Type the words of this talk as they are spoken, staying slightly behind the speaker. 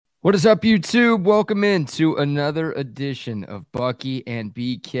What is up, YouTube? Welcome in to another edition of Bucky and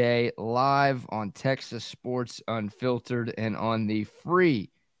BK live on Texas Sports Unfiltered and on the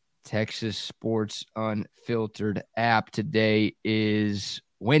free Texas Sports Unfiltered app. Today is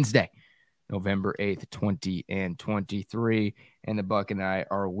Wednesday, November 8th, 2023, and the Buck and I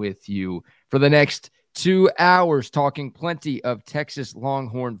are with you for the next 2 hours talking plenty of Texas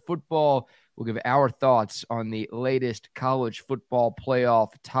Longhorn football. We'll give our thoughts on the latest college football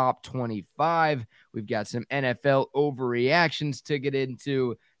playoff top 25. We've got some NFL overreactions to get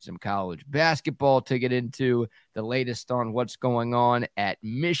into, some college basketball to get into, the latest on what's going on at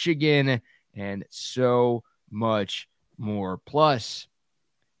Michigan, and so much more. Plus,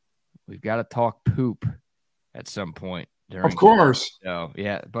 we've got to talk poop at some point during. Of course. So,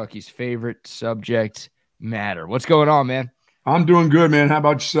 yeah, Bucky's favorite subject matter. What's going on, man? I'm doing good, man. How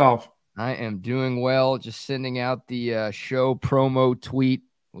about yourself? I am doing well. Just sending out the show promo tweet,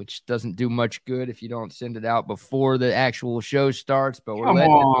 which doesn't do much good if you don't send it out before the actual show starts. But we're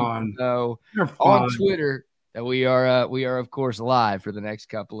letting people know on Twitter that we are, of course, live for the next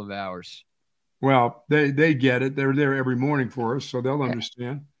couple of hours. Well, they get it. They're there every morning for us, so they'll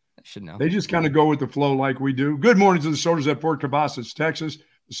understand. I should know. They just kind of go with the flow like we do. Good morning to the soldiers at Fort Cavazos, Texas,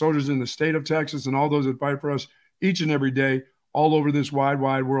 the soldiers in the state of Texas, and all those that fight for us each and every day, all over this wide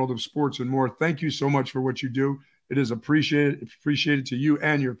world of sports and more. Thank you so much for what you do. It is appreciated to you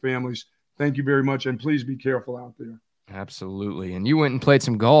and your families. Thank you very much, and please be careful out there. Absolutely. And you went and played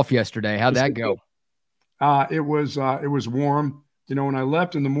some golf yesterday. How'd that go? It was warm. You know, when I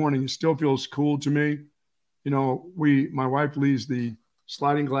left in the morning, it still feels cool to me. You know, my wife leaves the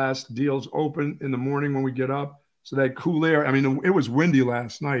sliding glass deals open in the morning when we get up, so that cool air. I mean, it was windy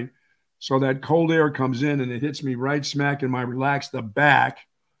last night. So that cold air comes in and it hits me right smack in my relaxed the back,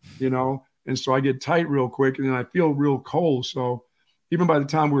 you know, and so I get tight real quick and then I feel real cold. So even by the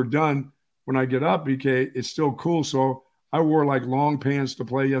time we're done, when I get up, BK, it's still cool. So I wore like long pants to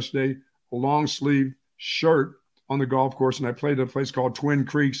play yesterday, a long sleeve shirt on the golf course, and I played at a place called Twin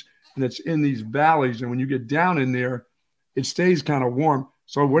Creeks, and it's in these valleys. And when you get down in there, it stays kind of warm.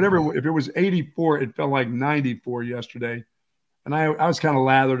 So whatever, if it was 84, it felt like 94 yesterday. And I was kind of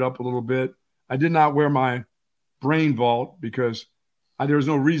lathered up a little bit. I did not wear my brain vault because there was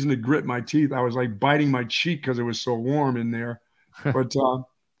no reason to grit my teeth. I was like biting my cheek because it was so warm in there. But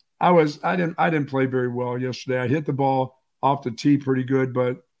I didn't play very well yesterday. I hit the ball off the tee pretty good,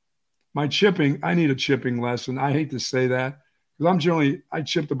 but my chipping, I need a chipping lesson. I hate to say that because I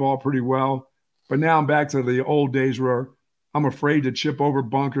chip the ball pretty well. But now I'm back to the old days where I'm afraid to chip over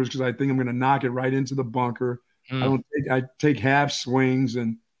bunkers because I think I'm going to knock it right into the bunker. I take half swings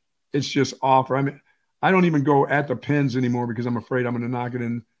and it's just off. I mean, I don't even go at the pins anymore because I'm afraid I'm going to knock it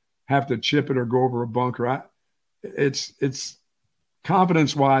and have to chip it or go over a bunker. It's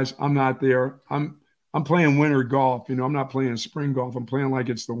confidence wise, I'm not there. I'm playing winter golf. You know, I'm not playing spring golf. I'm playing like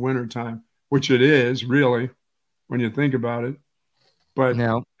it's the winter time, which it is really when you think about it. But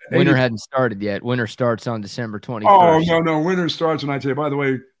no, winter hadn't started yet. Winter starts on December 21st. Oh, no. Winter starts. And I tell you, by the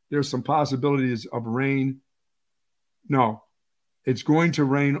way, there's some possibilities of rain. No, it's going to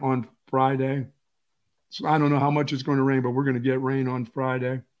rain on Friday. So I don't know how much it's going to rain, but we're going to get rain on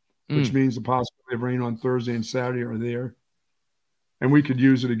Friday, which means the possibility of rain on Thursday and Saturday are there. And we could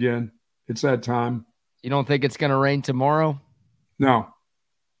use it again. It's that time. You don't think it's going to rain tomorrow? No.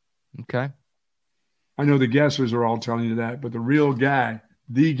 Okay. I know the guessers are all telling you that, but the real guy,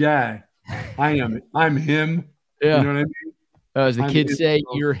 I'm him. Yeah. You know what I mean? As the kids say,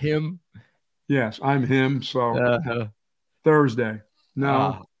 you're him. Yes, I'm him. So Thursday.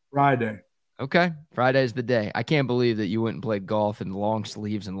 No, Friday. Okay. Friday's the day. I can't believe that you went and played golf in long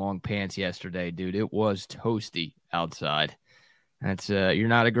sleeves and long pants yesterday, dude. It was toasty outside. That's you're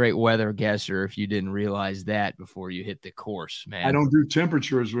not a great weather guesser if you didn't realize that before you hit the course, man. I don't do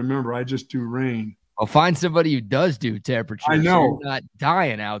temperatures, remember. I just do rain. I'll find somebody who does do temperatures. I know. So you're not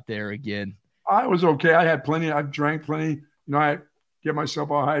dying out there again. I was okay. I had plenty. I drank plenty. You know, I get myself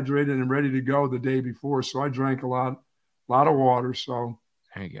all hydrated and ready to go the day before. So I drank a lot of water. So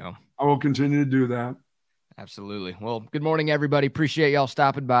there you go. I will continue to do that. Absolutely. Well, good morning, everybody. Appreciate y'all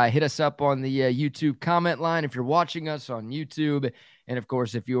stopping by. Hit us up on the YouTube comment line if you're watching us on YouTube. And, of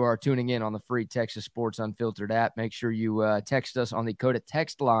course, if you are tuning in on the free Texas Sports Unfiltered app, make sure you text us on the Coda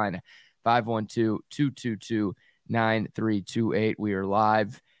text line, 512-222-9328. We are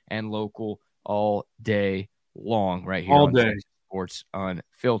live and local all day long right here on Texas Sports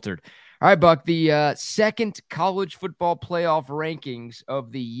Unfiltered. All right, Buck, the second college football playoff rankings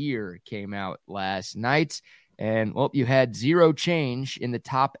of the year came out last night. And, well, you had zero change in the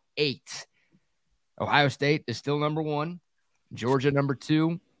top 8. Ohio State is still number 1. Georgia number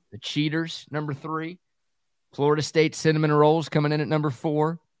 2. The Cheaters, number 3. Florida State Cinnamon Rolls coming in at number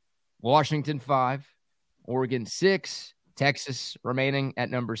 4. Washington 5. Oregon 6. Texas remaining at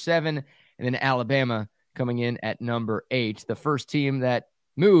number 7. And then Alabama coming in at number 8. The first team that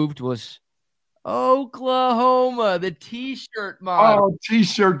moved was Oklahoma, the T-shirt model. Oh,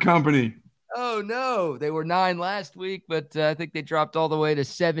 T-shirt company. Oh, no. They were 9 last week, but I think they dropped all the way to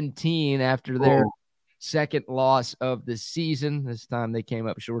 17 after their second loss of the season. This time they came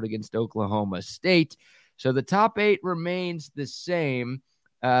up short against Oklahoma State. So the top 8 remains the same.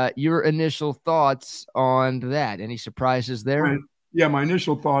 Your initial thoughts on that? Any surprises there? My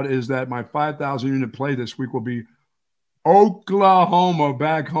initial thought is that my 5,000 unit play this week will be Oklahoma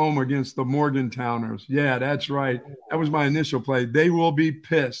back home against the Morgantowners. Yeah, that's right. That was my initial play. They will be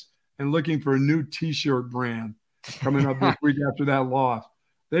pissed and looking for a new T-shirt brand coming up this week after that loss.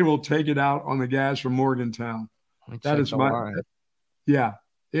 They will take it out on the guys from Morgantown. That is my line. Yeah,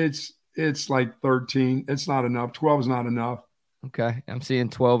 it's like 13. It's not enough. 12 is not enough. Okay, I'm seeing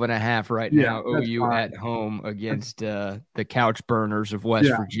 12.5 right now. OU at home against the Couch Burners of West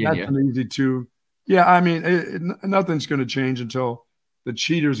Virginia. That's an easy 2. Yeah, I mean, nothing's going to change until the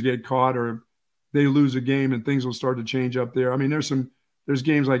Cheaters get caught or they lose a game and things will start to change up there. I mean, there's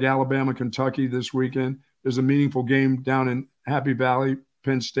games like Alabama, Kentucky this weekend. There's a meaningful game down in Happy Valley,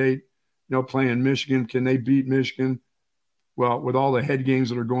 Penn State, playing Michigan. Can they beat Michigan? Well, with all the head games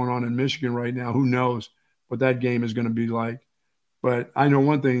that are going on in Michigan right now, who knows what that game is going to be like. But I know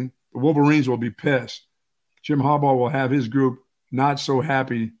one thing, the Wolverines will be pissed. Jim Harbaugh will have his group not so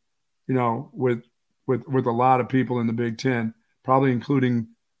happy, with a lot of people in the Big Ten, probably including,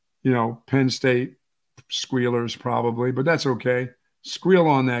 Penn State squealers probably, but that's okay. Squeal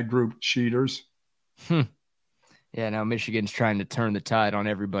on that group, cheaters. Yeah, now Michigan's trying to turn the tide on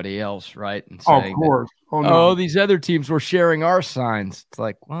everybody else, right? And saying, of course. These other teams were sharing our signs. It's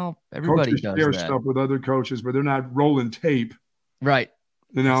like, well, everybody coaches does share that. Stuff with other coaches, but they're not rolling tape. Right.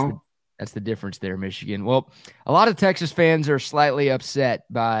 That's the difference there, Michigan. Well, a lot of Texas fans are slightly upset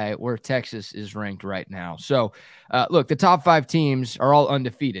by where Texas is ranked right now. So, look, the top 5 teams are all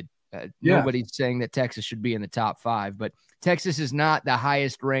undefeated. Nobody's saying that Texas should be in the top 5, but Texas is not the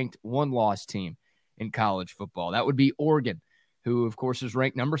highest ranked one-loss team in college football. That would be Oregon, who, of course, is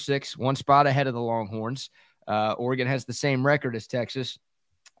ranked number 6, 1 spot ahead of the Longhorns. Oregon has the same record as Texas.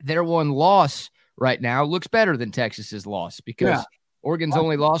 Their one loss right now looks better than Texas's loss because Oregon's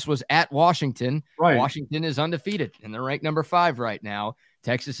only loss was at Washington. Right. Washington is undefeated, and they're ranked number 5 right now.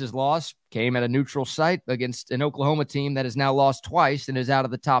 Texas's loss came at a neutral site against an Oklahoma team that has now lost twice and is out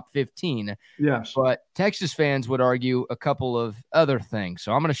of the top 15. Yes. But Texas fans would argue a couple of other things.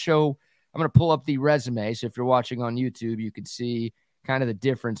 So I'm going to pull up the resume. So if you're watching on YouTube, you can see kind of the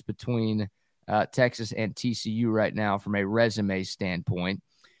difference between Texas and TCU right now from a resume standpoint.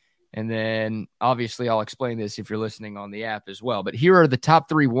 And then obviously I'll explain this if you're listening on the app as well. But here are the top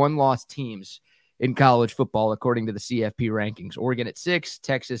 3 one-loss teams in college football according to the CFP rankings. Oregon at 6,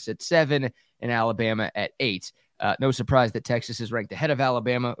 Texas at 7, and Alabama at 8. No surprise that Texas is ranked ahead of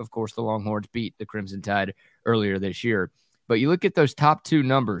Alabama. Of course, the Longhorns beat the Crimson Tide earlier this year. But you look at those top 2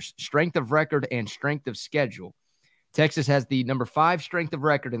 numbers, strength of record and strength of schedule. Texas has the number 5 strength of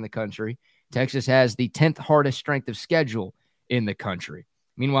record in the country. Texas has the 10th hardest strength of schedule in the country.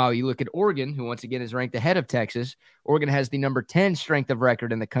 Meanwhile, you look at Oregon, who once again is ranked ahead of Texas. Oregon has the number 10 strength of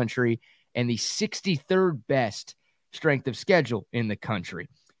record in the country and the 63rd best strength of schedule in the country.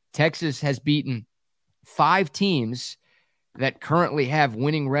 Texas has beaten 5 teams that currently have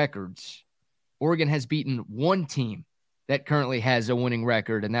winning records. Oregon has beaten 1 team that currently has a winning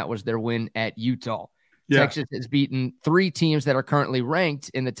record, and that was their win at Utah. Yeah. Texas has beaten 3 teams that are currently ranked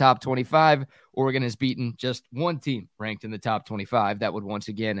in the top 25. Oregon has beaten just 1 team ranked in the top 25. That would once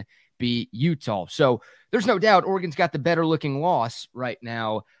again be Utah. So there's no doubt Oregon's got the better looking loss right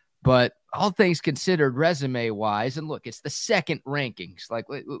now, but all things considered resume-wise, and look, it's the second rankings. Like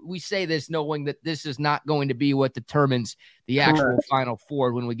we say this knowing that this is not going to be what determines the actual Final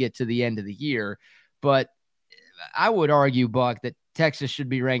Four when we get to the end of the year. But I would argue, Buck, that Texas should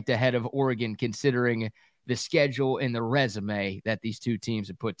be ranked ahead of Oregon considering the schedule and the resume that these 2 teams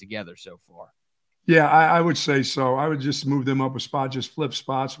have put together so far. Yeah, I would say so. I would just move them up a spot, just flip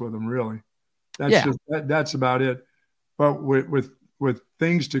spots with them, really. That's about it. But with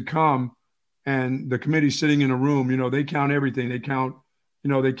things to come and the committee sitting in a room, they count everything. They count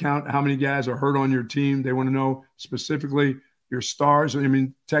how many guys are hurt on your team. They want to know specifically your stars. I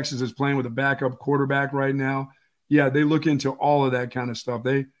mean, Texas is playing with a backup quarterback right now. Yeah, they look into all of that kind of stuff.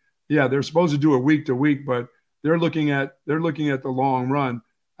 They're supposed to do it week to week, but they're looking at the long run.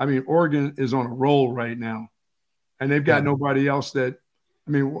 I mean, Oregon is on a roll right now, and they've got nobody else that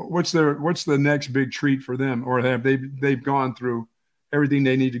I mean, what's the next big treat for them, or have they've gone through everything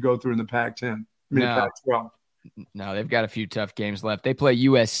they need to go through in the Pac-10? I mean, the No, Pac-12. no, they've got a few tough games left. They play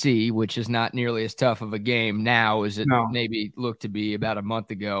USC, which is not nearly as tough of a game now as it No, maybe looked to be about a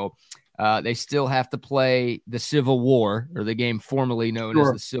month ago. They still have to play the Civil War, or the game formerly known as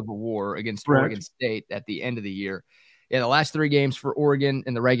sure, the Civil War, against Oregon correct. State at the end of the year. Yeah, the last 3 games for Oregon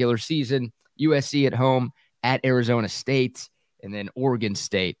in the regular season: USC at home, at Arizona State, and then Oregon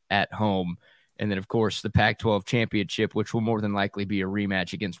State at home. And then, of course, the Pac-12 championship, which will more than likely be a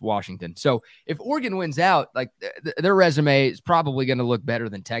rematch against Washington. So if Oregon wins out, like their resume is probably going to look better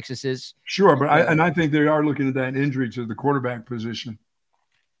than Texas's. Sure, but I think they are looking at that injury to the quarterback position.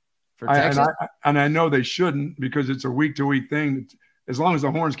 For Texas, And I know they shouldn't, because it's a week to week thing. As long as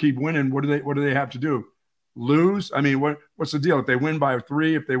the Horns keep winning, what do they have to do? Lose? I mean, what's the deal? If they win by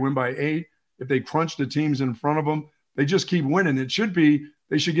 3, if they win by 8, if they crunch the teams in front of them, they just keep winning. It should be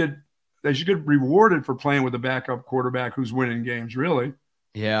they should get rewarded for playing with a backup quarterback who's winning games. Really?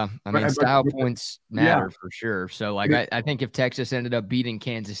 yeah. I mean, style points matter for sure. So, like, Yeah. I think if Texas ended up beating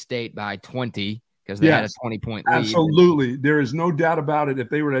Kansas State by 20 because they had a 20-point lead. Absolutely. There is no doubt about it. If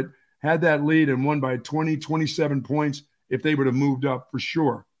they were to had that lead and won by 20, 27 points, if they would have moved up for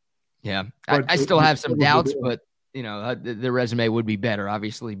sure. Yeah. I still have some doubts, but, the resume would be better.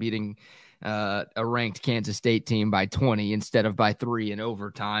 Obviously, beating a ranked Kansas State team by 20 instead of by 3 in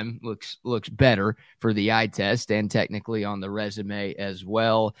overtime looks better for the eye test and technically on the resume as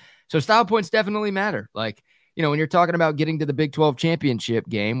well. So style points definitely matter. Like, when you're talking about getting to the Big 12 championship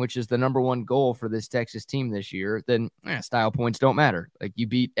game, which is the number one goal for this Texas team this year, then style points don't matter. Like, you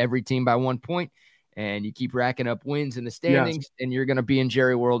beat every team by 1 point and you keep racking up wins in the standings, and you're going to be in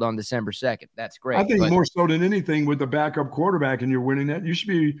Jerry World on December 2nd. That's great. I think more so than anything, with the backup quarterback and you're winning that, you should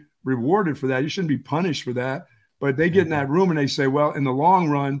be rewarded for that. You shouldn't be punished for that. But they get in that room and they say, well, in the long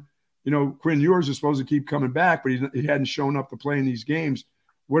run, Quinn Ewers is supposed to keep coming back, but he hadn't shown up to play in these games.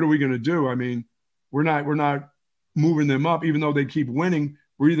 What are we going to do? I mean, we're not moving them up, even though they keep winning.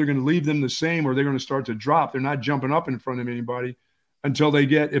 We're either going to leave them the same or they're going to start to drop. They're not jumping up in front of anybody until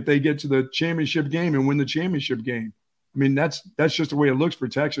if they get to the championship game and win the championship game. I mean, that's just the way it looks for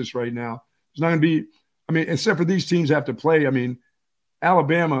Texas right now. It's not going to be, except for these teams have to play. I mean,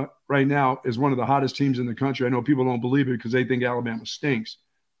 Alabama right now is one of the hottest teams in the country. I know people don't believe it because they think Alabama stinks,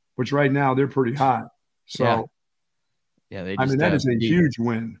 which right now they're pretty hot. So, yeah, they just, that is a huge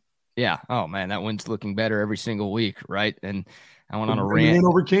win. Yeah. Oh man, that win's looking better every single week, right? And I went on a rant. The win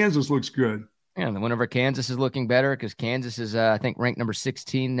over Kansas looks good. Yeah, the win over Kansas is looking better because Kansas is, I think, ranked number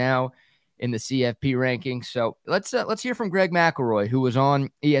 16 now in the CFP rankings. So let's hear from Greg McElroy, who was on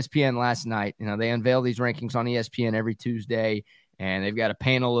ESPN last night. They unveil these rankings on ESPN every Tuesday, and they've got a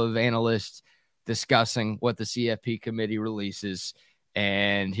panel of analysts discussing what the CFP committee releases.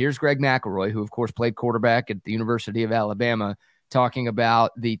 And here's Greg McElroy, who, of course, played quarterback at the University of Alabama, talking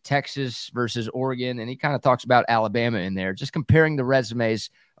about the Texas versus Oregon, and he kind of talks about Alabama in there, just comparing the resumes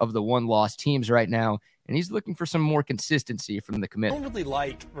of the one-loss teams right now, and he's looking for some more consistency from the committee. I don't really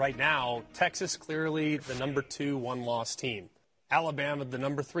like right now Texas, clearly the number 2 one-loss team. Alabama, the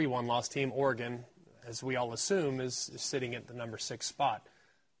number 3 one-loss team. Oregon, as we all assume, is sitting at the number 6 spot.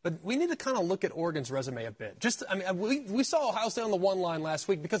 But we need to kind of look at Oregon's resume a bit. We saw Ohio State on the one line last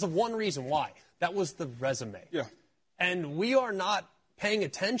week because of one reason why. That was the resume. Yeah. And we are not paying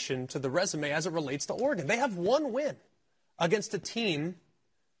attention to the resume as it relates to Oregon. They have one win against a team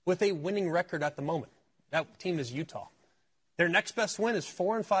with a winning record at the moment. That team is Utah. Their next best win is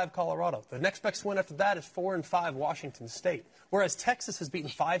 4-5 Colorado. The next best win after that is 4-5 Washington State. Whereas Texas has beaten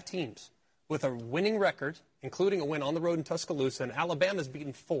 5 teams with a winning record, including a win on the road in Tuscaloosa, and Alabama's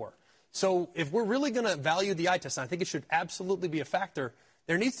beaten 4. So if we're really going to value the eye test, and I think it should absolutely be a factor,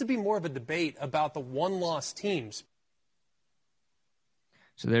 there needs to be more of a debate about the one-loss teams.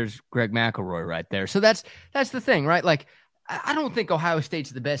 So there's Greg McElroy right there. So that's the thing, right? Like, I don't think Ohio State's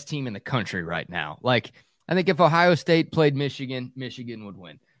the best team in the country right now. Like, I think if Ohio State played Michigan, Michigan would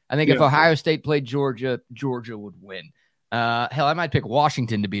win. I think if Ohio State played Georgia, Georgia would win. Hell, I might pick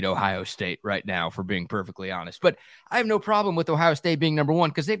Washington to beat Ohio State right now, for being perfectly honest. But I have no problem with Ohio State being number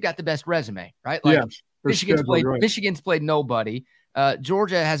 1 because they've got the best resume, right? Like, Michigan's played nobody.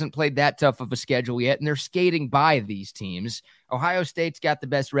 Georgia hasn't played that tough of a schedule yet, and they're skating by these teams. Ohio State's got the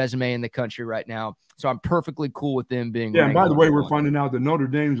best resume in the country right now, so I'm perfectly cool with them being. Yeah, and by the way, we're finding out that Notre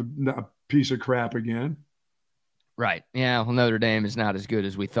Dame's a piece of crap again. Right. Yeah, well, Notre Dame is not as good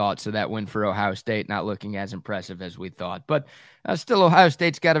as we thought, so that win for Ohio State not looking as impressive as we thought. But still, Ohio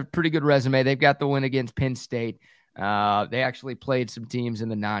State's got a pretty good resume. They've got the win against Penn State. They actually played some teams in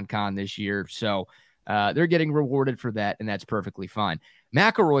the non-con this year, so they're getting rewarded for that, and that's perfectly fine.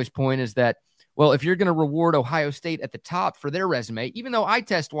 McElroy's point is that, well, if you're going to reward Ohio State at the top for their resume, even though eye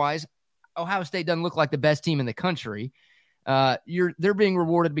test wise, Ohio State doesn't look like the best team in the country, they're being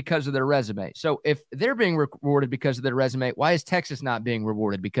rewarded because of their resume. So if they're being rewarded because of their resume, why is Texas not being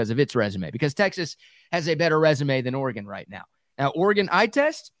rewarded because of its resume? Because Texas has a better resume than Oregon right now. Now, Oregon eye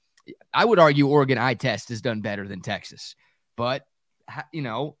test, I would argue Oregon eye test has done better than Texas. But,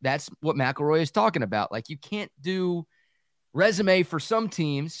 that's what McElroy is talking about. Like, you can't do resume for some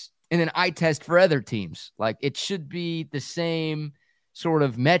teams and then eye test for other teams. Like, it should be the same sort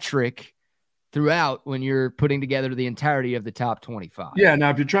of metric throughout when you're putting together the entirety of the top 25. Yeah, now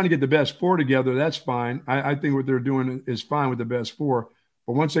if you're trying to get the best four together, that's fine. I think what they're doing is fine with the best four.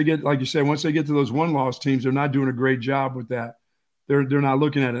 But once they get, like you said, once they get to those one-loss teams, they're not doing a great job with that. They're not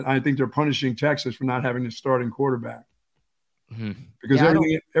looking at it. I think they're punishing Texas for not having a starting quarterback. Because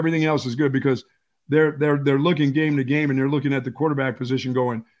everything else is good, because they're looking game to game, and they're looking at the quarterback position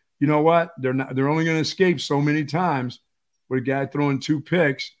going, you know what? They're only going to escape so many times with a guy throwing 2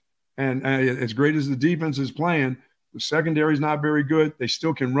 picks. And as great as the defense is playing, the secondary is not very good. They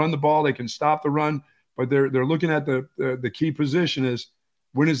still can run the ball. They can stop the run, but they're looking at the key position is,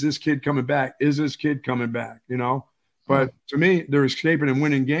 when is this kid coming back? Is this kid coming back? But to me, they're escaping and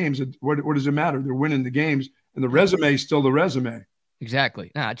winning games. What does it matter? They're winning the games, and the resume is still the resume.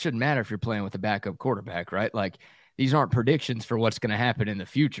 Exactly. It shouldn't matter if you're playing with a backup quarterback, right? Like, these aren't predictions for what's going to happen in the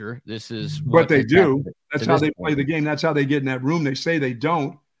future. This is what they do. That's how they play the game. That's how they get in that room. They say they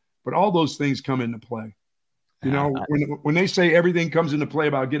don't, but all those things come into play. When they say everything comes into play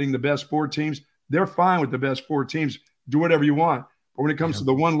about getting the best 4 teams, they're fine with the best 4 teams. Do whatever you want. But when it comes to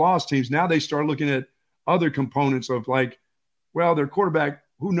the one-loss teams, now they start looking at other components of, like, well, their quarterback,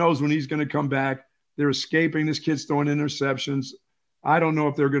 who knows when he's going to come back? They're escaping. This kid's throwing interceptions. I don't know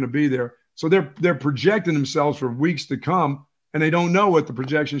if they're going to be there. So they're projecting themselves for weeks to come, and they don't know what the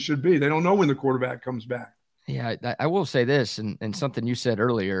projection should be. They don't know when the quarterback comes back. Yeah, I will say this, and something you said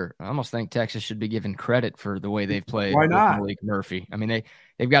earlier, I almost think Texas should be given credit for the way they've played. Why not? Malik Murphy. I mean,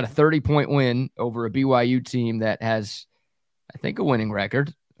 they've got a 30-point win over a BYU team that has, I think, a winning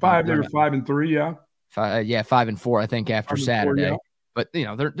record. 5-3, yeah. 5-4, I think, after Saturday. 4, yeah. But,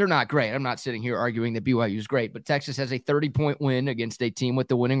 they're not great. I'm not sitting here arguing that BYU is great, but Texas has a 30-point win against a team with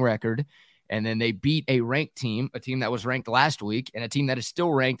the winning record, and then they beat a ranked team, a team that was ranked last week, and a team that is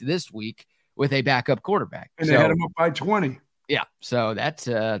still ranked this week with a backup quarterback. And they had them up by 20. Yeah, so that's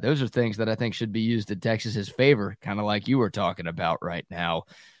those are things that I think should be used in Texas's favor, kind of like you were talking about right now.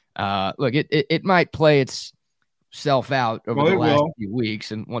 Look, it might play itself out over the last few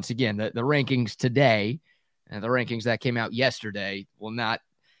weeks, and once again, the rankings today and the rankings that came out yesterday will not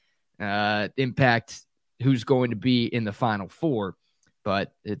impact who's going to be in the Final Four.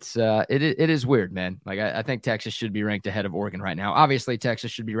 But it is weird, man. Like, I think Texas should be ranked ahead of Oregon right now. Obviously,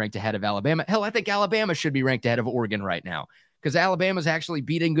 Texas should be ranked ahead of Alabama. Hell, I think Alabama should be ranked ahead of Oregon right now, because Alabama's actually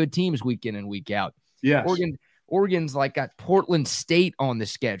beating good teams week in and week out. Yes. Oregon's like got Portland State on the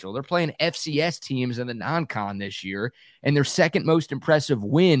schedule. They're playing FCS teams in the non-con this year, and their second most impressive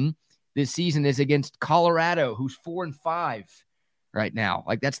win this season is against Colorado, who's 4-5 right now.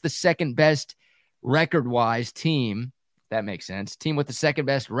 Like, that's the second best record-wise team. That makes sense. Team with the second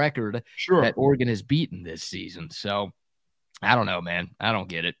best record that Oregon has beaten this season. So I don't know, man. I don't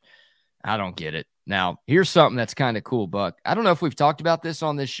get it. Now, here's something that's kind of cool, Buck. I don't know if we've talked about this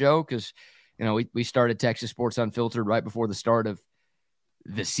on this show, because, we started Texas Sports Unfiltered right before the start of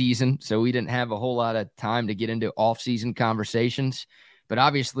the season. So we didn't have a whole lot of time to get into off-season conversations. But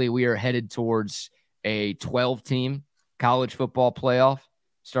obviously we are headed towards a 12-team college football playoff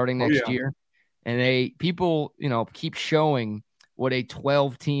starting next year. And people, keep showing what a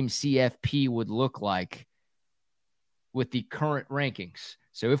 12-team CFP would look like with the current rankings.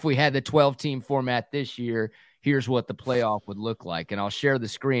 So if we had the 12-team format this year, here's what the playoff would look like. And I'll share the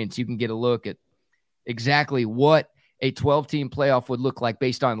screen so you can get a look at exactly what a 12-team playoff would look like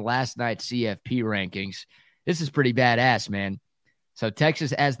based on last night's CFP rankings. This is pretty badass, man. So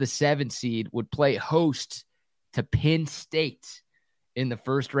Texas, as the 7th seed, would play host to Penn State in the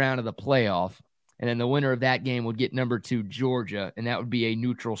first round of the playoff. And then the winner of that game would get number 2 Georgia, and that would be a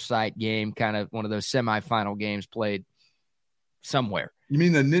neutral site game, kind of one of those semifinal games played somewhere. You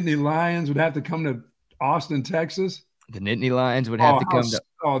mean the Nittany Lions would have to come to Austin, Texas? The Nittany Lions would have to come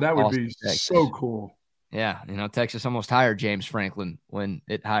to that would Austin, be Texas. So cool. Yeah, Texas almost hired James Franklin when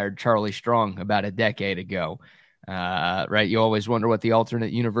it hired Charlie Strong about a decade ago. Right? You always wonder what the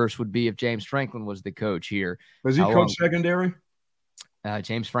alternate universe would be if James Franklin was the coach here. Was he coach secondary?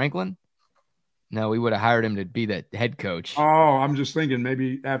 James Franklin? No, we would have hired him to be the head coach. Oh, I'm just thinking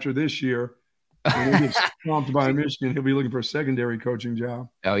maybe after this year, When he gets stomped by Michigan, he'll be looking for a secondary coaching job.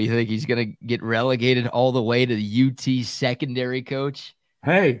 Oh, you think he's going to get relegated all the way to the UT secondary coach?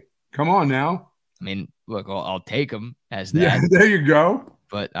 Hey, come on now. I mean, look, I'll take him as Yeah, that. there you go.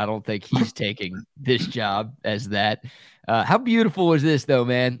 But I don't think he's taking this job as that. How beautiful is this, though,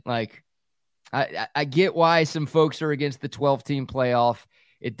 man? Like, I get why some folks are against the 12-team playoff.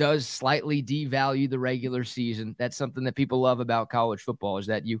 It does slightly devalue the regular season. That's something that people love about college football, is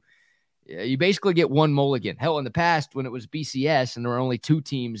that you basically get one mulligan. Hell, in the past, when it was BCS and there were only 2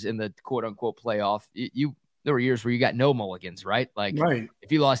 teams in the quote-unquote playoff, there were years where you got no mulligans, right? Like, right.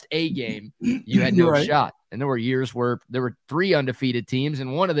 If you lost a game, you had no right. shot. And there were years where there were 3 undefeated teams,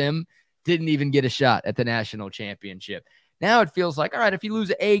 and one of them didn't even get a shot at the national championship. Now it feels like, all right, if you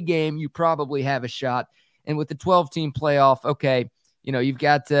lose a game, you probably have a shot. And with the 12-team playoff, okay, you've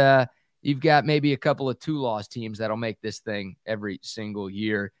got maybe a couple of 2-loss teams that'll make this thing every single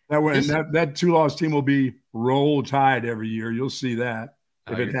year. That 2-loss team will be roll tide every year. You'll see that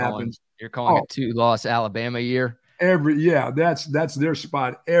if it happens. You're calling it 2-loss Alabama year? That's their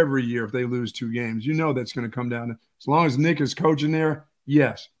spot every year if they lose 2 games. That's going to come down to, as long as Nick is coaching there,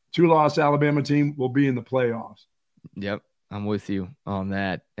 yes, 2-loss Alabama team will be in the playoffs. Yep, I'm with you on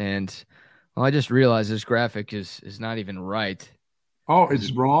that. And I just realized this graphic is not even right. Oh,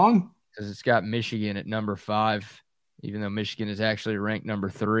 it's wrong? Because it's got Michigan at number 5, even though Michigan is actually ranked number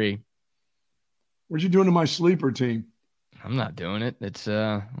 3. What'd you doing to my sleeper team? I'm not doing it. It's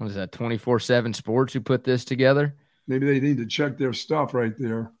what is that, 24/7 Sports who put this together? Maybe they need to check their stuff right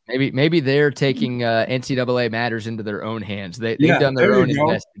there. Maybe they're taking NCAA matters into their own hands. They've done their own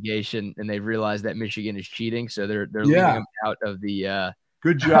investigation, and they've realized that Michigan is cheating, so they're leaving them out of the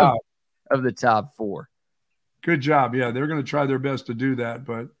good job of the top 4. Good job. Yeah, they're going to try their best to do that,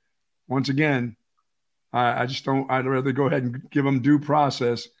 but once again, I just don't. I'd rather go ahead and give them due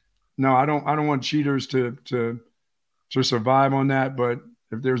process. No, I don't want cheaters to survive on that. But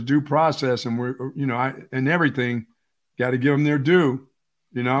if there's due process and and everything, got to give them their due.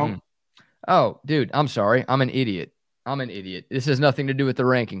 Oh, dude, I'm sorry. I'm an idiot. This has nothing to do with the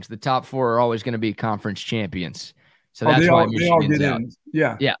rankings. The top 4 are always going to be conference champions. So that's why Michigan's out.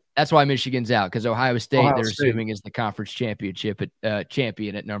 Yeah, that's why Michigan's out, because Ohio State, assuming, is the conference championship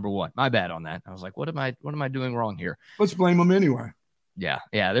champion at number 1. My bad on that. I was like, what am I doing wrong here? Let's blame them anyway. Yeah,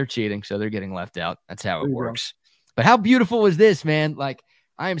 they're cheating, so they're getting left out. That's how it works. But how beautiful is this, man? Like,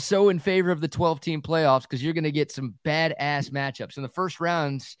 I am so in favor of the 12-team playoffs, because you're going to get some badass matchups. And the first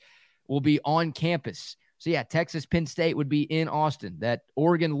rounds will be on campus. So, yeah, Texas-Penn State would be in Austin. That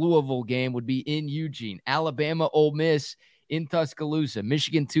Oregon-Louisville game would be in Eugene. Alabama-Ole Miss in Tuscaloosa.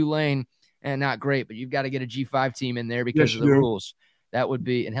 Michigan-Tulane, not great, but you've got to get a G5 team in there because of the rules. That would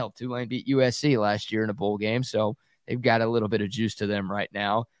be – and hell, Tulane beat USC last year in a bowl game, so they've got a little bit of juice to them right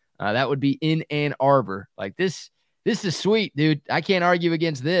now. That would be in Ann Arbor. Like, this is sweet, dude. I can't argue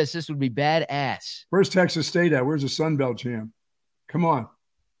against this. This would be badass. Where's Texas State at? Where's the Sun Belt champ? Come on.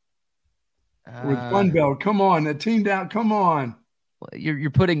 With Fun Belt, come on, that team down, come on. You're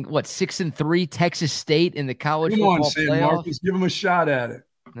putting 6-3 Texas State in the college football playoff? Come on, San Marcos, give them a shot at it.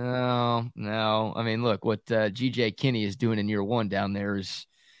 No. I mean, look, what GJ Kinney is doing in year 1 down there is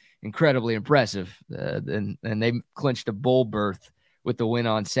incredibly impressive. And they clinched a bowl berth with the win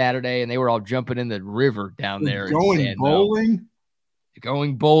on Saturday, and they were all jumping in the river down there. Going bowling?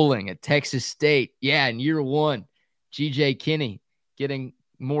 Going bowling at Texas State. Yeah, in year 1, GJ Kinney getting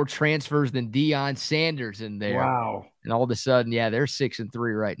more transfers than Deion Sanders in there. Wow. And all of a sudden, they're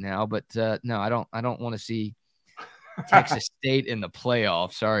 6-3 right now. But no, I don't want to see Texas State in the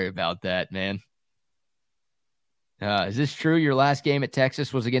playoffs. Sorry about that, man. Is this true? Your last game at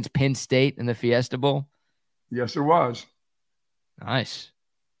Texas was against Penn State in the Fiesta Bowl? Yes, it was. Nice.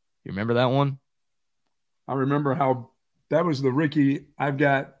 You remember that one? I remember how that was the Ricky. I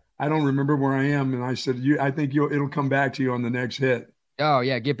don't remember where I am. And I said, I think it'll come back to you on the next hit. Oh,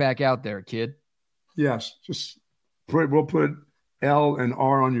 yeah. Get back out there, kid. Yes. We'll put L and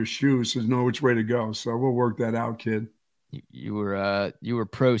R on your shoes so you know which way to go. So we'll work that out, kid. You were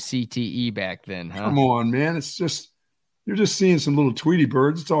pro CTE back then, huh? Come on, man. It's just, you're just seeing some little Tweety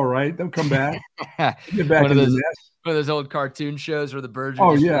birds. It's all right. They'll come back. Get back in the nest. One of those old cartoon shows where the birds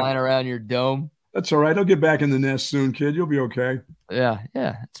are flying around your dome. That's all right. I'll get back in the nest soon, kid. You'll be okay. Yeah,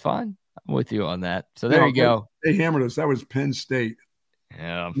 it's fine. I'm with you on that. So there you go. They hammered us. That was Penn State.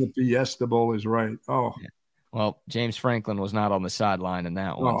 Yeah. The Fiesta Bowl is right. Oh. Yeah. Well, James Franklin was not on the sideline in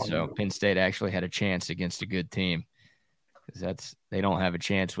that one, so Penn State actually had a chance against a good team. Because they don't have a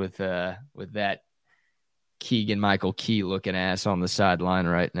chance with that Keegan-Michael Key looking ass on the sideline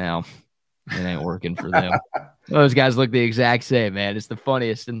right now. It ain't working for them. Those guys look the exact same, man. It's the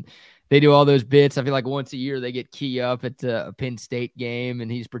funniest. And They do all those bits. I feel like once a year they get Key up at a Penn State game, and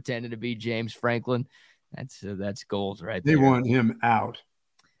he's pretending to be James Franklin. That's gold right there. They want him out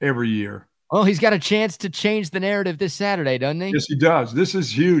every year. Well, he's got a chance to change the narrative this Saturday, doesn't he? Yes, he does. This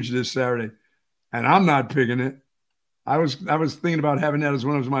is huge this Saturday, and I'm not picking it. I was thinking about having that as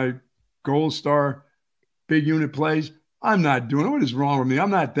one of my gold star big unit plays. I'm not doing it. What is wrong with me?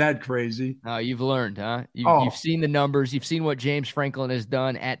 I'm not that crazy. Oh, you've learned, huh? You've seen the numbers. You've seen what James Franklin has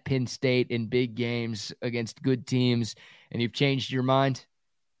done at Penn State in big games against good teams, and you've changed your mind?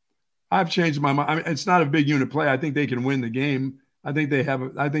 I've changed my mind. I mean, it's not a big unit play. I think they can win the game. I think they have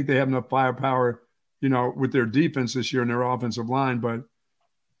enough firepower, with their defense this year and their offensive line. But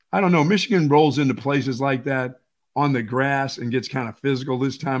I don't know. Michigan rolls into places like that on the grass and gets kind of physical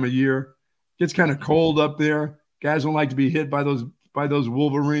this time of year. Gets kind of cold up there. Guys don't like to be hit by those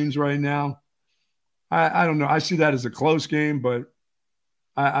Wolverines right now. I don't know. I see that as a close game, but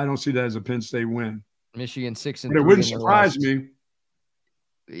I don't see that as a Penn State win. Michigan 6-3. But it wouldn't surprise me.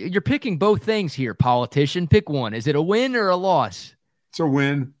 You're picking both things here, politician. Pick one. Is it a win or a loss? It's a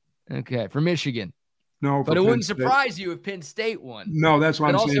win. Okay, for Michigan. No, but it wouldn't surprise you if Penn State won. No, that's what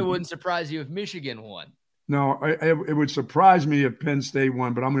I'm saying. It also wouldn't surprise you if Michigan won. No, it would surprise me if Penn State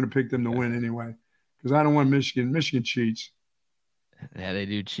won, but I'm going to pick them to win anyway because I don't want Michigan. Michigan cheats. Yeah, they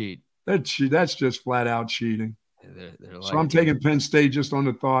do cheat. That's just flat out cheating. They're so I'm taking Penn State just on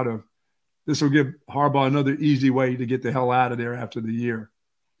the thought of this will give Harbaugh another easy way to get the hell out of there after the year.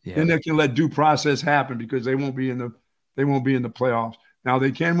 Yeah. Then they can let due process happen because they won't be in the playoffs. Now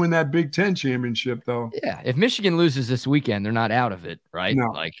they can win that Big Ten championship though. Yeah, if Michigan loses this weekend, they're not out of it, right? No.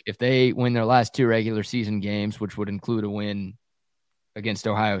 Like if they win their last two regular season games, which would include a win against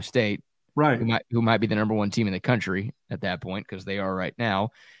Ohio State, right? Who might be the number one team in the country at that point because they are right now,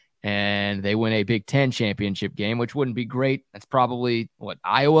 and they win a Big Ten championship game, which wouldn't be great. That's probably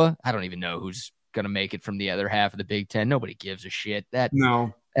Iowa. I don't even know who's going to make it from the other half of the Big Ten. Nobody gives a shit.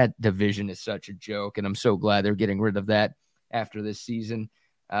 That division is such a joke, and I'm so glad they're getting rid of that after this season.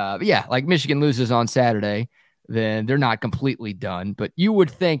 But yeah, like Michigan loses on Saturday, then they're not completely done. But you would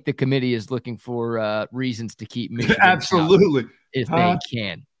think the committee is looking for reasons to keep Michigan absolutely if they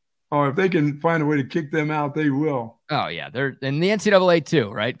can. Oh, if they can find a way to kick them out, they will. Oh yeah, they're in the NCAA too,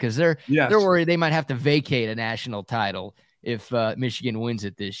 right? Because they're worried they might have to vacate a national title if Michigan wins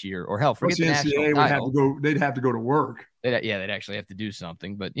it this year, or hell, forget the national title. They'd have to go to work. They'd actually have to do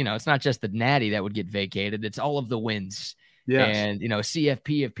something. But it's not just the natty that would get vacated; it's all of the wins. Yes. And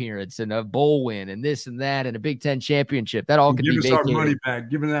CFP appearance and a bowl win and this and that and a Big Ten championship. That all could be vacated. Give us our money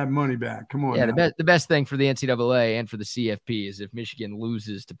back. Give them that money back. Come on. Yeah, the best thing for the NCAA and for the CFP is if Michigan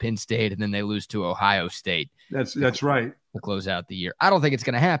loses to Penn State and then they lose to Ohio State. That's right. To close out the year. I don't think it's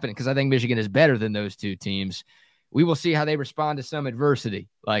going to happen because I think Michigan is better than those two teams. We will see how they respond to some adversity.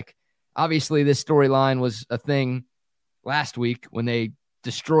 Like, obviously, this storyline was a thing last week when they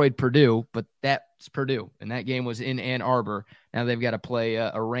destroyed Purdue, but that's Purdue, and that game was in Ann Arbor. Now they've got to play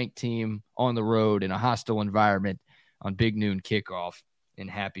a ranked team on the road in a hostile environment on Big Noon kickoff in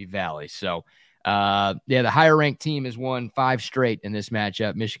Happy Valley. So, the higher-ranked team has won 5 straight in this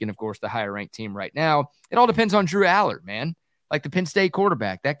matchup. Michigan, of course, the higher-ranked team right now. It all depends on Drew Allard, man. Like the Penn State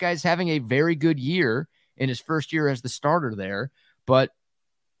quarterback. That guy's having a very good year in his first year as the starter there, but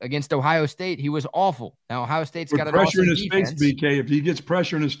against Ohio State, he was awful. Now, Ohio State's got an pressure awesome in his defense. face, BK. If he gets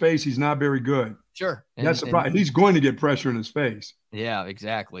pressure in his face, he's not very good. Sure. That's the problem. He's going to get pressure in his face. Yeah,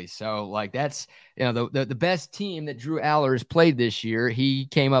 exactly. So, that's, the best team that Drew Allard has played this year, he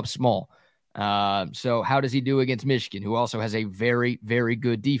came up small. So how does he do against Michigan, who also has a very, very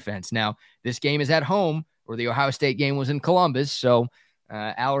good defense? Now, this game is at home, where the Ohio State game was in Columbus, so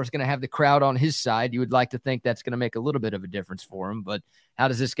Allard's going to have the crowd on his side. You would like to think that's going to make a little bit of a difference for him, but how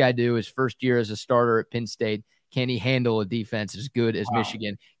does this guy do his first year as a starter at Penn State? Can he handle a defense as good as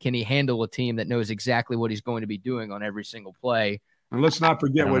Michigan? Can he handle a team that knows exactly what he's going to be doing on every single play? And let's not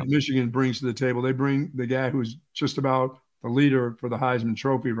forget what Michigan brings to the table. They bring the guy who's just about the leader for the Heisman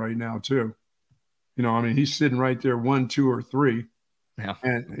Trophy right now, too. He's sitting right there, 1, 2, or 3. Yeah.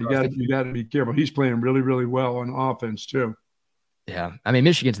 And you got to be careful. He's playing really, really well on offense, too. Yeah.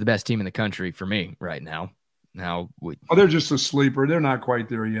 Michigan's the best team in the country for me right now. They're just a sleeper. They're not quite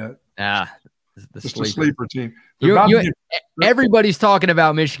there yet. The sleeper team. Everybody's talking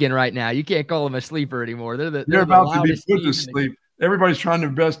about Michigan right now. You can't call them a sleeper anymore. They're about to be put to sleep. Everybody's trying their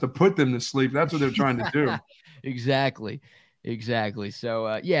best to put them to sleep. That's what they're trying to do. Exactly.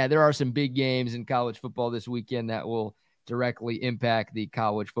 So, there are some big games in college football this weekend that will directly impact the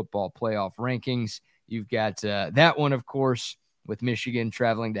college football playoff rankings. You've got that one, of course, with Michigan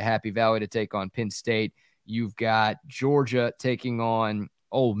traveling to Happy Valley to take on Penn State. You've got Georgia taking on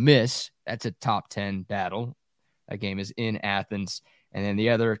Ole Miss. That's a top 10 battle. That game is in Athens. And then the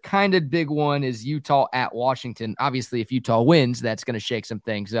other kind of big one is Utah at Washington. Obviously, if Utah wins, that's going to shake some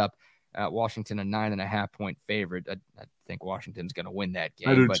things up. Washington, a 9.5-point favorite. I think Washington's going to win that game.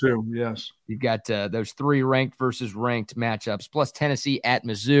 I do too, yes. You've got those 3 ranked versus ranked matchups, plus Tennessee at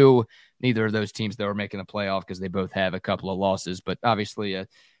Mizzou. Neither of those teams, though, are making the playoff because they both have a couple of losses. But obviously a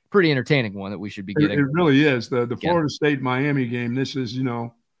pretty entertaining one that we should be getting. It really is. The Florida State-Miami game, this is,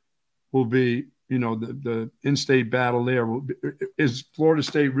 will be – the in-state battle there. Is Florida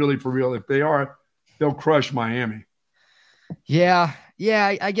State really for real? If they are, they'll crush Miami. Yeah,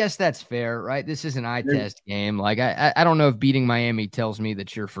 I guess that's fair, right? This is an eye test game. Like, I don't know if beating Miami tells me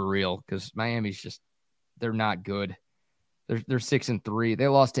that you're for real, because Miami's just – they're not good. They're 6-3. They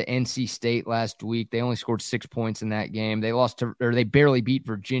lost to NC State last week. They only scored 6 points in that game. They barely beat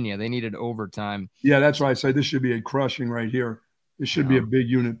Virginia. They needed overtime. Yeah, that's why I say this should be a crushing right here. This should be a big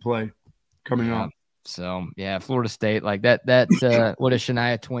unit play coming up. So, yeah, Florida State, like that what does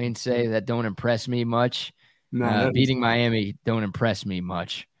Shania Twain say? That don't impress me much. No, beating Miami don't impress me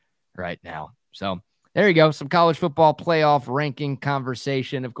much right now. So there you go. Some college football playoff ranking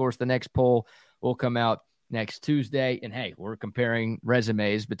conversation. Of course, the next poll will come out next Tuesday. And, hey, we're comparing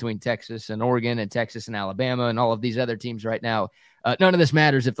resumes between Texas and Oregon and Texas and Alabama and all of these other teams right now. None of this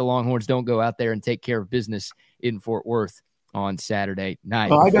matters if the Longhorns don't go out there and take care of business in Fort Worth on Saturday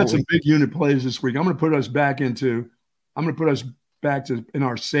night. Well, I got some big unit plays this week. I'm going to put us back in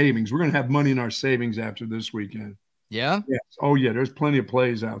our savings. We're going to have money in our savings after this weekend. Yeah? Yes. Oh, yeah. There's plenty of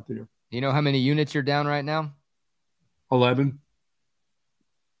plays out there. You know how many units you're down right now?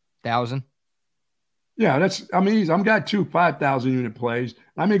 11,000. Yeah, I'm got 2 5,000 unit plays.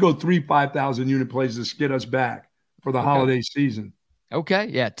 I may go 3 5,000 unit plays to get us back for the holiday season. Okay.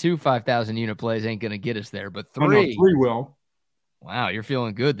 Yeah. 2 5,000 unit plays ain't going to get us there, but 3. Oh, no, 3 will. Wow, you're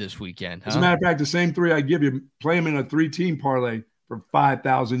feeling good this weekend, huh? As a matter of fact, the same 3 I give you, play them in a 3-team parlay for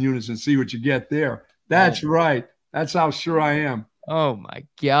 5,000 units and see what you get there. That's right. That's how sure I am. Oh, my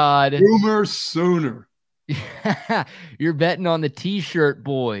God. Boomer Sooner. You're betting on the T-shirt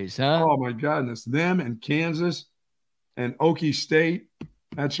boys, huh? Oh, my goodness. Them and Kansas and Okie State.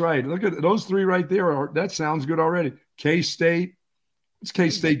 That's right. Look at those 3 right there. That sounds good already. K-State. What's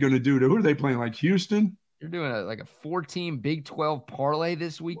K-State going to do? Who are they playing, like Houston? You're doing a 4-team Big 12 parlay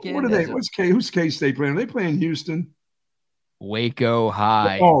this weekend? What are they? Who's K-State playing? Are they playing Houston? Waco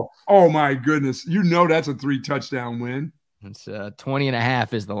High. Oh my goodness. That's a 3-touchdown win. It's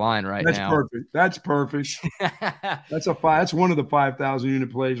 20.5 is the line now. That's perfect. That's one of the 5,000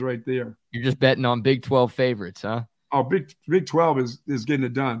 unit plays right there. You're just betting on Big 12 favorites, huh? Oh, Big 12 is getting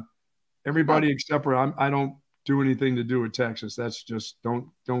it done. Everybody except for I don't do anything to do with Texas. That's just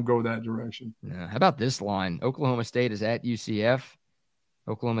don't go that direction. Yeah. How about this line? Oklahoma State is at UCF.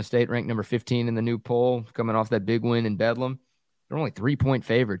 Oklahoma State ranked number 15 in the new poll, coming off that big win in Bedlam. They're only 3-point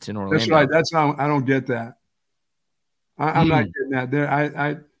favorites in Orlando. That's right. That's how I don't get that. I'm not getting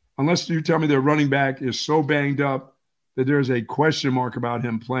that. Unless you tell me their running back is so banged up that there's a question mark about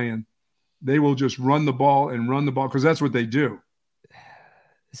him playing, they will just run the ball because that's what they do.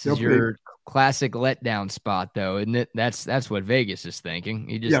 This is your classic letdown spot, though, isn't it? That's what Vegas is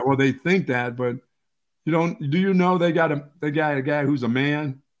thinking. Well, they think that, but do you know they got a guy who's a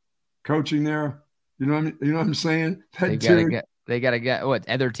man coaching there? You know what I'm saying? They got a guy. What,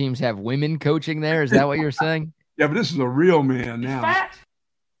 other teams have women coaching there? Is that what you're saying? Yeah, but this is a real man now. Fat.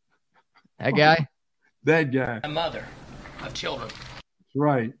 That guy? That guy. A mother of children. That's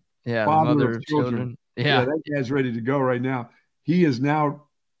right. Yeah, Father mother of children. Yeah, that guy's ready to go right now. He is now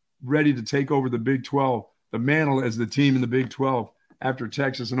ready to take over the Big 12, the mantle as the team in the Big 12 after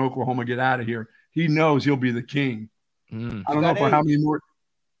Texas and Oklahoma get out of here. He knows he'll be the king. I don't know for how many more.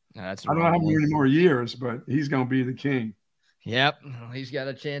 I don't know how many more years, but he's going to be the king. Yep, he's got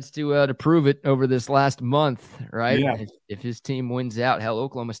a chance to prove it over this last month, right? Yeah. If his team wins out, hell,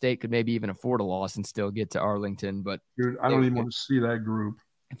 Oklahoma State could maybe even afford a loss and still get to Arlington. But dude, I don't even want to see that group.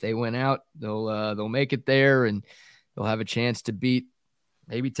 If they win out, they'll make it there, and they'll have a chance to beat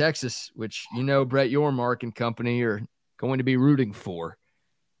maybe Texas, which Brett Yormark and company are going to be rooting for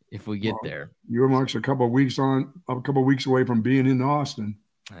if we get there. Yormark's a couple of weeks away from being in Austin.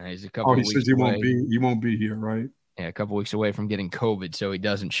 He's a couple. He says he won't be here, right? Yeah, a couple weeks away from getting COVID, so he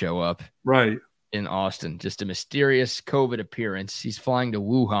doesn't show up. Right. In Austin. Just a mysterious COVID appearance. He's flying to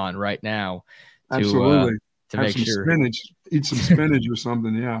Wuhan right now. Absolutely. To make sure. Eat some spinach or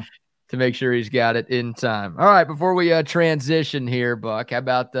something, yeah. To make sure he's got it in time. All right, before we transition here, Buck, how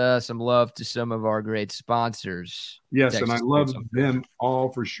about some love to some of our great sponsors? Yes, Texas, and I love them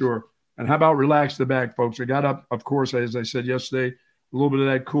all for sure. And how about relax the back, folks? I got up, of course, as I said yesterday, a little bit of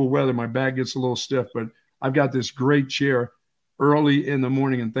that cool weather, my back gets a little stiff, but I've got this great chair early in the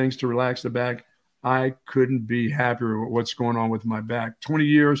morning, and thanks to Relax the Back, I couldn't be happier with what's going on with my back. 20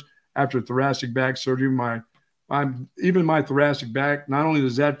 years after thoracic back surgery, even my thoracic back, not only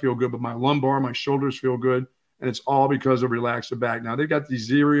does that feel good, but my lumbar, my shoulders feel good, and it's all because of Relax the Back. Now, they've got these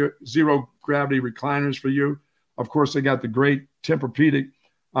zero gravity recliners for you. Of course, they got the great Tempur-Pedic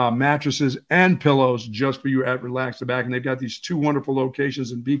mattresses and pillows just for you at Relax the Back. And they've got these 2 wonderful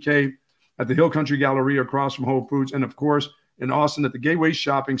locations in BK at the Hill Country Galleria across from Whole Foods, and of course in Austin at the Gateway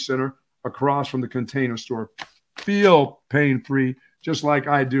Shopping Center across from the Container Store. Feel pain-free just like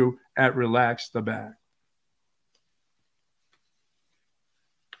I do at Relax the Back.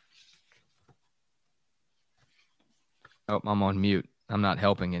 Oh, I'm on mute. I'm not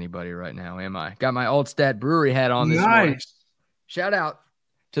helping anybody right now, am I? Got my Altstat Brewery hat on this morning. Shout out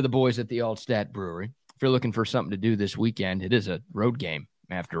to the boys at the Altstat Brewery. If you're looking for something to do this weekend, it is a road game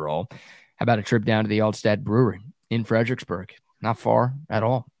after all. How about a trip down to the Altstat Brewery in Fredericksburg? Not far at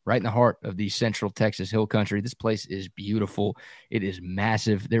all. Right in the heart of the Central Texas Hill Country. This place is beautiful. It is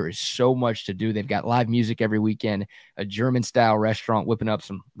massive. There is so much to do. They've got live music every weekend, a German-style restaurant whipping up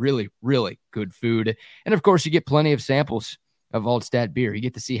some really, really good food. And, of course, you get plenty of samples of Altstat beer. You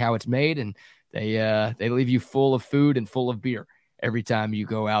get to see how it's made, and they leave you full of food and full of beer every time you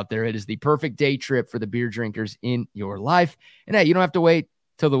go out there. It is the perfect day trip for the beer drinkers in your life. And, hey, you don't have to wait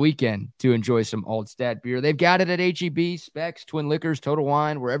till the weekend to enjoy some Altstat beer. They've got it at H-E-B, Specs, Twin Liquors, Total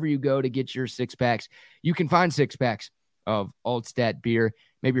Wine, wherever you go to get your 6-packs. You can find 6-packs of Altstat beer.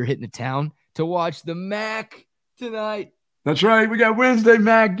 Maybe you're hitting the town to watch the MAC tonight. That's right. We got Wednesday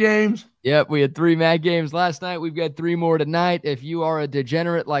MAC games. Yep, we had 3 MAC games last night. We've got 3 more tonight. If you are a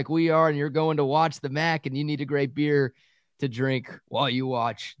degenerate like we are and you're going to watch the MAC and you need a great beer to drink while you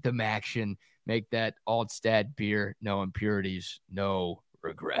watch the MACtion, make that Altstat beer. No impurities, no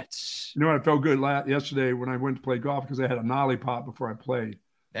regrets. You know what? I felt good yesterday when I went to play golf because I had a nollie pop before I played.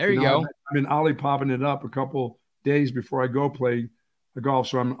 There you go. I've been ollie popping it up a couple days before I go play the golf,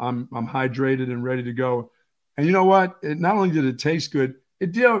 so I'm hydrated and ready to go. And you know what? It not only did it taste good,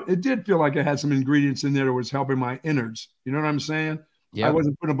 it did feel like it had some ingredients in there that was helping my innards. You know what I'm saying? Yep. I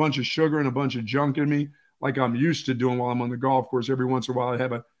wasn't putting a bunch of sugar and a bunch of junk in me like I'm used to doing while I'm on the golf course. Every once in a while, I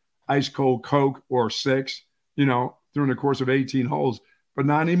have a ice cold Coke or 6, during the course of 18 holes. But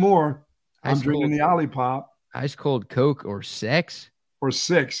not anymore. I'm drinking the Ollie Pop. Ice cold Coke or 6? Or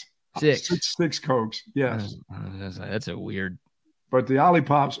 6. 6 Cokes. Yes. That's a weird. But the Ollie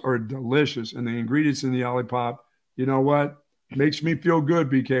Pops are delicious. And the ingredients in the Ollie Pop, you know what? Makes me feel good,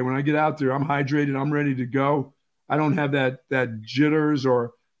 BK. When I get out there, I'm hydrated. I'm ready to go. I don't have that jitters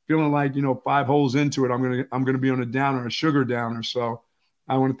or feeling like, 5 holes into it, I'm gonna be on a downer, a sugar downer. So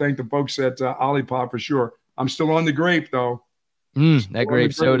I want to thank the folks at Ollie Pop for sure. I'm still on the grape, though. That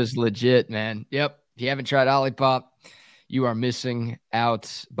grape soda's legit, man. Yep. If you haven't tried Ollie Pop, you are missing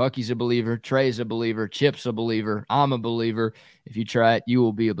out. Bucky's a believer. Trey's a believer. Chip's a believer. I'm a believer. If you try it, you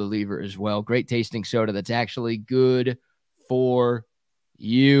will be a believer as well. Great tasting soda that's actually good for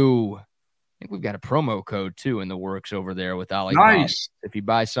you. I think we've got a promo code, too, in the works over there with Ollie Pop. If you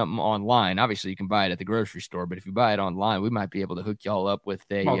buy something online, obviously you can buy it at the grocery store, but if you buy it online, we might be able to hook y'all up with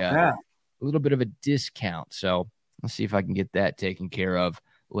a little bit of a discount. So let's see if I can get that taken care of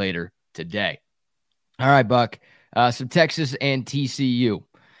later today. All right, Buck. Some Texas and TCU.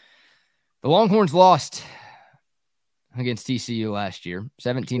 The Longhorns lost against TCU last year.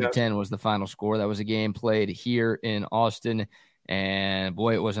 17-10 was the final score. That was a game played here in Austin. And,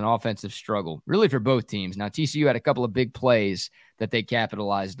 boy, it was an offensive struggle, really, for both teams. Now, TCU had a couple of big plays that they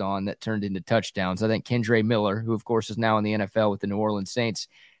capitalized on that turned into touchdowns. I think Kendre Miller, who, of course, is now in the NFL with the New Orleans Saints,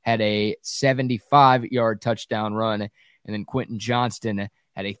 had a 75-yard touchdown run. And then Quentin Johnston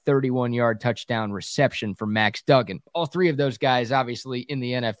had a 31-yard touchdown reception for Max Duggan. All 3 of those guys, obviously, in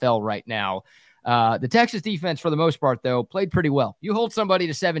the NFL right now. The Texas defense, for the most part, though, played pretty well. You hold somebody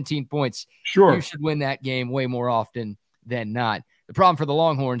to 17 points, sure, you should win that game way more often than not. The problem for the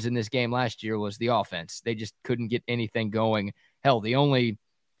Longhorns in this game last year was the offense. They just couldn't get anything going. Hell, the only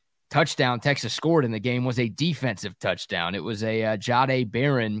touchdown Texas scored in the game was a defensive touchdown. It was a Jahdae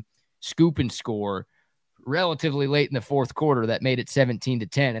Barron scoop and score relatively late in the fourth quarter that made it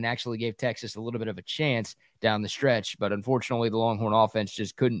 17-10 and actually gave Texas a little bit of a chance down the stretch. But unfortunately, the Longhorn offense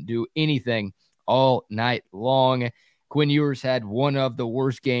just couldn't do anything all night long. Quinn Ewers had one of the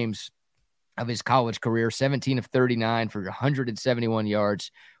worst games of his college career, 17 of 39 for 171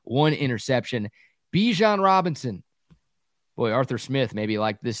 yards, 1 interception. Bijan Robinson, boy, Arthur Smith maybe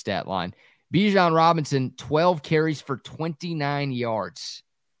liked this stat line. Bijan Robinson, 12 carries for 29 yards.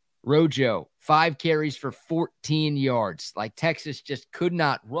 Rojo, 5 carries for 14 yards. Like Texas just could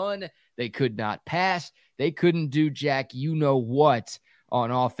not run. They could not pass. They couldn't do jack you know what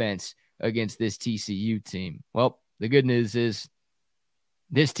on offense against this TCU team. Well, the good news is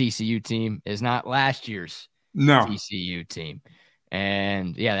this TCU team is not last year's TCU team.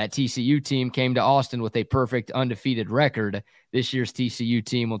 And yeah, that TCU team came to Austin with a perfect undefeated record. This year's TCU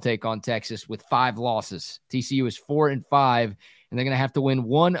team will take on Texas with 5 losses. TCU is 4-5, and they're going to have to win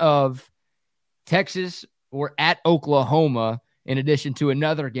one of Texas or at Oklahoma, in addition to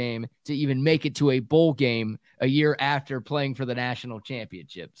another game, to even make it to a bowl game a year after playing for the national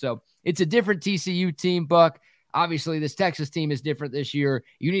championship. So it's a different TCU team, Buck. Obviously, this Texas team is different this year.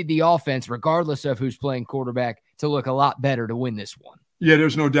 You need the offense, regardless of who's playing quarterback, to look a lot better to win this one. Yeah,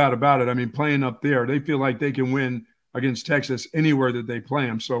 there's no doubt about it. I mean, playing up there, they feel like they can win against Texas anywhere that they play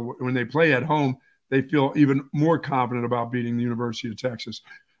them. So when they play at home, they feel even more confident about beating the University of Texas.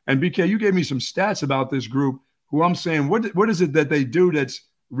 And BK, you gave me some stats about this group who I'm saying, what is it that they do that's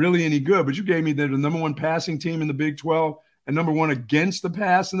really any good? But you gave me they're the number 1 passing team in the Big 12 and number 1 against the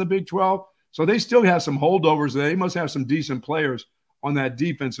pass in the Big 12. So they still have some holdovers. They must have some decent players on that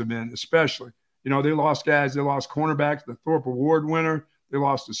defensive end, especially. You know, they lost guys. They lost cornerbacks, the Thorpe Award winner. They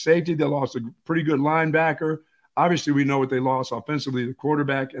lost a safety. They lost a pretty good linebacker. Obviously, we know what they lost offensively, the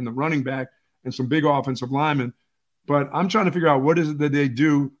quarterback and the running back and some big offensive linemen. But I'm trying to figure out what is it that they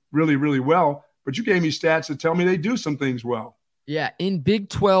do really, really well. But you gave me stats that tell me they do some things well. Yeah, in Big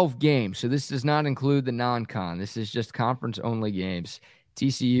 12 games, so this does not include the non-con. This is just conference-only games.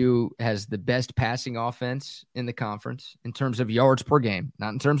 TCU has the best passing offense in the conference in terms of yards per game, not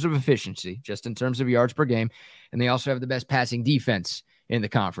in terms of efficiency, just in terms of yards per game. And they also have the best passing defense in the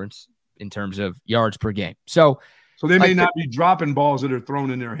conference in terms of yards per game. So they may not be dropping balls that are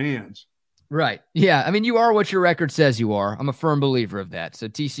thrown in their hands. Right. Yeah. I mean, you are what your record says you are. I'm a firm believer of that. So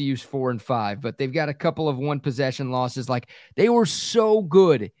TCU's 4-5, but they've got a couple of 1-possession losses. Like, they were so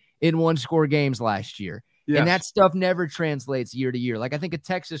good in 1-score games last year. Yes. And that stuff never translates year to year. Like, I think of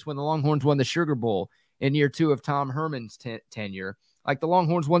Texas when the Longhorns won the Sugar Bowl in year 2 of Tom Herman's tenure. Like, the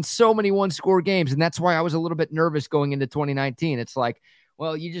Longhorns won so many 1-score games, and that's why I was a little bit nervous going into 2019. It's like,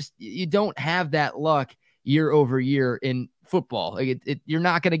 well, you don't have that luck year over year in football. Like you're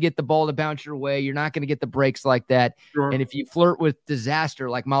not going to get the ball to bounce your way. You're not going to get the breaks like that. Sure. And if you flirt with disaster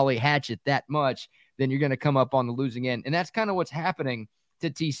like Molly Hatchet that much, then you're going to come up on the losing end. And that's kind of what's happening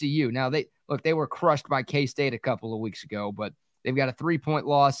to TCU. Now, they were crushed by K-State a couple of weeks ago, but they've got a 3-point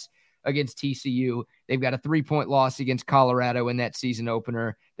loss against TCU. They've got a 3-point loss against Colorado in that season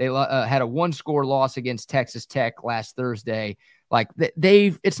opener. They had a 1-score loss against Texas Tech last Thursday. Like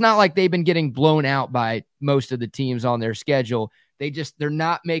it's not like they've been getting blown out by most of the teams on their schedule. They're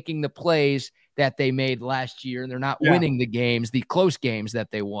not making the plays that they made last year, and they're not winning the close games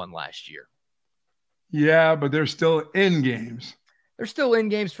that they won last year. Yeah, but they're still in games. They're still in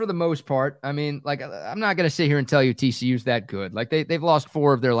games for the most part. I mean, like, I'm not going to sit here and tell you TCU's that good. Like, they've lost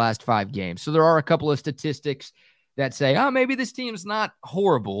 4 of their last 5 games. So there are a couple of statistics that say, oh, maybe this team's not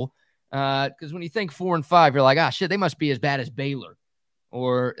horrible. Because when you think 4-5, you're like, shit, they must be as bad as Baylor,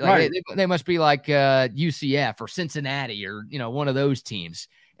 or like, they must be like UCF or Cincinnati or one of those teams.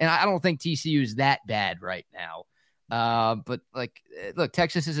 And I don't think TCU is that bad right now. But like, look,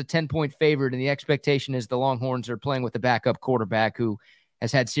 Texas is a 10-point favorite, and the expectation is the Longhorns are playing with a backup quarterback who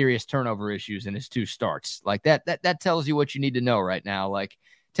has had serious turnover issues in his 2 starts. Like that tells you what you need to know right now. Like,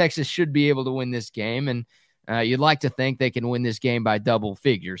 Texas should be able to win this game, and you'd like to think they can win this game by double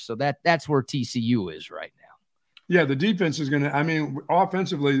figures. So that's where TCU is right now. Yeah, the defense is going to –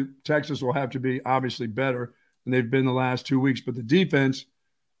 offensively, Texas will have to be obviously better than they've been the last 2 weeks. But the defense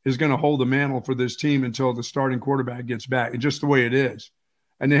is going to hold the mantle for this team until the starting quarterback gets back. It's just the way it is.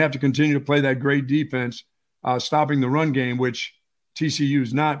 And they have to continue to play that great defense, stopping the run game, which TCU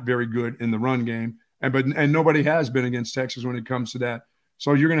is not very good in the run game. And nobody has been against Texas when it comes to that.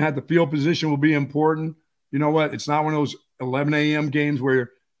 So you're going to have the field position will be important. You know what? It's not one of those 11 a.m. games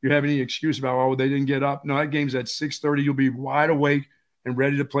where you have any excuse about, they didn't get up. No, that game's at 6:30. You'll be wide awake and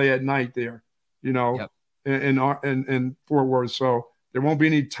ready to play at night there, yep. in Fort Worth. So there won't be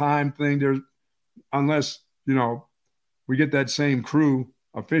any time thing there unless, we get that same crew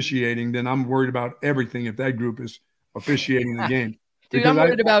officiating. Then I'm worried about everything if that group is officiating the game. Dude, I'm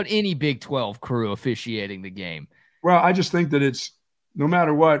worried about any Big 12 crew officiating the game. Well, I just think that it's no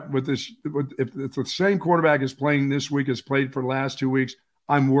matter what if the same quarterback is playing this week as played for the last 2 weeks,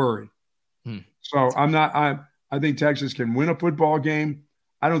 I'm worried. So I think Texas can win a football game.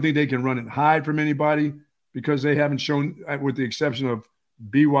 I don't think they can run and hide from anybody because they haven't shown, with the exception of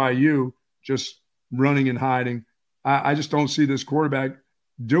BYU, just running and hiding. I just don't see this quarterback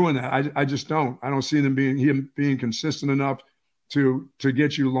doing that. I just don't. I don't see him being consistent enough to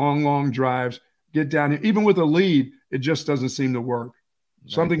get you long drives, get down here. Even with a lead, it just doesn't seem to work.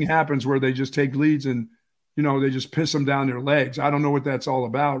 Right. Something happens where they just take leads and, they just piss them down their legs. I don't know what that's all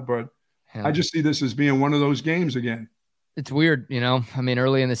about, but I just see this as being one of those games again. It's weird, I mean,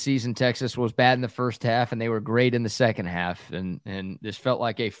 early in the season, Texas was bad in the first half, and they were great in the second half, and this felt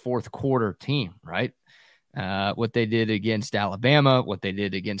like a fourth quarter team, right? What they did against Alabama, what they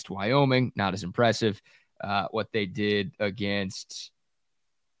did against Wyoming, not as impressive. What they did against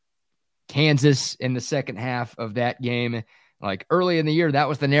Kansas in the second half of that game. Like early in the year, that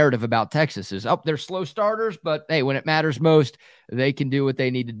was the narrative about Texas is, they're slow starters, but hey, when it matters most, they can do what they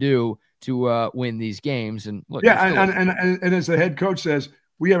need to do to win these games. And look, and as the head coach says,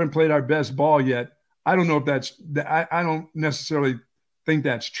 we haven't played our best ball yet. I don't know if I don't necessarily think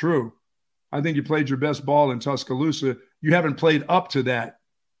that's true. I think you played your best ball in Tuscaloosa. You haven't played up to that,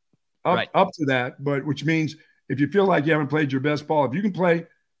 up to that. But which means if you feel like you haven't played your best ball, if you can play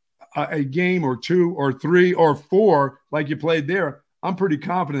a game or two or three or four like you played there, I'm pretty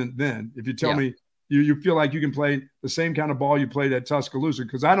confident then. If you tell me you feel like you can play the same kind of ball you played at Tuscaloosa,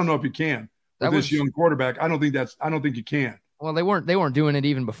 because I don't know if you can with this young quarterback. I don't think you can. Well, they weren't doing it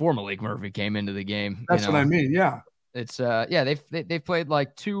even before Malik Murphy came into the game. That's what I mean. Yeah. It's they've played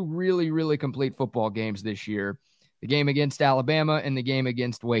like two really, really complete football games this year. The game against Alabama and the game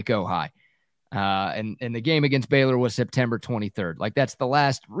against Waco High. And the game against Baylor was September 23rd. Like that's the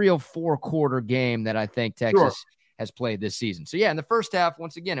last real 4-quarter game that I think Texas has played this season. So yeah, in the first half,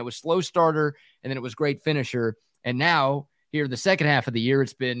 once again, it was slow starter and then it was great finisher. And now here, the second half of the year,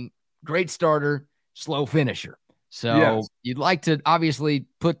 it's been great starter, slow finisher. So you'd like to obviously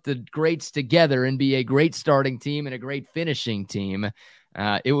put the greats together and be a great starting team and a great finishing team.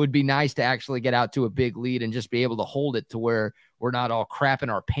 It would be nice to actually get out to a big lead and just be able to hold it to where we're not all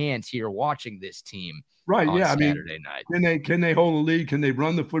crapping our pants here watching this team. Right. On yeah. Saturday night. Can they hold a lead? Can they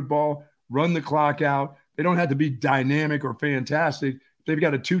run the football, run the clock out? They don't have to be dynamic or fantastic. They've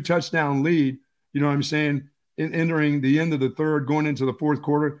got a 2-touchdown lead. You know what I'm saying? Entering the end of the third, going into the fourth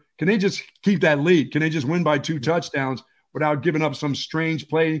quarter. Can they just keep that lead? Can they just win by 2 touchdowns without giving up some strange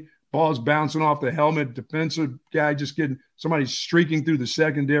play? Balls bouncing off the helmet, defensive guy just getting somebody streaking through the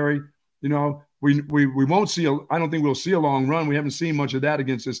secondary. We won't see I don't think we'll see a long run. We haven't seen much of that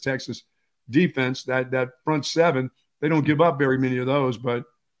against this Texas defense. That front seven, they don't give up very many of those. But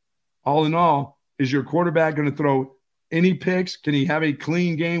all in all, is your quarterback going to throw any picks? Can he have a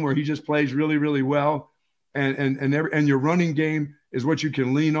clean game where he just plays really, really well? And your running game is what you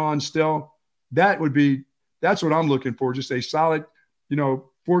can lean on still. That's what I'm looking for. Just a solid, 10 to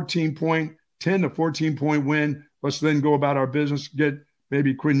 14-point win. Let's then go about our business, get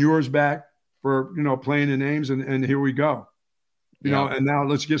maybe Quinn Ewers back for, playing the names, and here we go. And now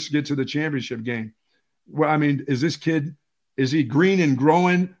let's just get to the championship game. Well, I mean, is he green and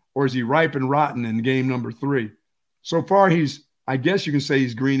growing, or is he ripe and rotten in game number 3? So far, I guess you can say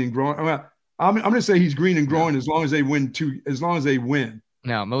he's green and growing. I'm going to say he's green and growing as long as they win.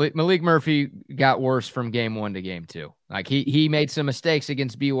 No, Malik Murphy got worse from game 1 to game 2. Like he made some mistakes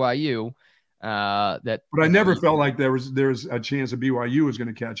against BYU. But I never felt like there was a chance that BYU was going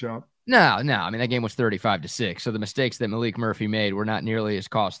to catch up. No. I mean, that game was 35-6. So the mistakes that Malik Murphy made were not nearly as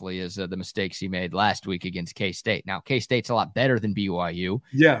costly as the mistakes he made last week against K-State. Now, K-State's a lot better than BYU.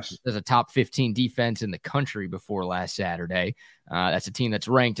 Yes. There's a top 15 defense in the country before last Saturday. That's a team that's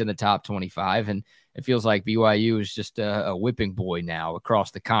ranked in the top 25. And it feels like BYU is just a whipping boy now across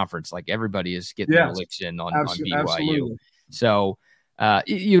the conference. Like everybody is getting their licks in on BYU. Absolutely. So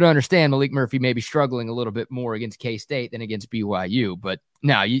you'd understand Malik Murphy may be struggling a little bit more against K-State than against BYU. But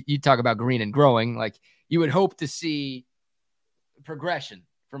now you talk about green and growing. Like you would hope to see progression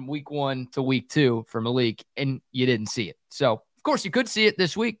from week 1 to week 2 for Malik, and you didn't see it. So, of course, you could see it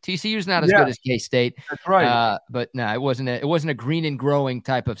this week. TCU's not as good as K-State. That's right. But no, it wasn't a green and growing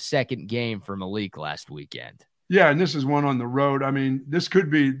type of second game for Malik last weekend. Yeah, and this is one on the road. I mean, this could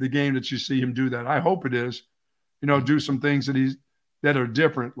be the game that you see him do that. I hope it is. Do some things that are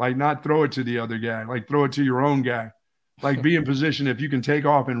different, like not throw it to the other guy, like throw it to your own guy, like be in position. If you can take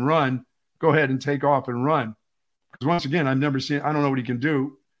off and run, go ahead and take off and run. Because once again, I don't know what he can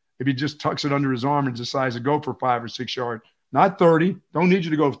do if he just tucks it under his arm and decides to go for 5 or 6 yards, not 30. Don't need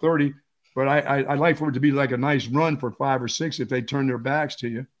you to go 30, but I'd like for it to be like a nice run for 5 or 6 if they turn their backs to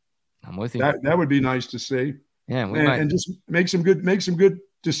you. I'm with you. That would be nice to see. Yeah, and just make some good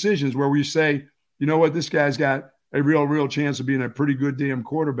decisions where we say, you know what, this guy's got a real chance of being a pretty good damn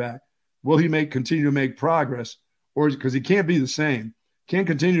quarterback. Will he continue to make progress? Or because he can't be the same. Can't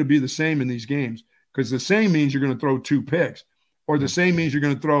continue to be the same in these games, because the same means you're going to throw 2 picks. or the same means you're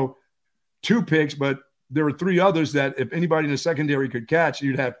going to throw 2 picks, but there were 3 others that if anybody in the secondary could catch,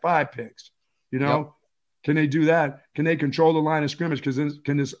 you'd have 5 picks. You know, Yep. Can they do that? Can they control the line of scrimmage? Because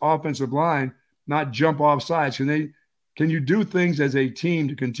can this offensive line not jump off sides? Can you do things as a team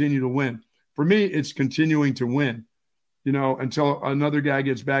to continue to win? For me, it's continuing to win, you know, until another guy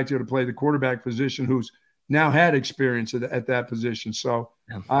gets back there to play the quarterback position who's now had experience at that position. So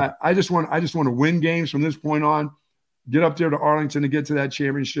I just want to win games from this point on, get up there to Arlington to get to that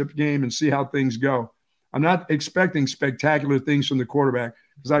championship game and see how things go. I'm not expecting spectacular things from the quarterback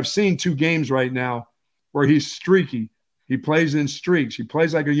because I've seen 2 games right now where he's streaky. He plays in streaks. He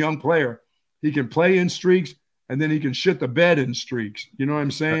plays like a young player. He can play in streaks, and then he can shit the bed in streaks. You know what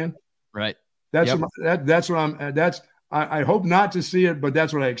I'm saying? Right. That's I hope not to see it, but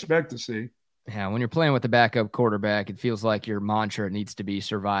that's what I expect to see. Yeah, when you're playing with the backup quarterback, it feels like your mantra needs to be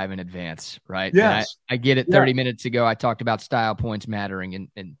survive and advance, right? Yes. I get it. 30 minutes ago, I talked about style points mattering,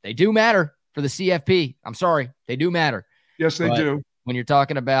 and they do matter for the CFP. I'm sorry. They do matter. Yes, they do. When you're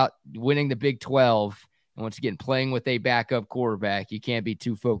talking about winning the Big 12, and once again, playing with a backup quarterback, you can't be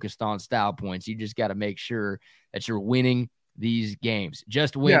too focused on style points. You just got to make sure that you're winning these games.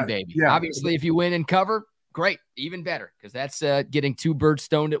 Just win, baby. Yeah. Obviously, if you win and cover, great, even better, because that's getting 2 birds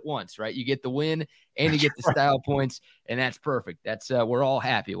stoned at once, right? You get the win and you get the style points, and that's perfect. That's we're all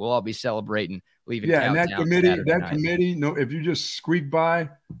happy. We'll all be celebrating. Leaving and that committee. No, if you just squeak by,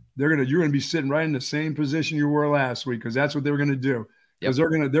 you're gonna be sitting right in the same position you were last week, because that's what they were gonna do. Because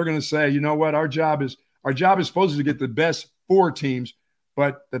they're gonna say, you know what, our job is supposed to get the best 4 teams,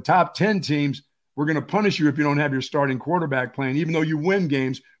 but the top 10 teams, we're going to punish you if you don't have your starting quarterback playing. Even though you win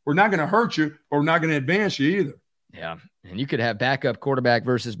games, we're not going to hurt you, but we're not going to advance you either. Yeah, and you could have backup quarterback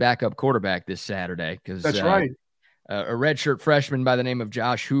versus backup quarterback this Saturday, because that's right. A redshirt freshman by the name of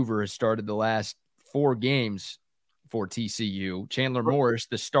Josh Hoover has started the last 4 games for TCU. Chandler Morris,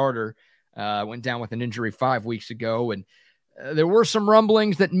 the starter, went down with an injury 5 weeks ago, and there were some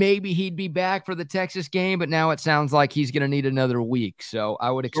rumblings that maybe he'd be back for the Texas game, but now it sounds like he's going to need another week. So I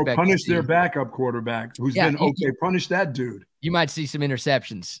would expect punish their backup quarterback who's been okay. Punish that dude. You might see some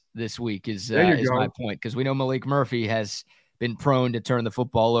interceptions this week is my point, because we know Malik Murphy has been prone to turn the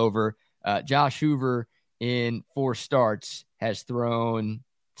football over. Josh Hoover in 4 starts has thrown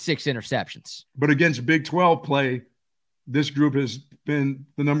 6 interceptions. But against Big 12 play, this group has been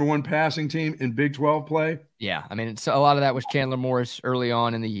the number 1 passing team in Big 12 play. Yeah, I mean, a lot of that was Chandler Morris early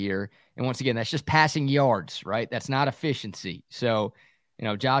on in the year. And once again, that's just passing yards, right? That's not efficiency. So, you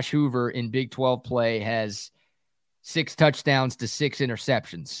know, Josh Hoover in Big 12 play has 6 touchdowns to 6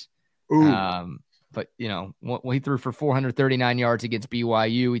 interceptions. But, you know, he threw for 439 yards against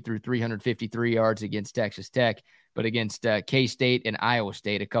BYU. He threw 353 yards against Texas Tech. But against K-State and Iowa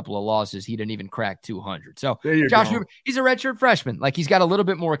State, a couple of losses, he didn't even crack 200. So Josh Hoover, he's a redshirt freshman. Like, he's got a little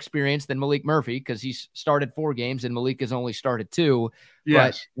bit more experience than Malik Murphy, because he's started 4 games and Malik has only started 2.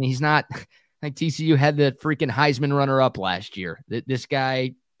 Yes. But he's not – like, TCU had the freaking Heisman runner-up last year. This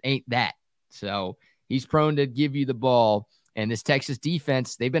guy ain't that. So he's prone to give you the ball. And this Texas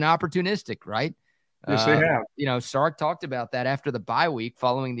defense, they've been opportunistic, right? Yes, they have. You know, Sark talked about that after the bye week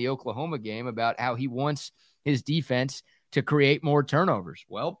following the Oklahoma game, about how he wants his defense to create more turnovers.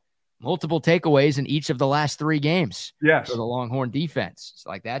 Well, multiple takeaways in each of the last 3 games for the Longhorn defense. It's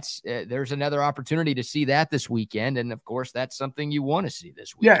like there's another opportunity to see that this weekend. And of course, that's something you want to see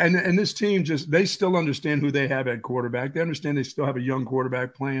this week. Yeah. And this team they still understand who they have at quarterback. They understand they still have a young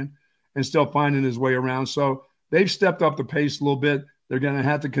quarterback playing and still finding his way around. So they've stepped up the pace a little bit. They're going to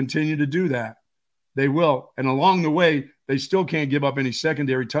have to continue to do that. They will. And along the way, they still can't give up any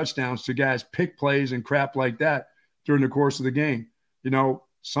secondary touchdowns to guys pick plays and crap like that during the course of the game. You know,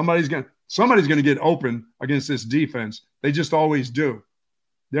 somebody's going to get open against this defense. They just always do.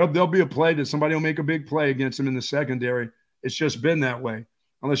 There'll be a play that somebody will make a big play against them in the secondary. It's just been that way.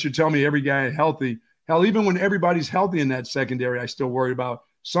 Unless you tell me every guy is healthy. Hell, even when everybody's healthy in that secondary, I still worry about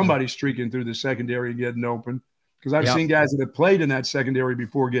somebody streaking through the secondary and getting open, because I've seen guys that have played in that secondary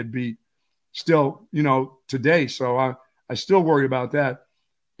before get beat still, you know, today. So I still worry about that.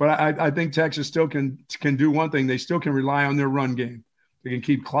 But I think Texas still can do one thing. They still can rely on their run game. They can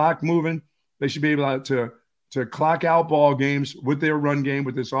keep clock moving. They should be able to clock out ball games with their run game,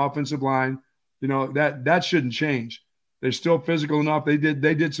 with this offensive line. You know, that shouldn't change. They're still physical enough. They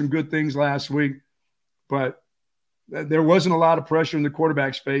did some good things last week, but there wasn't a lot of pressure in the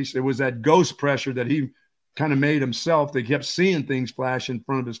quarterback's face. It was that ghost pressure that he kind of made himself. They kept seeing things flash in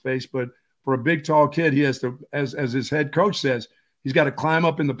front of his face, but for a big, tall kid, he has to, as his head coach says, he's got to climb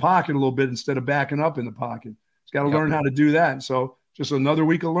up in the pocket a little bit instead of backing up in the pocket. He's got to learn how to do that. And so just another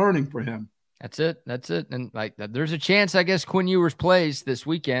week of learning for him. That's it. And like, there's a chance, I guess, Quinn Ewers plays this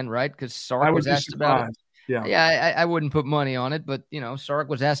weekend, right? Because Sark was asked about it. Yeah, I wouldn't put money on it, but Sark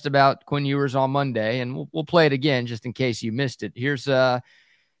was asked about Quinn Ewers on Monday, and we'll play it again just in case you missed it. Here's the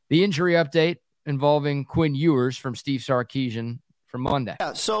injury update involving Quinn Ewers from Steve Sarkisian from Monday.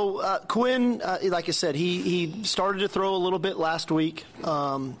 Yeah, so Quinn, like I said, he started to throw a little bit last week.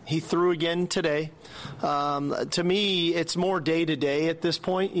 He threw again today. To me, it's more day to day at this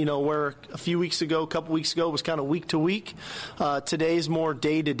point. Where a couple weeks ago, was kind of week to week. Today's more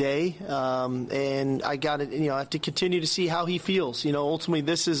day to day, and I got it. I have to continue to see how he feels. Ultimately,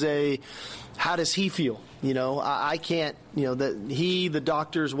 this is how does he feel? I can't. The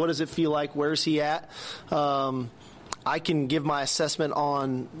doctors. What does it feel like? Where's he at? I can give my assessment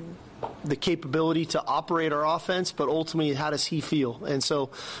on the capability to operate our offense, but ultimately, how does he feel? And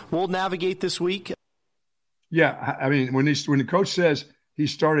so we'll navigate this week. Yeah, I mean, when the coach says he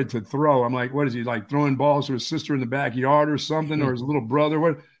started to throw, I'm like, what is he, like throwing balls to his sister in the backyard or something, or his little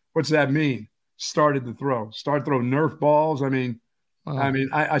brother? What's that mean? Started to throw. Start throwing Nerf balls? I mean,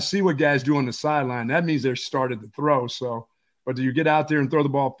 I see what guys do on the sideline. That means they're started to throw. So, but do you get out there and throw the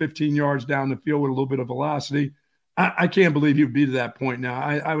ball 15 yards down the field with a little bit of velocity? I can't believe he would be to that point now.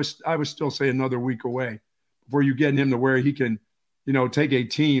 I would still say another week away before you get him to where he can, take a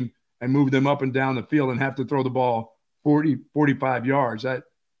team and move them up and down the field and have to throw the ball 40, 45 yards. That,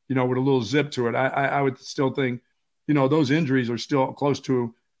 with a little zip to it. I would still think, those injuries are still close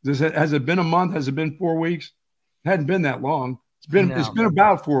to. Has it been a month? Has it been 4 weeks? It hadn't been that long. It's been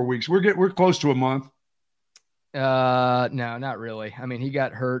about 4 weeks. We're close to a month. No, not really. I mean, he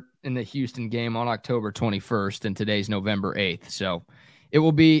got hurt in the Houston game on October 21st, and today's November 8th. So it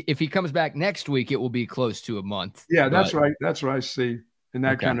will be, if he comes back next week, it will be close to a month. Yeah, that's right. That's what I see in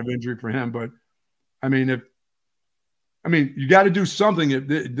that kind of injury for him. But I mean, you got to do something. If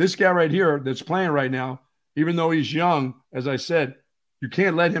this guy right here that's playing right now, even though he's young, as I said, you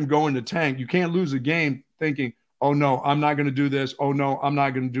can't let him go in the tank. You can't lose a game thinking, oh no, I'm not going to do this. Oh no, I'm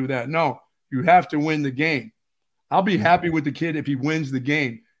not going to do that. No, you have to win the game. I'll be happy with the kid if he wins the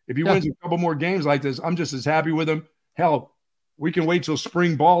game. If he wins a couple more games like this, I'm just as happy with him. Hell, we can wait till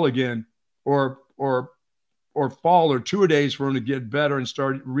spring ball again or fall or 2 days for him to get better and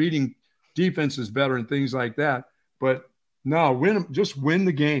start reading defenses better and things like that. But no, just win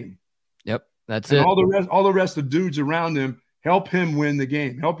the game. Yep, that's and it. All the rest of the dudes around him, help him win the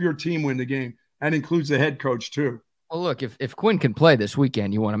game. Help your team win the game. That includes the head coach too. Well, look, if Quinn can play this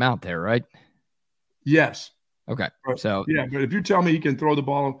weekend, you want him out there, right? Yes. Okay. But if you tell me he can throw the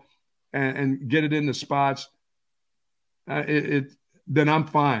ball and get it in the spots, then I'm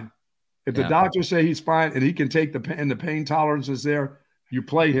fine. If the doctors say he's fine and he can take the pain tolerance is there, you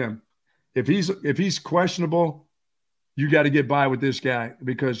play him. If he's questionable, you got to get by with this guy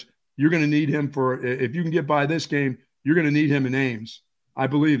because you're going to need him if you can get by this game, you're going to need him in Ames. I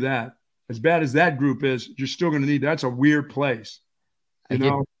believe that. As bad as that group is, you're still going to need. That's a weird place.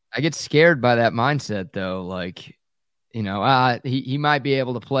 I get scared by that mindset, though. Like, he might be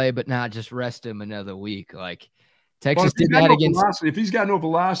able to play, but not just rest him another week. Like, Texas did that against. Velocity, if he's got no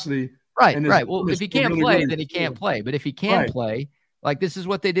velocity, right. Well, if he can't play, then he can't play. But if he can play, like this is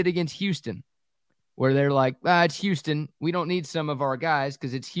what they did against Houston, where they're like, it's Houston. We don't need some of our guys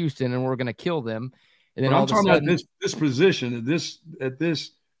because it's Houston, and we're going to kill them. And then I'm talking about this position, at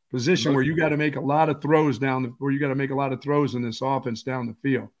this position where you got to make a lot of throws where you got to make a lot of throws in this offense down the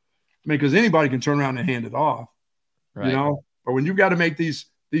field. I mean, because anybody can turn around and hand it off, right. But when you've got to make these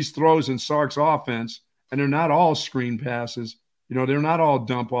throws in Sark's offense, and they're not all screen passes, they're not all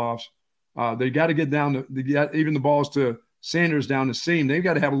dump offs. They got to get down even the balls to Sanders down the seam. They've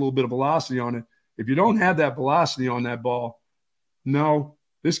got to have a little bit of velocity on it. If you don't have that velocity on that ball, no,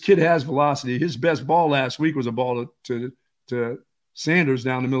 this kid has velocity. His best ball last week was a ball to Sanders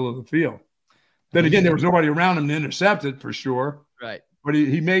down the middle of the field. Then again, there was nobody around him to intercept it for sure. Right. But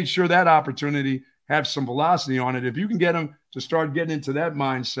he made sure that opportunity have some velocity on it. If you can get him to start getting into that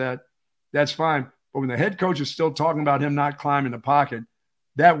mindset, that's fine. But when the head coach is still talking about him not climbing the pocket,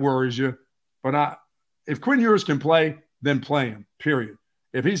 that worries you. But if Quinn Ewers can play, then play him, period.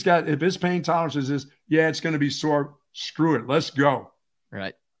 If his pain tolerance is it's going to be sore, screw it. Let's go.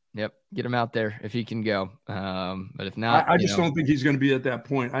 Right. Yep. Get him out there if he can go. But if not, I just don't think he's going to be at that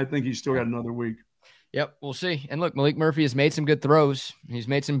point. I think he's still got another week. Yep, we'll see. And look, Malik Murphy has made some good throws. He's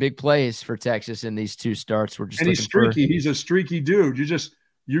made some big plays for Texas in these two starts. He's streaky. He's a streaky dude.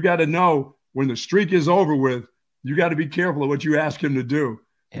 You got to know when the streak is over with, you got to be careful of what you ask him to do.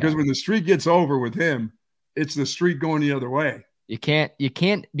 Because when the streak gets over with him, it's the streak going the other way. You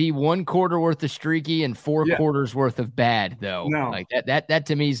can't be one quarter worth of streaky and four quarters worth of bad, though. No. Like that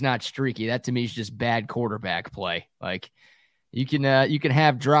to me is not streaky. That to me is just bad quarterback play. Like you can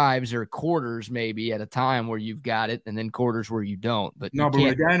have drives or quarters maybe at a time where you've got it, and then quarters where you don't. But but when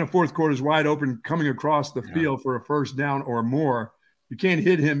a guy in the fourth quarter is wide open coming across the field for a first down or more, you can't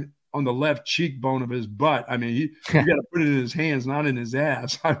hit him on the left cheekbone of his butt. I mean, you got to put it in his hands, not in his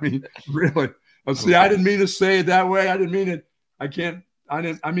ass. I mean, really. See, I didn't mean to say it that way. I didn't mean it. I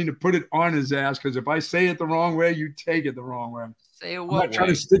mean to put it on his ass, because if I say it the wrong way, you take it the wrong way. Say it I'm what not trying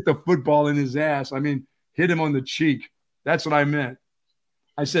to stick the football in his ass. I mean, hit him on the cheek. That's what I meant.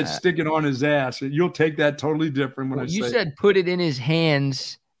 I said stick it on his ass. You'll take that totally different when you said put it in his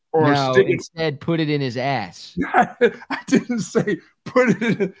hands. Or no, instead put it in his ass. I didn't say put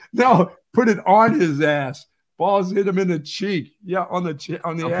it in. No, put it on his ass. Balls hit him in the cheek. Yeah, on the ass.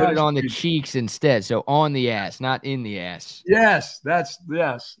 Put it on the cheeks instead. So on the ass, not in the ass. Yes, yes.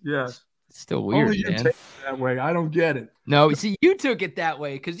 It's still weird, Only you man. take it that way. I don't get it. No, see, you took it that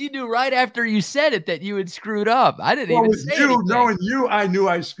way because you knew right after you said it that you had screwed up. I didn't even say anything. Knowing you, I knew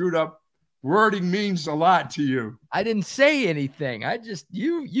I screwed up. Wording means a lot to you. I didn't say anything. I just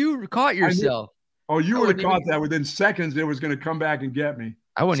you caught yourself. You would have caught that within seconds. It was going to come back and get me.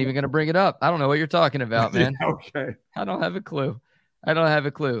 I wasn't even going to bring it up. I don't know what you're talking about, man. Okay. I don't have a clue.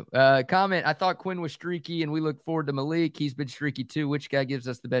 Comment. I thought Quinn was streaky, and we look forward to Malik. He's been streaky too. Which guy gives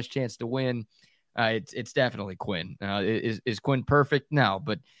us the best chance to win? It's definitely Quinn. Is Quinn perfect? No,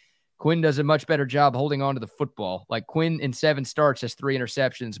 but Quinn does a much better job holding on to the football. Like Quinn in 7 starts has 3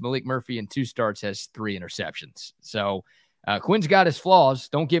 interceptions. Malik Murphy in 2 starts has 3 interceptions. So Quinn's got his flaws.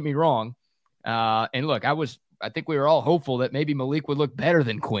 Don't get me wrong. And look, I think we were all hopeful that maybe Malik would look better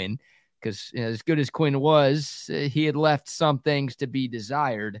than Quinn, because as good as Quinn was, he had left some things to be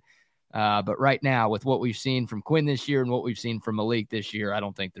desired. But right now, with what we've seen from Quinn this year and what we've seen from Malik this year, I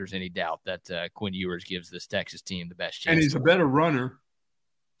don't think there's any doubt that Quinn Ewers gives this Texas team the best chance. And he's a better runner.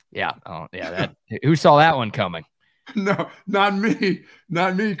 Yeah. Oh, yeah. Who saw that one coming? No, not me.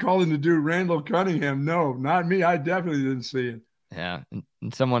 Not me calling the dude Randall Cunningham. No, not me. I definitely didn't see it. Yeah. And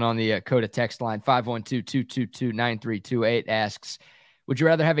someone on the Coda text line, 512-222-9328, asks, would you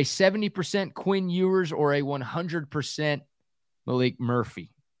rather have a 70% Quinn Ewers or a 100% Malik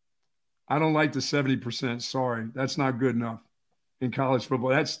Murphy? I don't like the 70%. Sorry. That's not good enough in college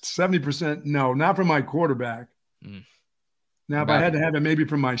football. That's 70%. No, not from my quarterback. Now, if I had to have it maybe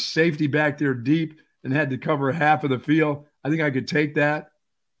from my safety back there deep and had to cover half of the field, I think I could take that,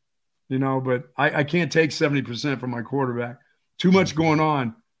 but I can't take 70% from my quarterback. Too much going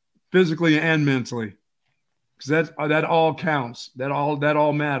on physically and mentally, because that all counts. That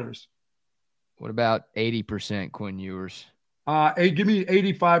all matters. What about 80% Quinn Ewers? Give me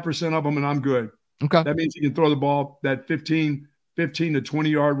 85% of them, and I'm good. Okay. That means he can throw the ball that 15 to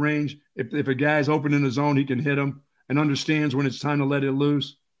 20-yard range. If a guy's open in the zone, he can hit him and understands when it's time to let it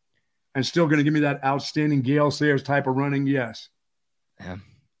loose. And still going to give me that outstanding Gale Sayers type of running, yes. Yeah.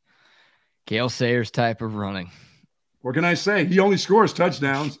 Gale Sayers type of running. What can I say? He only scores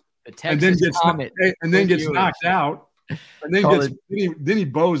touchdowns and then gets knocked out. And then he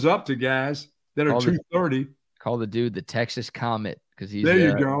bows up to guys that are 230. Call the dude the Texas Comet, because he's there.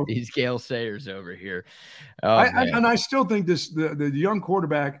 You go. He's Gale Sayers over here. And I still think the young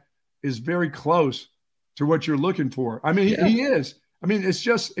quarterback is very close to what you're looking for. I mean, he is. I mean, it's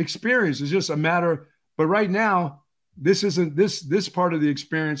just experience. It's just a matter. But right now, this isn't this part of the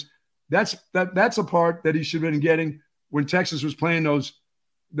experience. That's a part that he should have been getting when Texas was playing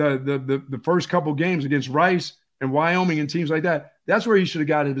the first couple games against Rice and Wyoming and teams like that. That's where he should have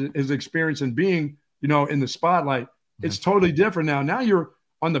got his experience in being, in the spotlight. It's totally different now. Now you're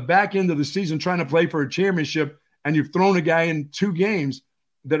on the back end of the season trying to play for a championship, and you've thrown a guy in 2 games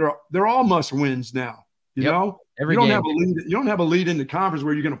they're all must wins now. You know, every game. You don't have a lead in the conference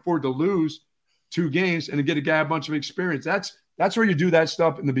where you can afford to lose 2 games and to get a guy a bunch of experience. That's where you do that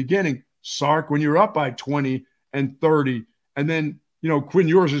stuff in the beginning. Sark, when you're up by 20 and 30, and then Quinn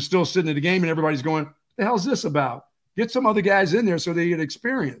Ewers is still sitting at the game and everybody's going, "What the hell's this about?" Get some other guys in there so they get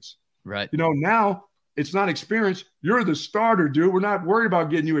experience. Right. Now it's not experience. You're the starter, dude. We're not worried about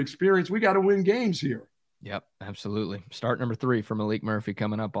getting you experience. We got to win games here. Yep, absolutely. Start number 3 for Malik Murphy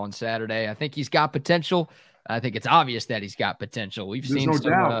coming up on Saturday. I think he's got potential. I think it's obvious that he's got potential. We've seen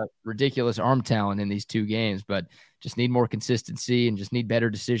some ridiculous arm talent in these 2 games, but just need more consistency and just need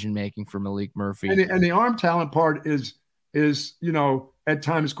better decision-making for Malik Murphy. And the arm talent part is at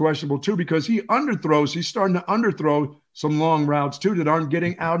times questionable too, because he underthrows. He's starting to underthrow some long routes too that aren't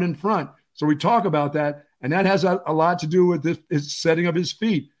getting out in front. So we talk about that, and that has a lot to do with his setting of his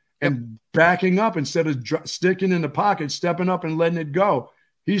feet. and backing up instead of sticking in the pocket, stepping up and letting it go.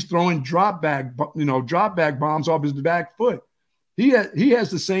 He's throwing drop back bombs off his back foot. He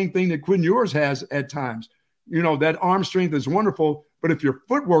has the same thing that Quinn Ewers has at times. That arm strength is wonderful, but if your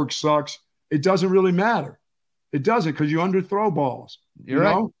footwork sucks, it doesn't really matter. It doesn't, because you underthrow balls. You're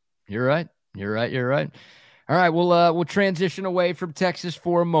right. All right, we'll transition away from Texas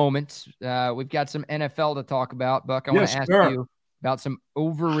for a moment. We've got some NFL to talk about. Buck, I want to ask you about some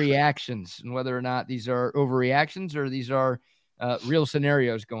overreactions and whether or not these are overreactions or these are real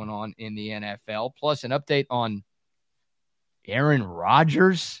scenarios going on in the NFL, plus an update on Aaron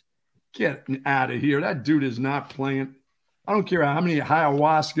Rodgers. Get out of here. That dude is not playing. I don't care how many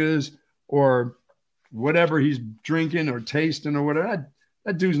ayahuascas or whatever he's drinking or tasting or whatever.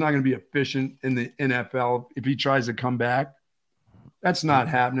 That dude's not going to be efficient in the NFL if he tries to come back. That's not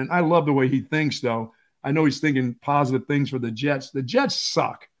happening. I love the way he thinks, though. I know he's thinking positive things for the Jets. The Jets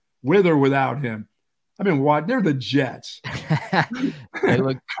suck, with or without him. I mean, what? They're the Jets. They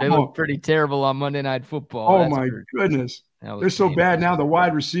look pretty terrible on Monday Night Football. Oh, my goodness. They're so bad now. The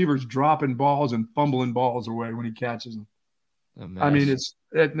wide receivers dropping balls and fumbling balls away when he catches them. I mean,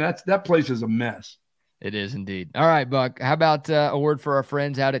 that place is a mess. It is indeed. All right, Buck. How about a word for our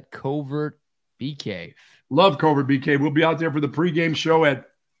friends out at Covert BK? Love Covert BK. We'll be out there for the pregame show at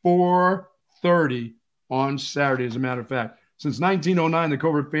 4:30 on Saturday, as a matter of fact. Since 1909, the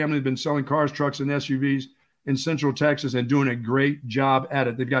Covert family has been selling cars, trucks, and SUVs in Central Texas and doing a great job at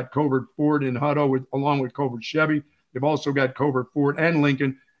it. They've got Covert Ford in Hutto along with Covert Chevy. They've also got Covert Ford and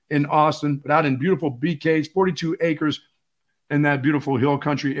Lincoln in Austin, but out in beautiful BK's, 42 acres in that beautiful hill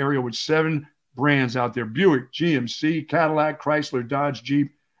country area with 7 brands out there: Buick, GMC, Cadillac, Chrysler, Dodge,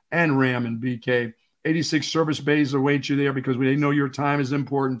 Jeep, and Ram in BK. 86 service bays await you there because they know your time is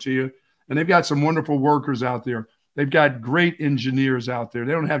important to you. And they've got some wonderful workers out there. They've got great engineers out there.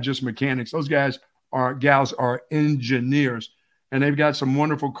 They don't have just mechanics. Those gals are engineers. And they've got some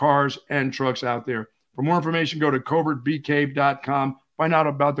wonderful cars and trucks out there. For more information, go to covertbk.com. Find out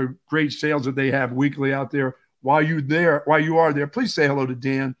about the great sales that they have weekly out there. While you are there, please say hello to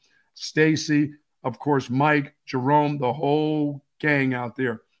Dan, Stacy, of course, Mike, Jerome, the whole gang out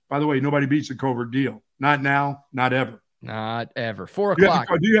there. By the way, nobody beats the Covert deal. Not now, not ever. Not ever. 4 o'clock.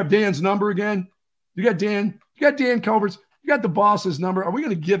 Do you have Dan's number again? You got Dan Covert's. You got the boss's number. Are we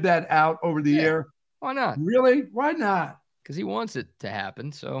going to give that out over the air? Why not? Really? Why not? Because he wants it to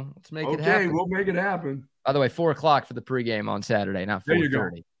happen. So let's make it happen. Okay, we'll make it happen. By the way, 4 o'clock for the pregame on Saturday, not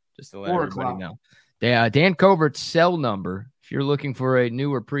 4:30. Just to let everybody know. Dan Covert's cell number, if you're looking for a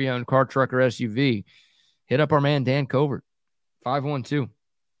new or pre-owned car, truck, or SUV, hit up our man Dan Covert,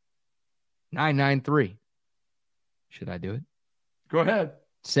 512-993. Should I do it? Go ahead.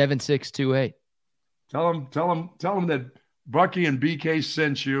 7628. Tell him that Bucky and BK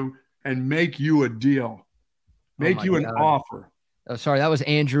sent you and make you a deal. Make you an offer. Oh, sorry, that was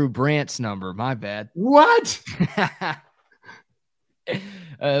Andrew Brandt's number. My bad. What?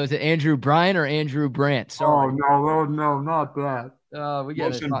 Was it Andrew Bryan or Andrew Brandt? Sorry. Oh, no, not that. We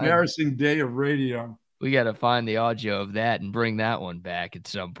got Most embarrassing day of radio. We got to find the audio of that and bring that one back at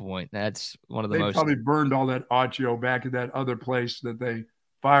some point. That's one of the most. They probably burned all that audio back at that other place that they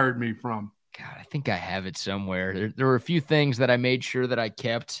fired me from. God, I think I have it somewhere. There were a few things that I made sure that I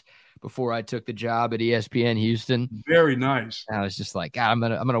kept before I took the job at ESPN Houston. Very nice. And I was just like, I'm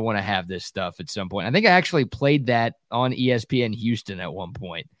gonna want to have this stuff at some point. I think I actually played that on ESPN Houston at one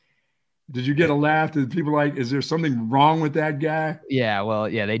point. Did you get a laugh? Did people like, is there something wrong with that guy? Yeah, well,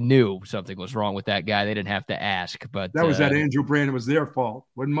 yeah, they knew something was wrong with that guy. They didn't have to ask, but that was that Andrew Brand. It was their fault.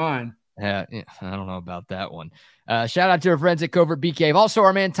 Wasn't mine. I don't know about that one. Shout out to our friends at Covert BK. Also,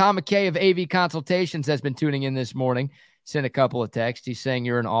 our man Tom McKay of AV Consultations has been tuning in this morning. Sent a couple of texts. He's saying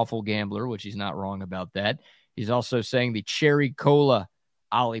you're an awful gambler, which he's not wrong about that. He's also saying the cherry cola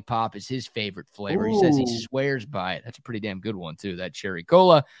Olipop is his favorite flavor. He says he swears by it. That's a pretty damn good one, too, that cherry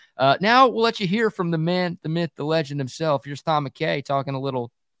cola. Now we'll let you hear from the man, the myth, the legend himself. Here's Tom McKay talking a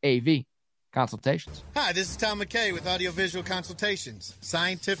little AV Consultations. Hi, this is Tom McKay with Audiovisual Consultations.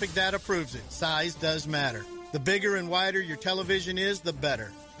 Scientific data proves it. Size does matter. The bigger and wider your television is, the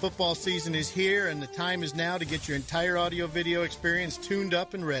better. Football season is here, and the time is now to get your entire audio-video experience tuned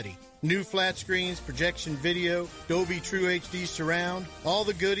up and ready. New flat screens, projection video, Dolby True HD surround, all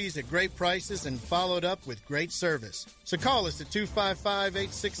the goodies at great prices and followed up with great service. So call us at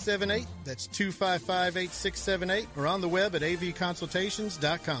 255-8678. That's 255-8678 or on the web at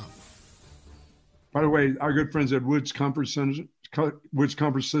avconsultations.com. By the way, our good friends at Woods Comfort System,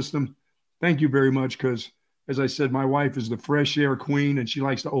 thank you very much because, as I said, my wife is the fresh air queen and she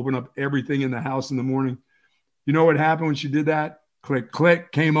likes to open up everything in the house in the morning. You know what happened when she did that? click,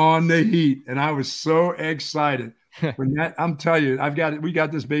 click, came on the Heat. And I was so excited. When that, I'm telling you, we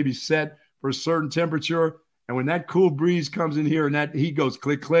got this baby set for a certain temperature. And when that cool breeze comes in here and that heat goes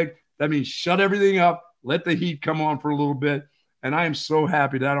click, click, that means shut everything up, let the heat come on for a little bit. And I am so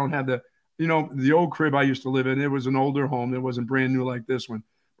happy that I don't have the old crib I used to live in. It was an older home. It wasn't brand new like this one.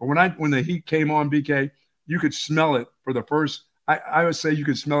 But when the heat came on, BK, you could smell it for the first, I would say you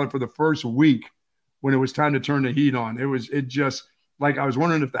could smell it for the first week when it was time to turn the heat on. It just like I was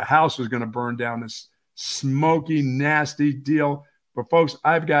wondering if the house was going to burn down, this smoky, nasty deal. But folks,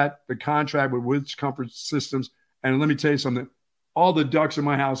 I've got the contract with Woods Comfort Systems. And let me tell you something. All the ducts in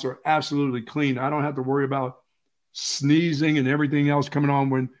my house are absolutely clean. I don't have to worry about sneezing and everything else coming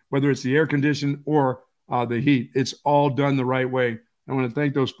on whether it's the air condition or the heat. It's all done the right way. I want to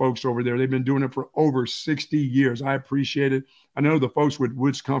thank those folks over there. They've been doing it for over 60 years. I appreciate it. I know the folks with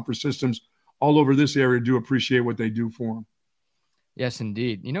Woods Comfort Systems all over this area do appreciate what they do for them. Yes,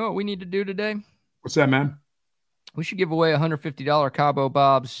 indeed. You know what we need to do today? What's that, man? We should give away $150 Cabo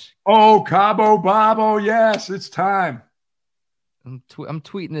Bob's. Oh, Cabo Bob. Oh, yes, it's time. I'm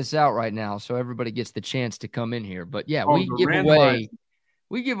tweeting this out right now so everybody gets the chance to come in here. But yeah, Oh,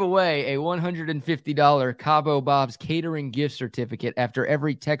 we give away a $150 Cabo Bob's catering gift certificate after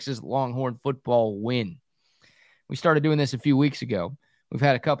every Texas Longhorn football win. We started doing this a few weeks ago. We've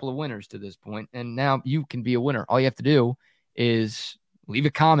had a couple of winners to this point, and now you can be a winner. All you have to do is leave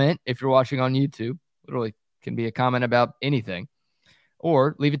a comment if you're watching on YouTube. Literally can be a comment about anything.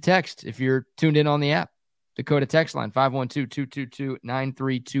 Or leave a text if you're tuned in on the app. Dakota text line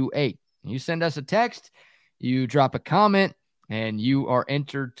 512-222-9328. You send us a text, you drop a comment, and you are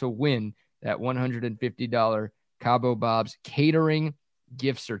entered to win that $150 Cabo Bob's catering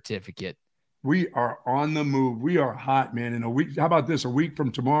gift certificate. We are on the move. We are hot, man. In a week, how about this? A week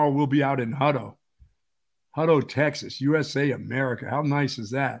from tomorrow, we'll be out in Hutto, Texas, USA, America. How nice is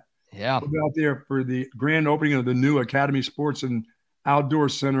that? Yeah. We'll be out there for the grand opening of the new Academy Sports and Outdoor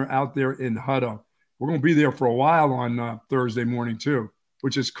Center out there in Hutto. We're going to be there for a while on Thursday morning too,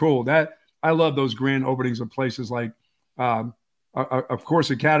 which is cool. I love those grand openings of places like, of course,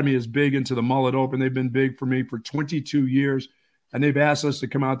 Academy is big into the Mullet Open. They've been big for me for 22 years, and they've asked us to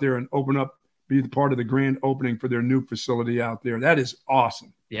come out there and be the part of the grand opening for their new facility out there. That is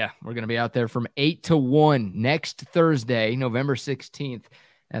awesome. Yeah, we're going to be out there from 8 to 1 next Thursday, November 16th,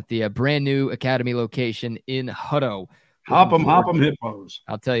 at the brand new Academy location in Hutto. Hop 'em, hippos.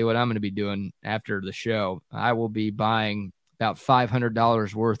 I'll tell you what I'm going to be doing after the show. I will be buying about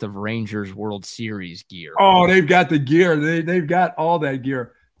 $500 worth of Rangers World Series gear. Oh, they've got the gear. They've got all that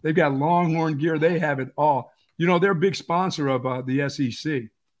gear. They've got Longhorn gear. They have it all. They're a big sponsor of the SEC.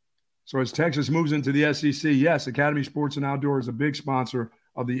 So as Texas moves into the SEC, yes, Academy Sports and Outdoor is a big sponsor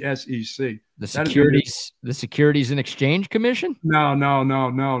of the SEC. The Securities and Exchange Commission?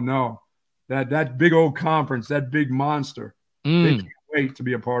 No. That big old conference, that big monster. They can't wait to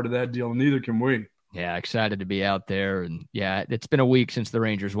be a part of that deal, and neither can we. Yeah, excited to be out there. And yeah, it's been a week since the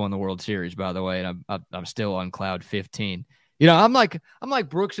Rangers won the World Series, by the way, and I'm still on cloud 15. I'm like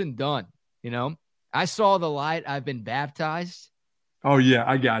Brooks and Dunn. I saw the light. I've been baptized. Oh yeah,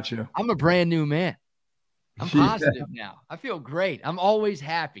 I got you. I'm a brand new man. I'm positive now. I feel great. I'm always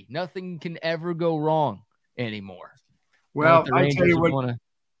happy. Nothing can ever go wrong anymore. Well, I'll tell you what.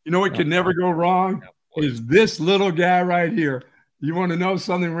 What can never go wrong is this little guy right here. You want to know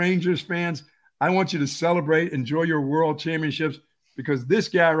something, Rangers fans? I want you to celebrate, enjoy your world championships, because this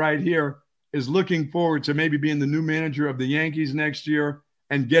guy right here is looking forward to maybe being the new manager of the Yankees next year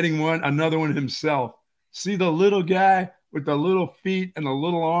and getting another one himself. See the little guy with the little feet and the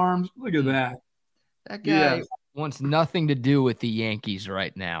little arms? Look at that. That guy wants nothing to do with the Yankees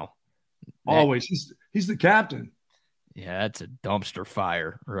right now. Always. He's the captain. Yeah, that's a dumpster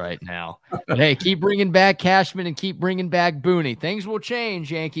fire right now. But hey, keep bringing back Cashman and keep bringing back Booney. Things will change,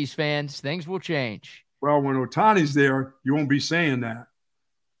 Yankees fans. Things will change. Well, when Ohtani's there, you won't be saying that.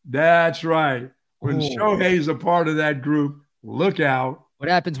 That's right. When Shohei's a part of that group, look out. What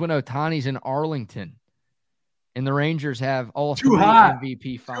happens when Ohtani's in Arlington and the Rangers have all too three hot.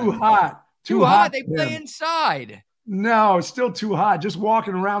 MVP finals? Too hot. They play inside. No, it's still too hot. Just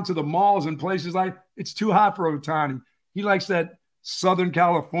walking around to the malls and places it's too hot for Ohtani. He likes that Southern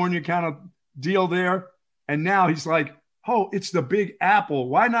California kind of deal there. And now he's like, oh, it's the Big Apple.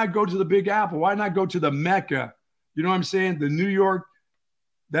 Why not go to the Big Apple? Why not go to the Mecca? You know what I'm saying?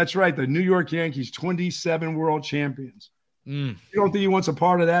 That's right. The New York Yankees, 27 world champions. You don't think he wants a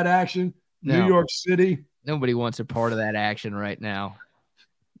part of that action? No. New York City? Nobody wants a part of that action right now.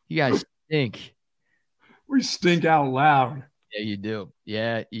 You guys stink. We stink out loud. Yeah, you do.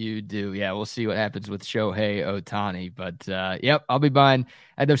 Yeah, you do. Yeah, we'll see what happens with Shohei Ohtani. But, yep, I'll be buying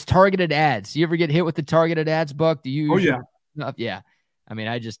those targeted ads. You ever get hit with the targeted ads, Buck? Do you Oh, usually? yeah. Yeah. I mean,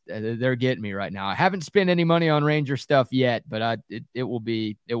 I just they're getting me right now. I haven't spent any money on Ranger stuff yet, but it will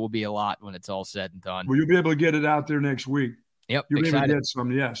be a lot when it's all said and done. Well, you'll be able to get it out there next week. Yep, You'll excited. be able to get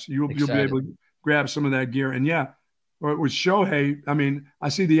some. Yes, you'll be able to grab some of that gear. And yeah, with Shohei, I mean, I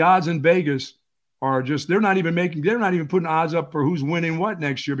see the odds in Vegas are just they're not even putting odds up for who's winning what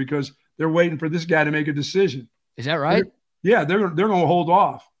next year because they're waiting for this guy to make a decision. Is that right? They're going to hold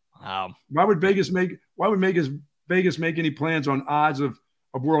off. Wow. Why would Vegas make any plans on odds of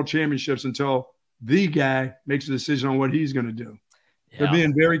world championships until the guy makes a decision on what he's going to do? Yeah. They're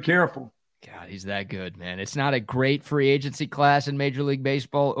being very careful. God, he's that good, man. It's not a great free agency class in Major League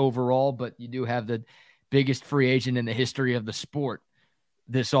Baseball overall, but you do have the biggest free agent in the history of the sport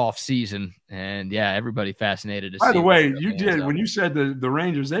this off season. And yeah, everybody fascinated to see. By the way, you did when you said the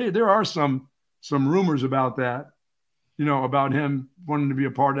Rangers, there are some rumors about that, about him wanting to be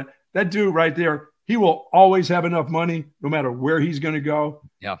a part of that. That dude right there, he will always have enough money no matter where he's going to go.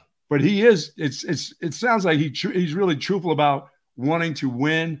 Yeah. But it sounds like he's really truthful about wanting to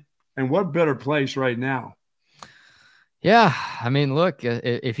win. And what better place right now? Yeah. I mean, look,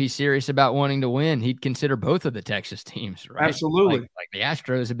 if he's serious about wanting to win, he'd consider both of the Texas teams, right? Absolutely. Like the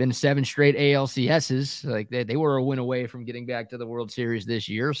Astros have been 7 straight ALCSs. Like they were a win away from getting back to the World Series this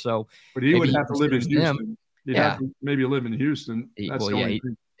year. So, but he would have to live in Houston. He'd have to maybe live in Houston.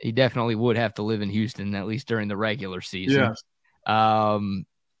 He definitely would have to live in Houston, at least during the regular season. Yes.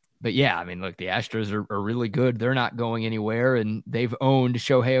 But yeah, I mean, look, the Astros are really good. They're not going anywhere, and they've owned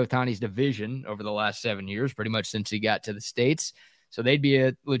Shohei Ohtani's division over the last 7 years, pretty much since he got to the States. So they'd be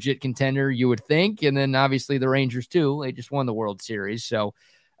a legit contender, you would think. And then obviously the Rangers too. They just won the World Series. So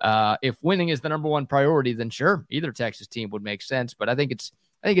if winning is the number one priority, then sure, either Texas team would make sense. But I think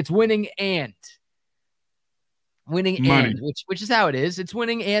it's winning and money. And which is how it is. It's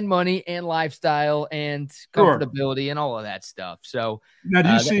winning and money and lifestyle and comfortability and all of that stuff. So now,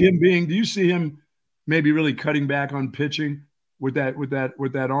 do you see him maybe really cutting back on pitching with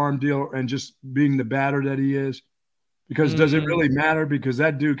that arm deal and just being the batter that he is? Because does it really matter? Because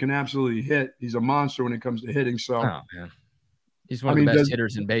that dude can absolutely hit. He's a monster when it comes to hitting. So, man. He's one of the best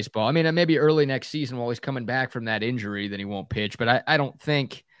hitters in baseball. I mean, maybe early next season while he's coming back from that injury, then he won't pitch. But I don't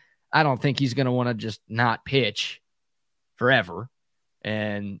think he's going to want to just not pitch forever.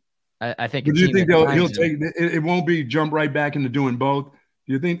 And I think. But do you think he'll take it? Won't be jump right back into doing both.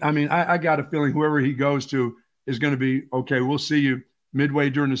 Do you think? I mean, I got a feeling whoever he goes to is going to be okay. We'll see you midway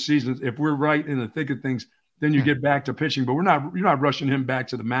during the season. If we're right in the thick of things, then you get back to pitching. But you're not rushing him back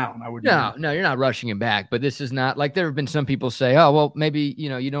to the mound. No, you're not rushing him back. But this is not like there have been some people say, oh, well, maybe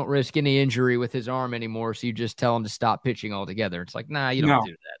you don't risk any injury with his arm anymore, so you just tell him to stop pitching altogether. It's like, nah, you don't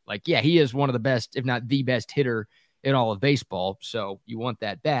do that. Like, yeah, he is one of the best, if not the best hitter in all of baseball. So you want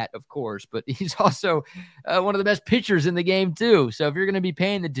that bat, of course, but he's also one of the best pitchers in the game too. So if you're going to be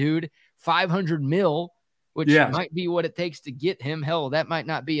paying the dude $500 million, which might be what it takes to get him, hell, that might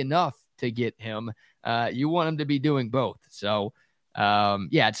not be enough to get him. You want him to be doing both. So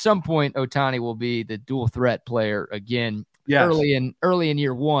at some point, Ohtani will be the dual threat player again. Yes. Early in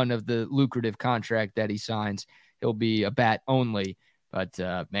year one of the lucrative contract that he signs, he'll be a bat only. But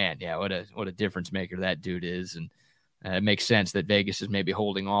man, yeah, what a difference maker that dude is. And it makes sense that Vegas is maybe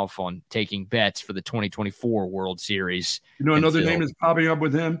holding off on taking bets for the 2024 World Series. Another name is popping up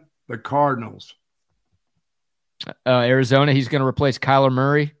with him, the Cardinals. Arizona, he's going to replace Kyler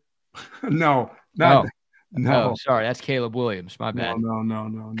Murray? No. Oh, sorry, that's Caleb Williams. My bad. No.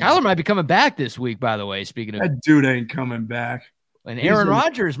 Kyler might be coming back this week, by the way, speaking of. That dude ain't coming back. And Aaron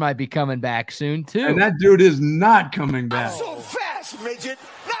Rodgers might be coming back soon, too. And that dude is not coming back. Not so fast, midget.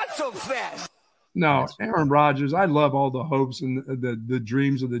 Not so fast. No, Aaron Rodgers, I love all the hopes and the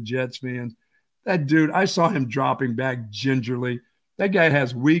dreams of the Jets fans. That dude, I saw him dropping back gingerly. That guy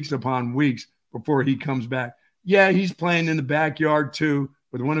has weeks upon weeks before he comes back. Yeah, he's playing in the backyard too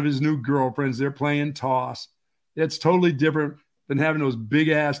with one of his new girlfriends. They're playing toss. It's totally different than having those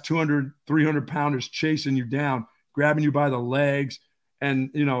big-ass 200, 300-pounders chasing you down, grabbing you by the legs, and,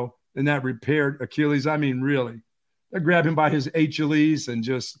 and that repaired Achilles. I mean, really. They grab him by his Achilles and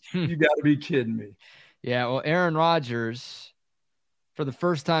just, you got to be kidding me. Yeah, well, Aaron Rodgers, for the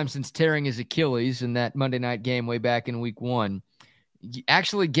first time since tearing his Achilles in that Monday night game way back in week 1,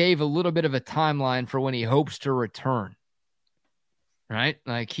 actually gave a little bit of a timeline for when he hopes to return. Right?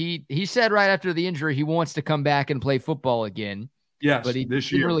 Like he said right after the injury, he wants to come back and play football again. Yes, but he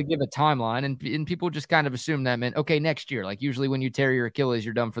didn't really give a timeline, and people just kind of assume that meant, okay, next year. Like usually when you tear your Achilles,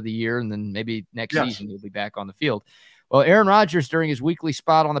 you're done for the year, and then maybe next season you'll be back on the field. Well, Aaron Rodgers, during his weekly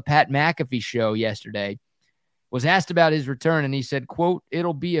spot on the Pat McAfee show yesterday, was asked about his return, and he said, quote,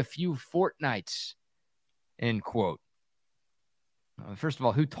 "It'll be a few fortnights," end quote. First of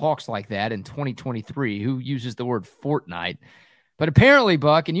all, who talks like that in 2023? Who uses the word fortnight? But apparently,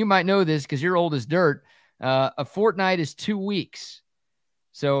 Buck, and you might know this because you're old as dirt, a fortnight is 2 weeks.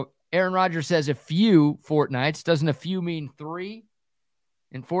 So Aaron Rodgers says a few fortnights. Doesn't a few mean 3?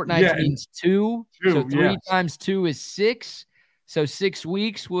 And fortnights means 2. So 3 times 2 is 6. So 6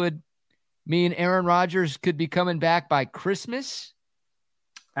 weeks would mean Aaron Rodgers could be coming back by Christmas.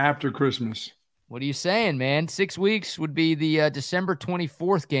 After Christmas. What are you saying, man? 6 weeks would be the December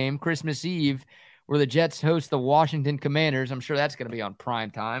 24th game, Christmas Eve, where the Jets host the Washington Commanders. I'm sure that's going to be on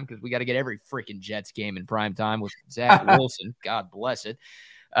prime time because we got to get every freaking Jets game in prime time with Zach Wilson. God bless it.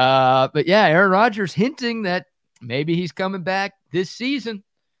 But yeah, Aaron Rodgers hinting that maybe he's coming back this season.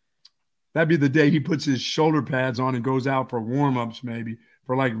 That'd be the day he puts his shoulder pads on and goes out for warm-ups, maybe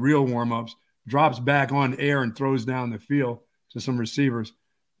for like real warm-ups, drops back on air and throws down the field to some receivers.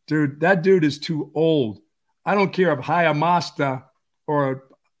 Dude, that dude is too old. I don't care if Hiawatha or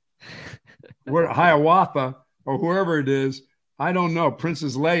Hiawatha or whoever it is. I don't know.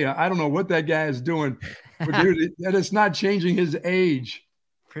 Princess Leia. I don't know what that guy is doing. But dude, it's not changing his age.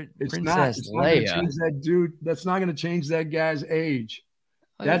 It's not going to change that dude. That's not going to change that guy's age.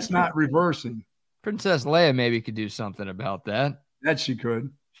 That's not reversing. Princess Leia maybe could do something about that. That she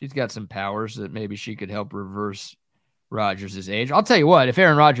could. She's got some powers that maybe she could help reverse Rodgers' age. I'll tell you what, if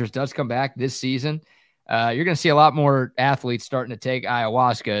Aaron Rodgers does come back this season, you're going to see a lot more athletes starting to take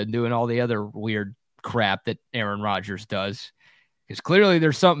ayahuasca and doing all the other weird crap that Aaron Rodgers does. Because clearly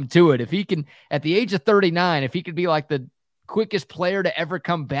there's something to it. If he can, at the age of 39, if he could be like the quickest player to ever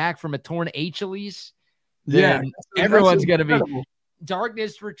come back from a torn Achilles, then everyone's going to be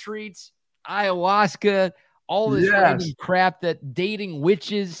darkness retreats, ayahuasca, all this random crap, that dating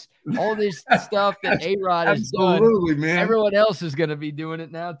witches, all this stuff that A-Rod has done. Man. Everyone else is going to be doing it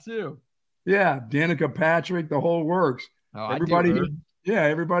now too. Yeah, Danica Patrick, the whole works. Oh, everybody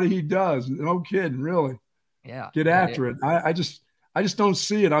he does. No kidding, really. Yeah, get after it. I just don't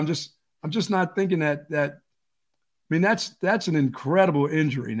see it. I'm just not thinking that. I mean, that's an incredible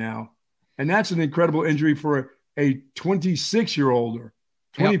injury now, and that's an incredible injury for a 26-year-old or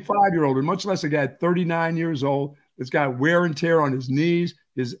 25-year-old, or much less a guy 39 years old that's got wear and tear on his knees,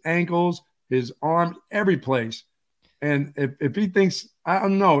 his ankles, his arm, every place. And if he thinks, I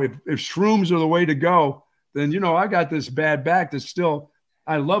don't know, if shrooms are the way to go, then, I got this bad back that's still,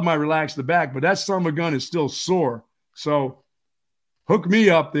 I love my relaxed the back, but that son of a gun is still sore. So hook me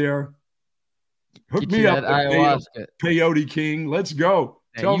up there. Hook me up there, Peyote King. Let's go.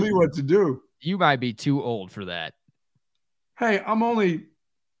 Now Tell me what to do. You might be too old for that. Hey, I'm only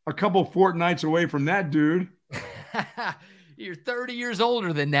a couple fortnights away from that dude. You're 30 years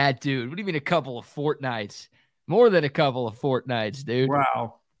older than that dude. What do you mean a couple of fortnights? More than a couple of fortnights, dude.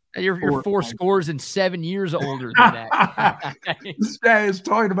 Wow. You're 4 scores and 7 years older than that. This guy is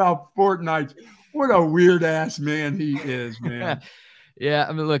talking about fortnights. What a weird ass man he is, man. Yeah,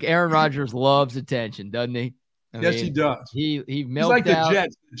 I mean, look, Aaron Rodgers loves attention, doesn't he? Yes, he does. He He's like the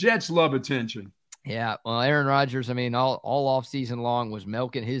Jets. The Jets love attention. Yeah, well, Aaron Rodgers, I mean, all off season long was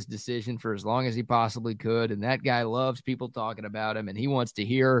milking his decision for as long as he possibly could, and that guy loves people talking about him, and he wants to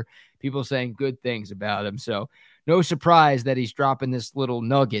hear people saying good things about him. So no surprise that he's dropping this little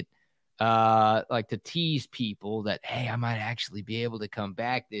nugget, like to tease people that, hey, I might actually be able to come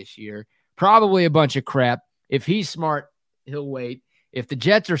back this year. Probably a bunch of crap. If he's smart, he'll wait. If the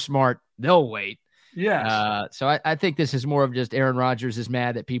Jets are smart, they'll wait. Yes. So I think this is more of just Aaron Rodgers is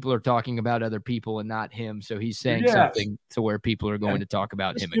mad that people are talking about other people and not him. So he's saying something to where people are going to talk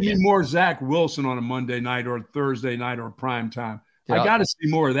about him again. Give me more Zach Wilson on a Monday night or a Thursday night or prime time. I got to see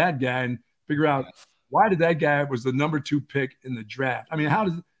more of that guy and figure out why did that guy was the number 2 pick in the draft. I mean,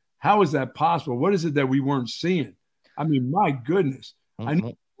 how is that possible? What is it that we weren't seeing? I mean, my goodness. I know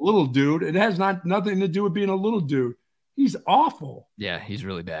a little dude. It has nothing to do with being a little dude. He's awful. Yeah, he's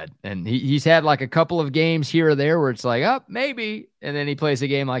really bad. And he's had like a couple of games here or there where it's like, oh, maybe. And then he plays a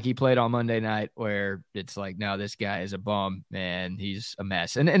game like he played on Monday night where it's like, no, this guy is a bum and he's a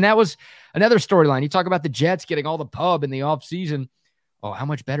mess. And that was another storyline. You talk about the Jets getting all the pub in the offseason. Oh, how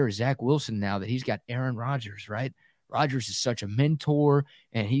much better is Zach Wilson now that he's got Aaron Rodgers, right? Rodgers is such a mentor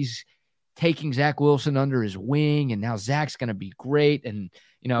and he's taking Zach Wilson under his wing. And now Zach's going to be great. And,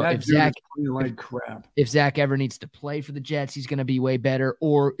 if Zach ever needs to play for the Jets, he's going to be way better.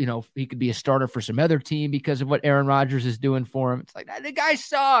 Or, he could be a starter for some other team because of what Aaron Rodgers is doing for him. It's like, the guy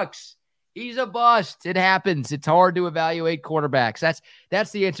sucks. He's a bust. It happens. It's hard to evaluate quarterbacks.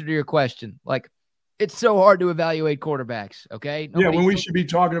 That's the answer to your question. Like, It's so hard to evaluate quarterbacks, okay? When we should be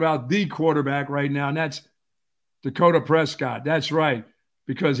talking about the quarterback right now, and that's Dakota Prescott. That's right,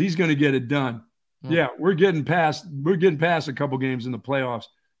 because he's going to get it done. Yeah, we're getting past a couple games in the playoffs.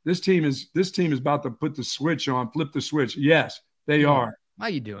 This team is about to put the switch on, flip the switch. Yes, they are. Why are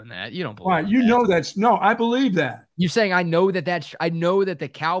you doing that? You don't believe Why? You know that's no, I believe that. You're saying I know that the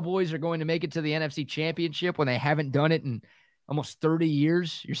Cowboys are going to make it to the NFC Championship when they haven't done it in almost 30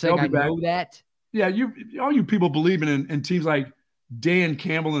 years. You're saying I know that? Yeah, all you people believing in teams like Dan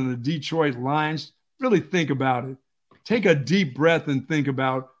Campbell and the Detroit Lions, really think about it. Take a deep breath and think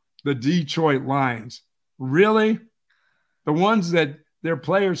about the Detroit Lions. Really? The ones that their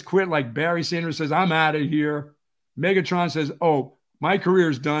players quit, like Barry Sanders says, I'm out of here. Megatron says, oh, my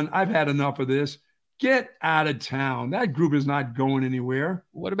career's done. I've had enough of this. Get out of town. That group is not going anywhere.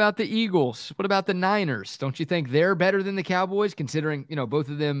 What about the Eagles? What about the Niners? Don't you think they're better than the Cowboys, considering, both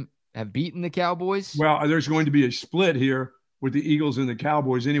of them have beaten the Cowboys? Well, there's going to be a split here with the Eagles and the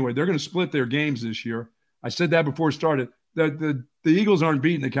Cowboys anyway. They're going to split their games this year. I said that before it started. The Eagles aren't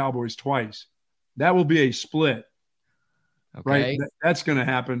beating the Cowboys twice. That will be a split. Okay. Right? That's going to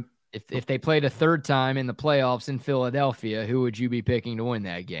happen. If they played a third time in the playoffs in Philadelphia, who would you be picking to win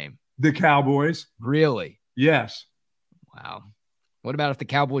that game? The Cowboys. Really? Yes. Wow. What about if the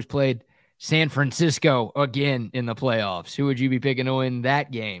Cowboys played San Francisco again in the playoffs? Who would you be picking to win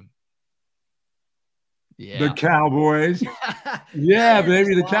that game? Yeah. The Cowboys. Yeah,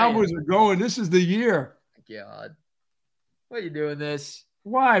 baby. The Cowboys are going. This is the year. God. Why are you doing this?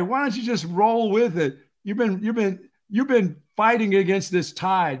 Why? Why don't you just roll with it? You've been fighting against this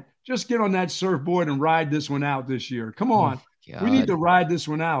tide. Just get on that surfboard and ride this one out this year. Come on. We need to ride this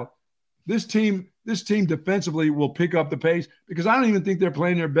one out. This team defensively will pick up the pace, because I don't even think they're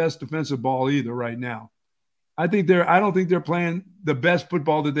playing their best defensive ball either right now. I don't think they're playing the best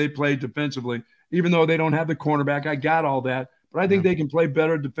football that they played defensively, even though they don't have the cornerback. I got all that, but I think they can play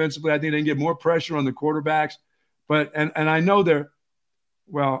better defensively. I think they can get more pressure on the quarterbacks. But and I know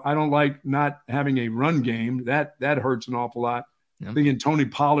I don't like not having a run game. That hurts an awful lot. Yep. Thinking Tony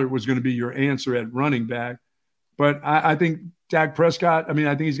Pollard was going to be your answer at running back. But I think Dak Prescott, I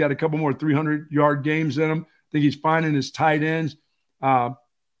think he's got a couple more 300-yard games in him. I think he's finding his tight ends. I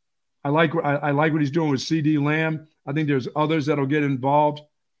like what he's doing with CeeDee Lamb. I think there's others that'll get involved.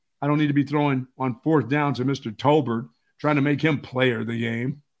 I don't need to be throwing on fourth down to Mr. Tolbert, trying to make him player of the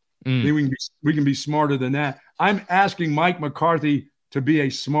game. I think we can be smarter than that. I'm asking Mike McCarthy to be a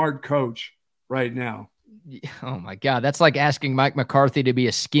smart coach right now. Oh, my God. That's like asking Mike McCarthy to be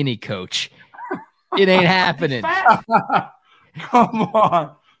a skinny coach. It ain't happening. Come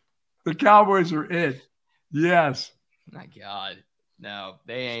on. The Cowboys are it. Yes. My God. No,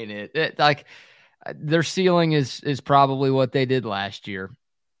 they ain't it. Their ceiling is probably what they did last year,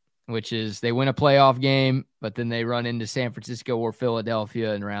 which is they win a playoff game, but then they run into San Francisco or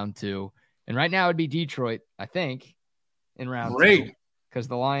Philadelphia in round 2. And right now it'd be Detroit, I think, in round 2. Because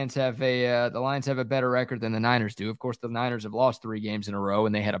the Lions have a better record than the Niners do. Of course, the Niners have lost 3 games in a row,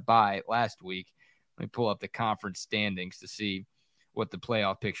 and they had a bye last week. Let me pull up the conference standings to see what the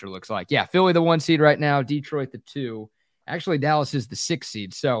playoff picture looks like. Yeah, Philly the 1 seed right now, Detroit the 2. Actually, Dallas is the 6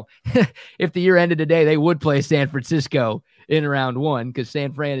 seed. So if the year ended today, they would play San Francisco in round 1, because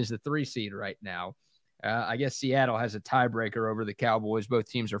San Fran is the 3 seed right now. I guess Seattle has a tiebreaker over the Cowboys. Both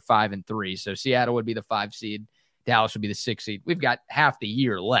teams are 5-3. So Seattle would be the 5 seed. Dallas would be the 6 seed. We've got half the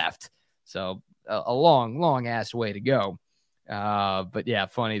year left. So a long, long ass way to go. But yeah,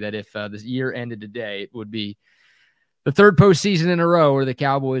 funny that if this year ended today, it would be the 3rd postseason in a row where the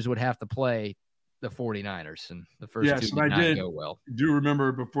Cowboys would have to play the 49ers. And the first 2 did not go well. I do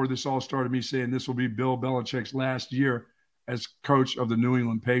remember before this all started, me saying this will be Bill Belichick's last year as coach of the New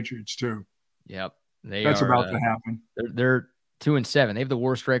England Patriots too. Yep. That's about to happen. They're 2-7. They have the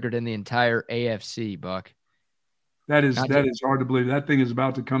worst record in the entire AFC, Buck. That is hard to believe. That thing is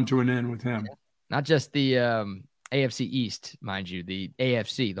about to come to an end with him. Not just the AFC East, mind you, the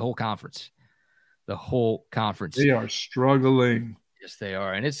AFC, the whole conference. The whole conference. They are struggling. Yes, they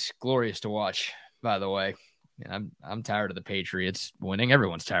are. And it's glorious to watch, by the way. I'm tired of the Patriots winning.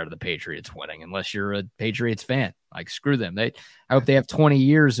 Everyone's tired of the Patriots winning, unless you're a Patriots fan. Like, screw them. I hope they have 20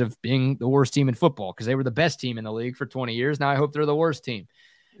 years of being the worst team in football, because they were the best team in the league for 20 years. Now I hope they're the worst team.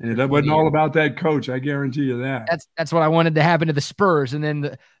 And that wasn't all about that coach. I guarantee you that. That's what I wanted to happen to the Spurs. And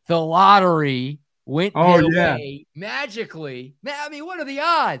then the lottery went their way magically. What are the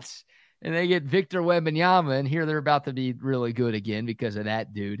odds? And they get Victor Wembanyama, and here they're about to be really good again because of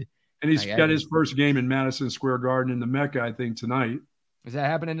that dude. And he's got his first game in Madison Square Garden in the Mecca, I think, tonight. Is that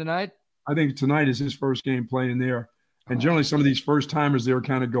happening tonight? I think tonight is his first game playing there. And generally some of these first-timers there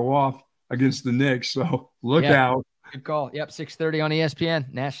kind of go off against the Knicks. So look Yeah. out. Good call. Yep, 6:30 on ESPN,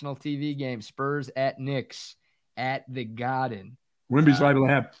 national TV game. Spurs at Knicks at the Garden. Wemby's liable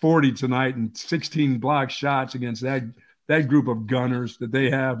to have 40 tonight and 16 block shots against that group of gunners that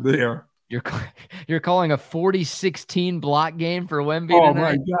they have there. You're calling a 40-16 block game for Wemby Oh,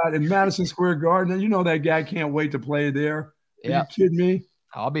 tonight? my God. In Madison Square Garden, and you know that guy can't wait to play there. Are you kidding me?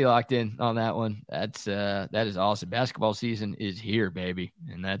 I'll be locked in on that one. That is awesome. Basketball season is here, baby.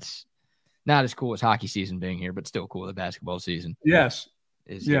 And that's not as cool as hockey season being here, but still cool. The basketball season. Yes.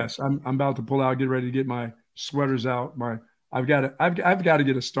 Here. I'm about to pull out, get ready to get my sweaters out. I've got to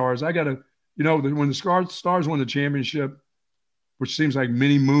get a Stars. I got to, when the Stars won the championship, which seems like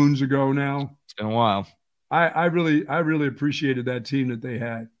many moons ago now. It's been a while. I really appreciated that team that they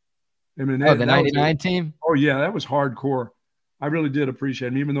had. I mean, the 99 team? Oh, yeah, that was hardcore. I really did appreciate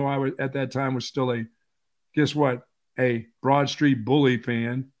them, even though I was at that time was still a Broad Street Bully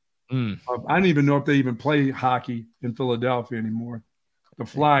fan. I don't even know if they even play hockey in Philadelphia anymore. The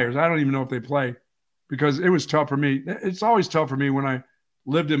Flyers, I don't even know if they play, because it was tough for me. It's always tough for me when I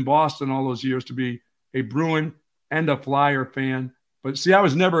lived in Boston all those years to be a Bruin and a Flyer fan. But see, I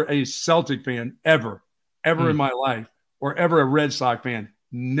was never a Celtic fan ever in my life, or ever a Red Sox fan.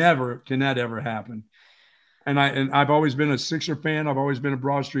 Never can that ever happen. And I've always been a Sixer fan. I've always been a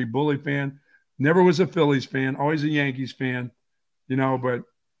Broad Street Bully fan. Never was a Phillies fan. Always a Yankees fan. But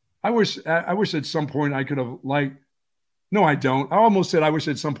I wish at some point I could have liked. No, I don't. I almost said I wish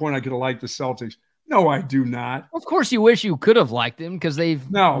at some point I could have liked the Celtics. No, I do not. Of course, you wish you could have liked them because they've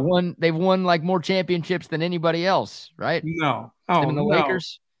won like more championships than anybody else, right? No. Them the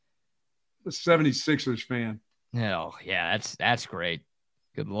Lakers. The 76ers fan. Oh, yeah, that's great.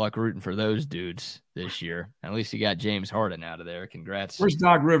 Good luck rooting for those dudes this year. At least you got James Harden out of there. Congrats. Where's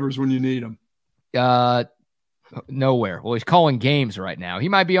Doc Rivers when you need him? Nowhere. Well, he's calling games right now. He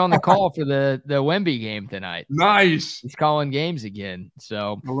might be on the call for the Wemby game tonight. Nice. He's calling games again.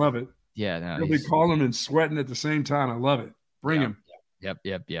 So I love it. Yeah, no, he'll be calling and sweating at the same time. I love it. Bring him. Yep.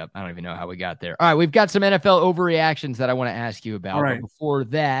 I don't even know how we got there. All right, we've got some NFL overreactions that I want to ask you about. All right. But before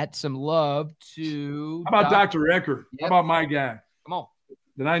that, some love to. How about Dr. Eckert? Yep. How about my guy? Come on.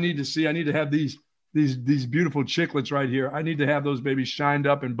 That I need to see. I need to have these beautiful chiclets right here. I need to have those babies shined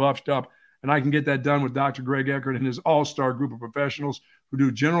up and buffed up, and I can get that done with Dr. Greg Eckert and his all-star group of professionals who do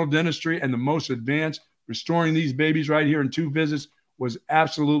general dentistry and the most advanced. Restoring these babies right here in 2 visits was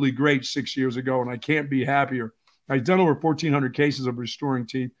absolutely great 6 years ago, and I can't be happier. I've done over 1,400 cases of restoring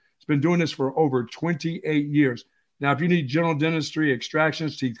teeth. He's been doing this for over 28 years. Now, if you need general dentistry,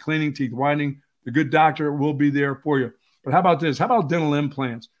 extractions, teeth cleaning, teeth whitening, the good doctor will be there for you. But how about this? How about dental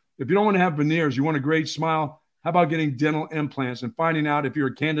implants? If you don't want to have veneers, you want a great smile, how about getting dental implants and finding out if you're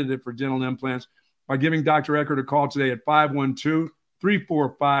a candidate for dental implants by giving Dr. Eckert a call today at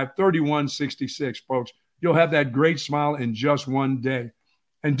 512-345-3166, folks. You'll have that great smile in just one day.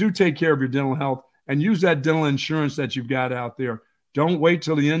 And do take care of your dental health and use that dental insurance that you've got out there. Don't wait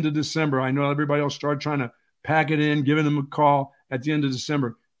till the end of December. I know everybody will start trying to pack it in, giving them a call at the end of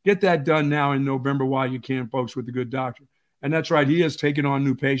December. Get that done now in November while you can, folks, with the good doctor. And that's right. He has taken on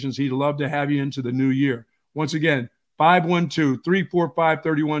new patients. He'd love to have you into the new year. Once again,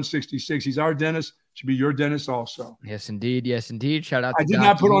 512-345-3166. He's our dentist. Should be your dentist also. Yes, indeed. Shout out to I did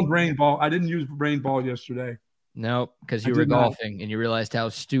not put on brain ball. I didn't use brain ball yesterday. No, because you were golfing and you realized how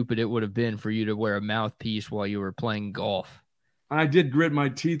stupid it would have been for you to wear a mouthpiece while you were playing golf. I did grit my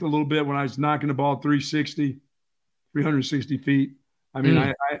teeth a little bit when I was knocking the ball 360 feet. I mean,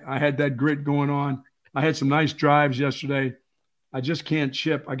 I had that grit going on. I had some nice drives yesterday. I just can't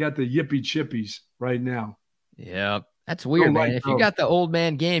chip. I got the yippee chippies right now. Yeah, that's weird, man. If you got the old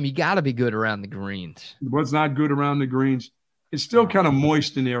man game, you got to be good around the greens. What's not good around the greens? It's still kind of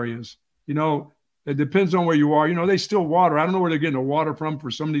moist in areas. It depends on where you are. They still water. I don't know where they're getting the water from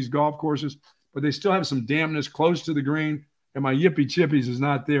for some of these golf courses, but they still have some dampness close to the green, and my yippee chippies is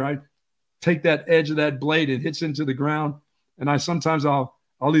not there. I take that edge of that blade, it hits into the ground, and sometimes I'll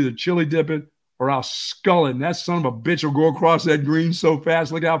either chili dip it or I'll scull it, and that son of a bitch will go across that green so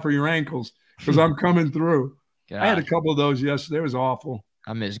fast. Look out for your ankles because I'm coming through. God. I had a couple of those yesterday. It was awful.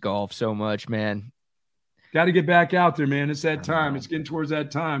 I miss golf so much, man. Got to get back out there, man. It's that time. It's getting towards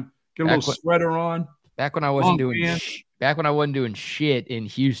that time. Get a little sweater on. Back when I wasn't doing shit in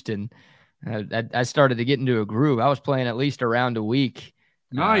Houston, I started to get into a groove. I was playing at least around a week.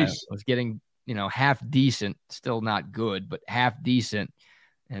 Nice. I was getting, half decent, still not good, but half decent.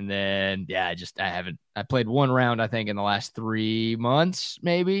 And then, I played one round, I think, in the last 3 months,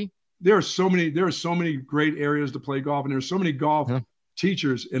 maybe. There are so many great areas to play golf, and there's so many golf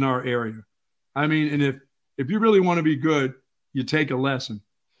teachers in our area. I mean, and if you really want to be good, you take a lesson.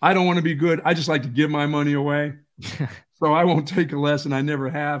 I don't want to be good. I just like to give my money away. So I won't take a lesson. I never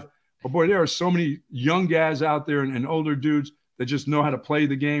have. But boy, there are so many young guys out there and older dudes that just know how to play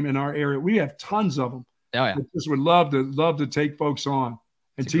the game in our area. We have tons of them. Oh yeah. That just would love to take folks on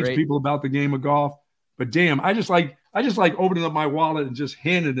and teach people about the game of golf. But damn, I just like opening up my wallet and just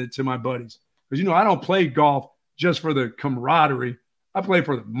handing it to my buddies. Because I don't play golf just for the camaraderie. I play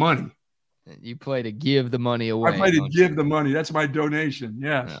for the money. You play to give the money away. I play to give the money. That's my donation.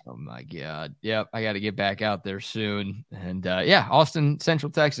 Yes. Oh my God. Yep. I got to get back out there soon. And Austin,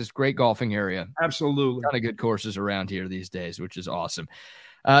 Central Texas, great golfing area. Absolutely. A ton of good courses around here these days, which is awesome.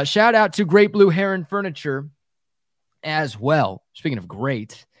 Shout out to Great Blue Heron Furniture as well. Speaking of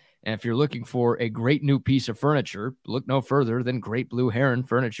great, and if you're looking for a great new piece of furniture, look no further than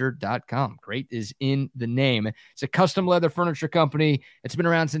greatblueheronfurniture.com. Great is in the name. It's a custom leather furniture company. It's been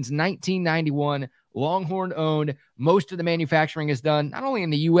around since 1991, Longhorn owned. Most of the manufacturing is done not only in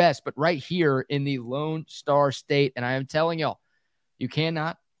the U.S., but right here in the Lone Star State. And I am telling y'all, you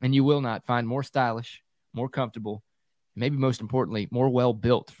cannot and you will not find more stylish, more comfortable, maybe most importantly, more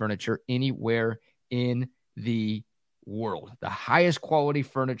well-built furniture anywhere in the world. The highest quality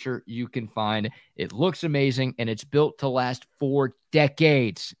furniture you can find. It looks amazing, and it's built to last for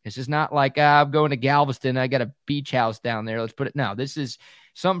decades. This is not like I'm going to Galveston. I got a beach house down there. Let's put it now. This is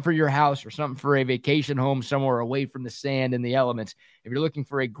something for your house or something for a vacation home somewhere away from the sand and the elements. If you're looking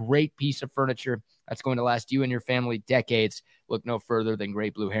for a great piece of furniture that's going to last you and your family decades, look no further than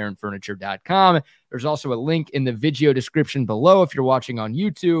greatblueheronfurniture.com. There's also a link in the video description below if you're watching on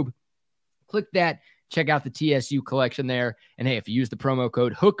YouTube. Click that. Check out the TSU collection there. And hey, if you use the promo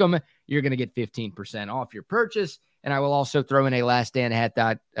code HOOK'em, you're going to get 15% off your purchase. And I will also throw in a Last Stand hat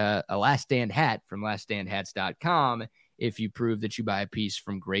from laststandhats.com if you prove that you buy a piece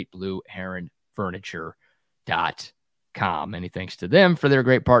from greatblueheronfurniture.com. Many thanks to them for their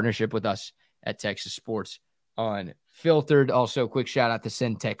great partnership with us at Texas Sports Unfiltered. Also, quick shout out to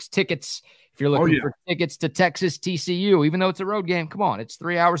Centex Tickets. If you're looking for tickets to Texas TCU, even though it's a road game, come on, it's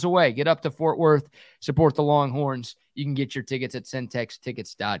 3 hours away. Get up to Fort Worth, support the Longhorns. You can get your tickets at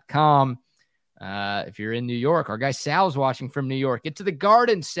centextickets.com. If you're in New York, our guy Sal's watching from New York. Get to the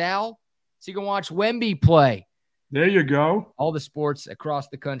Garden, Sal, so you can watch Wemby play. There you go. All the sports across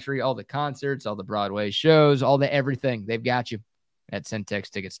the country, all the concerts, all the Broadway shows, all the everything. They've got you at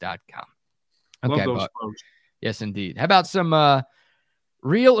centextickets.com. Okay, love those folks. Yes, indeed. How about some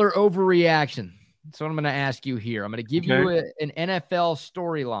real or overreaction? That's what I'm going to ask you here. I'm going to give you an NFL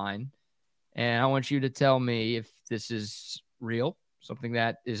storyline, and I want you to tell me if this is real, something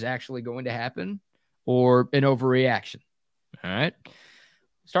that is actually going to happen, or an overreaction. All right.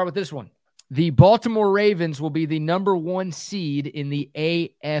 Start with this one. The Baltimore Ravens will be the number 1 seed in the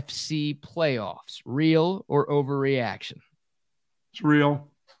AFC playoffs. Real or overreaction? It's real.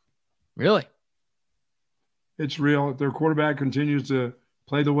 Really? It's real. If their quarterback continues to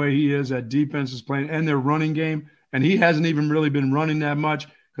play the way he is, that defense is playing, and their running game, and he hasn't even really been running that much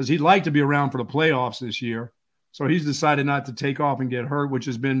because he'd like to be around for the playoffs this year. So he's decided not to take off and get hurt, which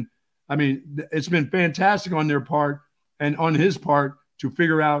has been, it's been fantastic on their part and on his part to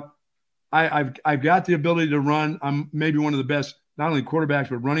figure out, I've got the ability to run. I'm maybe one of the best, not only quarterbacks,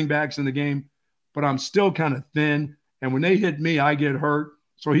 but running backs in the game, but I'm still kind of thin. And when they hit me, I get hurt.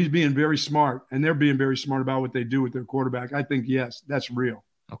 So he's being very smart, and they're being very smart about what they do with their quarterback. I think, yes, that's real.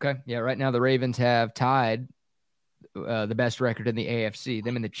 Okay. Yeah, right now the Ravens have tied the best record in the AFC.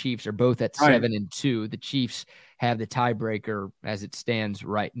 Them and the Chiefs are both at 7-2. The Chiefs have the tiebreaker as it stands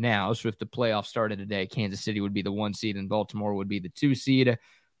right now. So if the playoffs started today, Kansas City would be the 1 seed and Baltimore would be the 2 seed.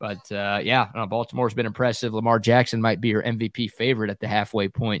 But, Baltimore's been impressive. Lamar Jackson might be your MVP favorite at the halfway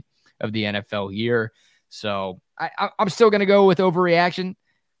point of the NFL year. So I'm still going to go with overreaction.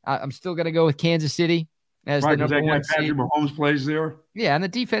 I'm still going to go with Kansas City as the number 1 seed. Patrick Mahomes plays there. Yeah, and the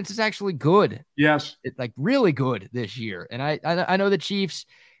defense is actually good. Yes. It's like really good this year. And I know the Chiefs,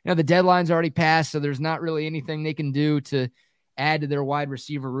 the deadline's already passed, so there's not really anything they can do to add to their wide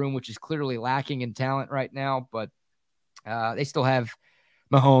receiver room, which is clearly lacking in talent right now. But they still have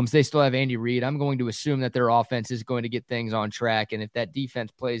Mahomes. They still have Andy Reid. I'm going to assume that their offense is going to get things on track. And if that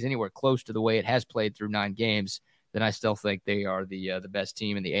defense plays anywhere close to the way it has played through 9 games, then I still think they are the best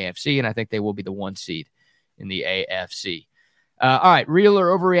team in the AFC, and I think they will be the 1 seed in the AFC. All right, real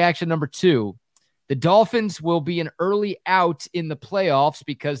or overreaction number 2. The Dolphins will be an early out in the playoffs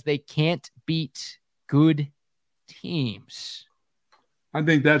because they can't beat good teams. I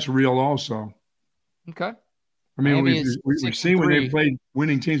think that's real also. Okay. We've seen when they played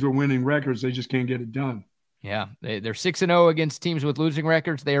winning teams with winning records, they just can't get it done. Yeah, they're 6-0 against teams with losing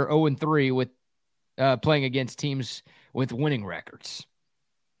records. They are 0-3 with playing against teams with winning records.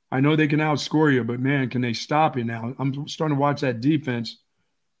 I know they can outscore you, but man, can they stop you now? I'm starting to watch that defense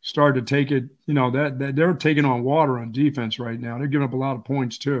start to take it. You know, that they're taking on water on defense right now. They're giving up a lot of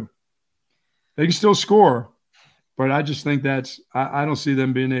points too. They can still score, but I just think I don't see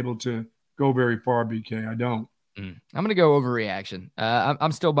them being able to go very far, BK. I don't. I'm going to go overreaction.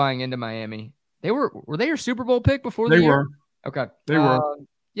 I'm still buying into Miami. Were they your Super Bowl pick before the year? They were. Okay. They were.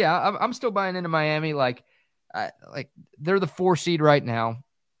 Yeah, I'm still buying into Miami. Like they're the 4 seed right now.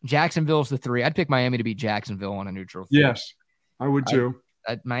 Jacksonville's the 3. I'd pick Miami to beat Jacksonville on a neutral field. Yes, I would too.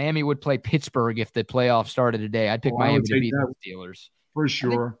 Miami would play Pittsburgh if the playoffs started today. I'd pick Miami to beat the Steelers. For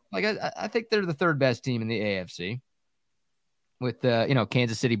sure. I think they're the 3rd best team in the AFC. With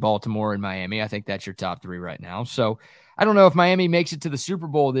Kansas City, Baltimore, and Miami. I think that's your top 3 right now. So I don't know if Miami makes it to the Super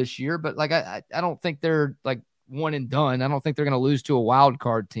Bowl this year, but I don't think they're like one and done. I don't think they're going to lose to a wild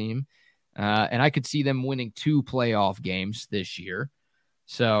card team. And I could see them winning 2 playoff games this year.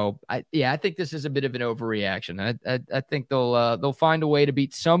 So I think this is a bit of an overreaction. I think they'll find a way to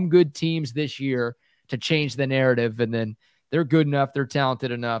beat some good teams this year to change the narrative, and then they're good enough, they're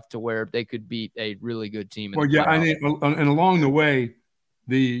talented enough to where they could beat a really good team. Well, yeah, and along the way,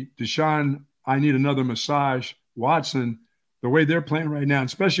 the Deshaun, I need another massage, Watson, the way they're playing right now,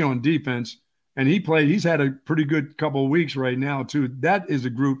 especially on defense, and he's had a pretty good couple of weeks right now too. That is a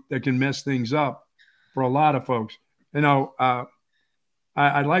group that can mess things up for a lot of folks.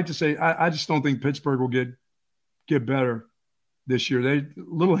 I'd like to say I just don't think Pittsburgh will get better this year.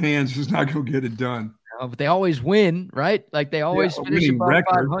 Little hands is not going to get it done. But they always win, right? Like they always finish above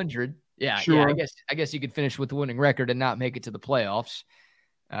 500. Yeah, sure. Yeah. I guess you could finish with the winning record and not make it to the playoffs.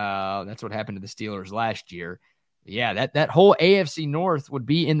 That's what happened to the Steelers last year. Yeah, that whole AFC North would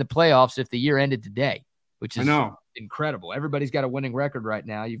be in the playoffs if the year ended today, which is incredible. Everybody's got a winning record right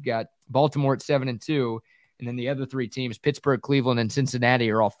now. You've got Baltimore at 7-2, and then the other 3 teams, Pittsburgh, Cleveland, and Cincinnati,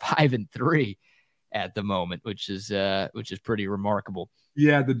 are all 5-3 at the moment, which is pretty remarkable.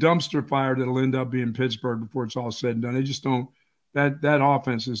 Yeah, the dumpster fire that'll end up being Pittsburgh before it's all said and done. They just don't. That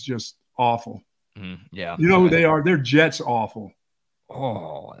offense is just awful. Yeah, you know who they are? They're Jets awful.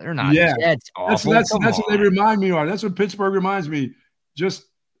 Oh, they're not Jets awful. That's what they remind me of. That's what Pittsburgh reminds me. Just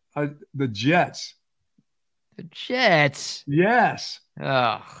the Jets. The Jets. Yes.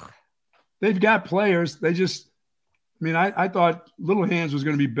 Ugh. They've got players. They just. I mean, I thought Little Hands was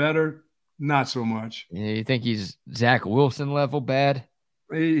going to be better. Not so much. Yeah, you think he's Zach Wilson level bad?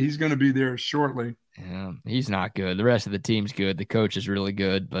 He's going to be there shortly. Yeah, he's not good. The rest of the team's good. The coach is really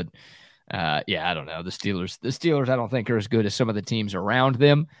good, but I don't know. The Steelers, I don't think are as good as some of the teams around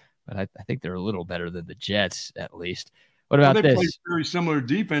them, but I think they're a little better than the Jets at least. What about they this? Play very similar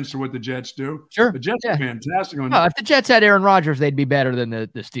defense to what the Jets do. Sure, the Jets are fantastic. If the Jets had Aaron Rodgers, they'd be better than the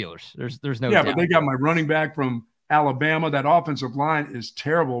Steelers. There's no doubt. But they got my running back from Alabama. That offensive line is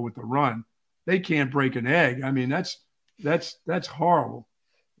terrible with the run. They can't break an egg. I mean, that's horrible.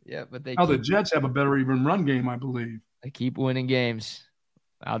 Yeah, but the Jets have a better even run game, I believe. They keep winning games.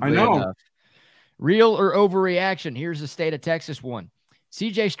 I know. Enough. Real or overreaction? Here's the state of Texas one.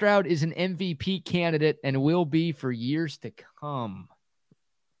 C.J. Stroud is an MVP candidate and will be for years to come.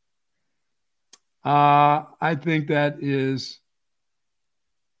 I think that is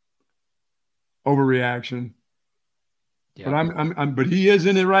overreaction. Yeah. But he is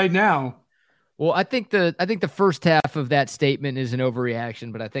in it right now. Well, I think the first half of that statement is an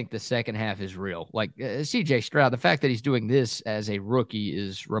overreaction, but I think the second half is real. Like C.J. Stroud, the fact that he's doing this as a rookie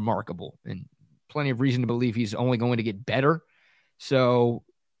is remarkable, and plenty of reason to believe he's only going to get better. So,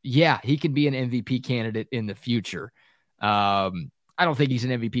 yeah, he can be an MVP candidate in the future. I don't think he's an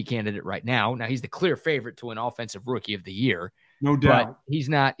MVP candidate right now. Now, he's the clear favorite to win Offensive Rookie of the Year. No doubt. But he's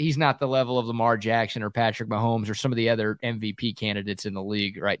not the level of Lamar Jackson or Patrick Mahomes or some of the other MVP candidates in the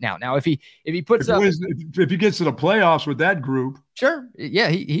league right now. Now, if he gets to the playoffs with that group, sure, yeah,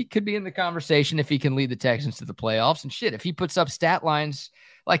 he could be in the conversation if he can lead the Texans to the playoffs. And shit, if he puts up stat lines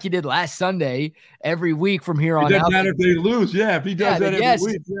like he did last Sunday every week from here on out. It doesn't matter if they lose. Yeah, if he does that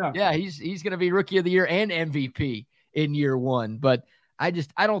every week, yeah, he's going to be Rookie of the Year and MVP in year one. But I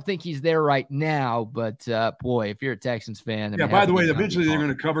don't think he's there right now, but boy, if you're a Texans fan. By the way, eventually they're going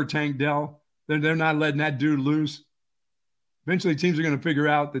to cover Tank Dell. They're not letting that dude loose. Eventually teams are going to figure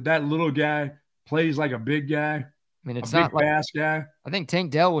out that little guy plays like a big guy. I mean, it's not like fast guy. I think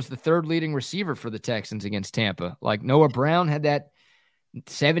Tank Dell was the 3rd leading receiver for the Texans against Tampa. Like Noah Brown had that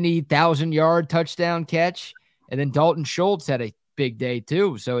 70,000-yard touchdown catch, and then Dalton Schultz had a big day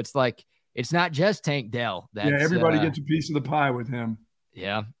too. So it's like, it's not just Tank Dell. Everybody gets a piece of the pie with him.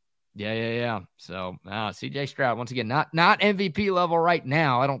 Yeah. So C.J. Stroud, once again, not MVP level right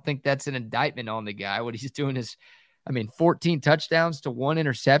now. I don't think that's an indictment on the guy. What he's doing is, I mean, 14 touchdowns to 1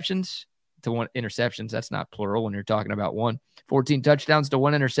 interceptions. That's not plural when you're talking about one. 14 touchdowns to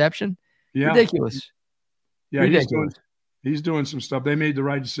 1 interception. Yeah. Ridiculous. Yeah, Ridiculous. He's doing some stuff. They made the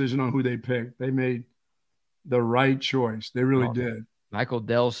right decision on who they picked. They made the right choice. They really did. Michael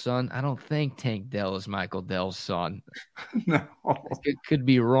Dell's son. I don't think Tank Dell is Michael Dell's son. No. It could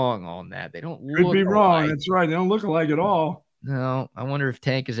be wrong on that. They don't Could be wrong. alike. That's right. They don't look alike at all. No, I wonder if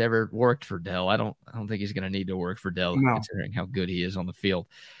Tank has ever worked for Dell. I don't think he's going to need to work for Dell, considering how good he is on the field.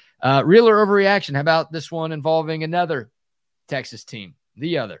 Real or overreaction? How about this one involving another Texas team?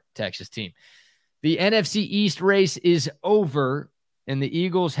 The other Texas team. The NFC East race is over, and the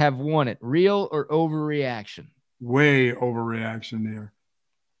Eagles have won it. Real or overreaction? Way overreaction there.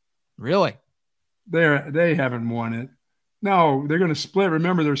 Really? They haven't won it. No, they're going to split.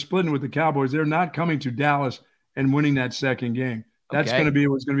 Remember, they're splitting with the Cowboys. They're not coming to Dallas and winning that second game. That's going to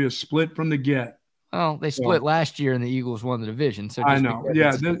be a split from the get. Well, they split last year, and the Eagles won the division. So I know.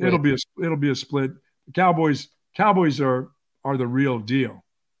 Yeah, it'll be a split. The Cowboys are the real deal.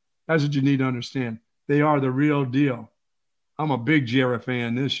 That's what you need to understand. They are the real deal. I'm a big Jarrett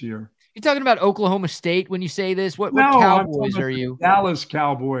fan this year. You're talking about Oklahoma State when you say this? What Cowboys are you? Dallas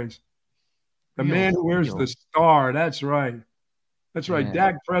Cowboys. The man who wears the star. That's right. That's right. Yeah.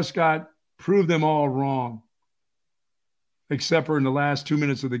 Dak Prescott proved them all wrong, except for in the last 2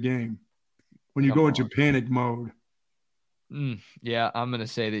 minutes of the game when you go into panic mode. Yeah, I'm going to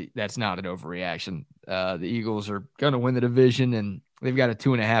say that's not an overreaction. The Eagles are going to win the division, and they've got a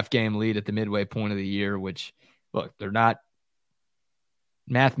 2.5 game lead at the midway point of the year, which, look, they're not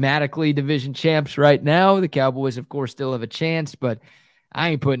mathematically division champs right now. The Cowboys, of course, still have a chance, but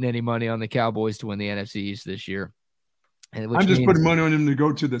I ain't putting any money on the Cowboys to win the NFC East this year. I'm just putting money on them to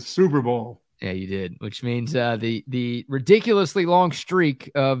go to the Super Bowl. Yeah, you did, which means the ridiculously long streak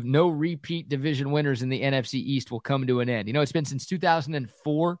of no repeat division winners in the NFC East will come to an end. You know, it's been since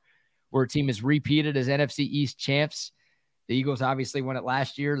 2004 where a team has repeated as NFC East champs. The Eagles obviously won it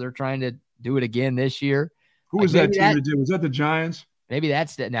last year. They're trying to do it again this year. Who was that team that did? Was that the Giants? Maybe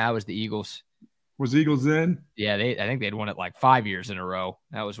that's that now is the Eagles. Was the Eagles then? Yeah, I think they'd won it like 5 years in a row.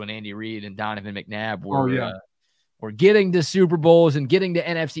 That was when Andy Reid and Donovan McNabb were getting to Super Bowls and getting to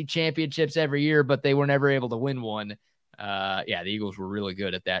NFC championships every year, but they were never able to win one. The Eagles were really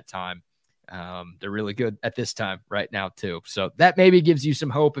good at that time. They're really good at this time right now too. So that maybe gives you some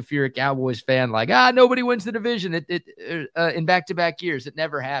hope if you're a Cowboys fan, like, nobody wins the division in back-to-back years. It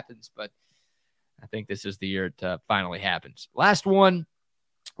never happens, but I think this is the year it finally happens. Last one,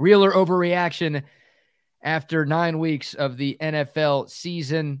 real or overreaction after 9 weeks of the NFL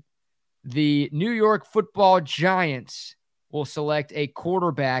season. The New York Football Giants will select a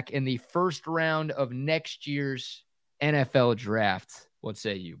quarterback in the first round of next year's NFL draft. What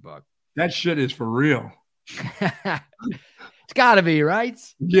say you, Buck? That shit is for real. It's got to be, right?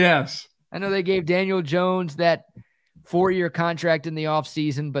 Yes. I know they gave Daniel Jones that 4-year contract in the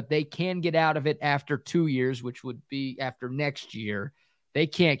offseason, but they can get out of it after 2 years, which would be after next year. They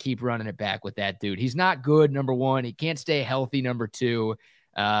can't keep running it back with that dude. He's not good, number one. He can't stay healthy, number two.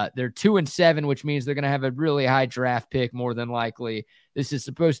 They're 2-7, which means they're going to have a really high draft pick more than likely. This is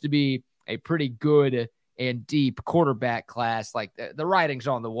supposed to be a pretty good and deep quarterback class. Like the writing's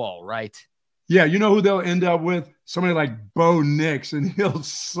on the wall, right? Yeah, you know who they'll end up with? Somebody like Bo Nix, and he'll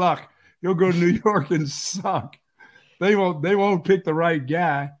suck. He'll go to New York and suck. They won't pick the right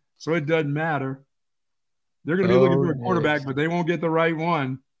guy, so it doesn't matter. They're going to be looking for a quarterback, but they won't get the right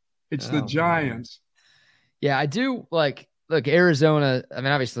one. It's the Giants. Yeah, I do like. Look, Arizona, I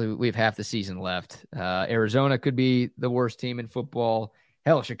mean, obviously we have half the season left. Arizona could be the worst team in football.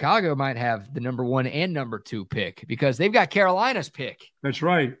 Hell, Chicago might have the number 1 and number 2 pick because they've got Carolina's pick. That's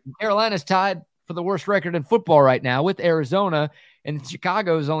right. Carolina's tied for the worst record in football right now with Arizona, and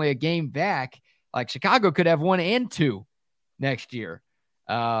Chicago is only a game back. Like, Chicago could have 1 and 2 next year.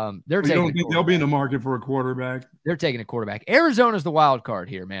 Don't think they'll be in the market for a quarterback? They're taking a quarterback. Arizona's the wild card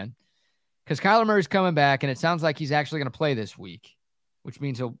here, man. Because Kyler Murray's coming back, and it sounds like he's actually going to play this week, which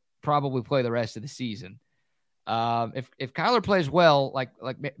means he'll probably play the rest of the season. If Kyler plays well, like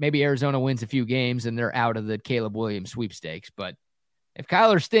maybe Arizona wins a few games and they're out of the Caleb Williams sweepstakes. But if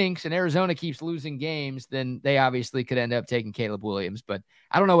Kyler stinks and Arizona keeps losing games, then they obviously could end up taking Caleb Williams. But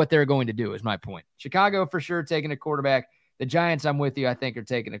I don't know what they're going to do is my point. Chicago for sure taking a quarterback. The Giants, I'm with you, I think are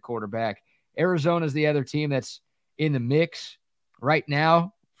taking a quarterback. Arizona's the other team that's in the mix right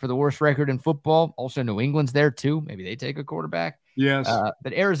now for the worst record in football. Also, New England's there too. Maybe they take a quarterback. Yes.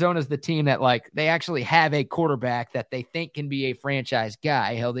 But Arizona's the team that, like, they actually have a quarterback that they think can be a franchise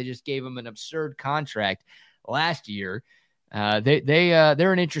guy. Hell, they just gave him an absurd contract last year.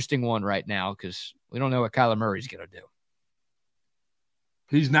 They're an interesting one right now because We don't know what Kyler Murray's going to do.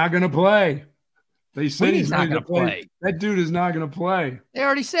 He's not going to play. They said he's not going to play. That dude is not going to play. They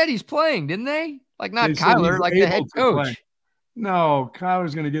already said he's playing, didn't they? Like not They said Kyler, he's like the head able to coach. play. No,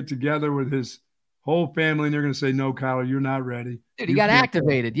 Kyler's going to get together with his whole family, and they're going to say, no, Kyler, you're not ready. Dude, he got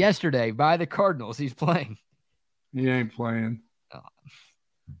activated yesterday by the Cardinals. He's playing. He ain't playing. Oh.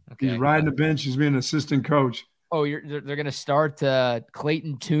 Okay. He's riding the bench. He's being an assistant coach. Oh, they're going to start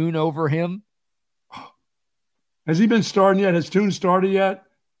Clayton Tune over him? Has he been starting yet? Has Tune started yet?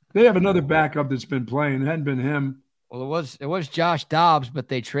 They have another backup that's been playing. It hadn't been him. Well, it was Josh Dobbs, but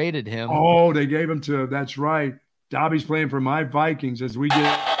they traded him. Oh, they gave him to – that's right. Dobby's playing for my Vikings as we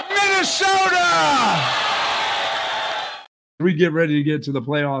get – Minnesota! We get ready to get to the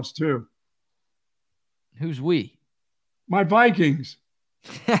playoffs too. Who's we? My Vikings.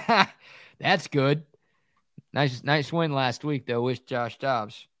 That's good. Nice win last week, though, with Josh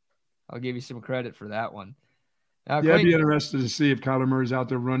Dobbs. I'll give you some credit for that one. I'd be interested to see if Kyler Murray's out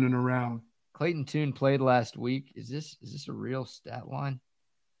there running around. Clayton Tune played last week. Is this a real stat line?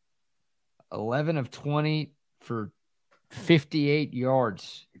 11 of 20 for 58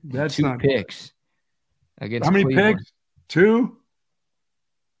 yards. That's 2 not picks against How many Cleveland. picks? 2?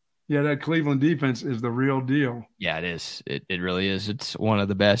 Yeah, that Cleveland defense is the real deal. Yeah, it is. It really is. It's one of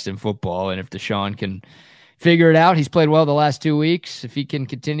the best in football. And if Deshaun can figure it out, he's played well the last 2 weeks. If he can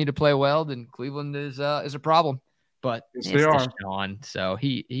continue to play well, then Cleveland is a problem. But yes, it's they are. Deshaun, so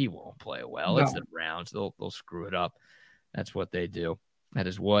he won't play well. No. It's the Browns. They'll screw it up. That's what they do. That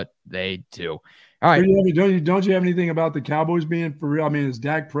is what they do. All right. Don't you have anything about the Cowboys being for real? I mean, is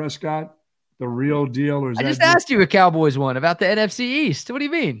Dak Prescott the real deal? Or is I just asked you a Cowboys one about the NFC East. What do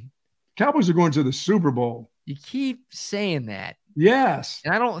you mean? Cowboys are going to the Super Bowl. You keep saying that. Yes.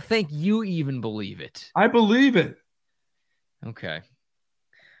 And I don't think you even believe it. I believe it. Okay.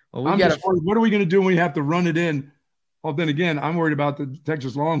 Well, what are we going to do when we have to run it in? Well, then again, I'm worried about the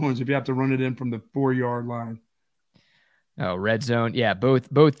Texas Longhorns if you have to run it in from the 4-yard line. Oh, red zone. Yeah,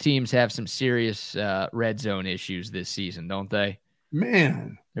 both teams have some serious red zone issues this season, don't they?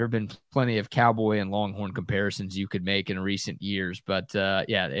 Man. There have been plenty of Cowboy and Longhorn comparisons you could make in recent years, but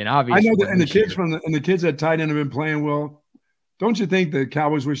yeah, and obviously I know that, and the kids at tight end have been playing well. Don't you think the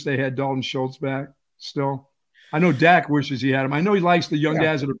Cowboys wish they had Dalton Schultz back still? I know Dak wishes he had him. I know he likes the young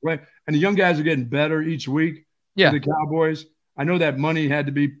guys that are playing, and the young guys are getting better each week. Yeah, for the Cowboys. I know that money had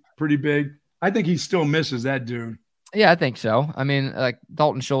to be pretty big. I think he still misses that dude. Yeah, I think so. I mean, like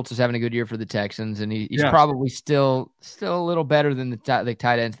Dalton Schultz is having a good year for the Texans, and he's probably still a little better than the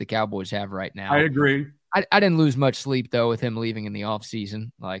tight ends the Cowboys have right now. I agree. I didn't lose much sleep though with him leaving in the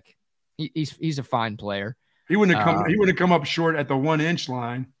offseason. Like he's a fine player. He wouldn't have come up short at the 1-inch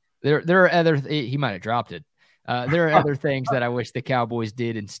line. There are other he might have dropped it. There are other things that I wish the Cowboys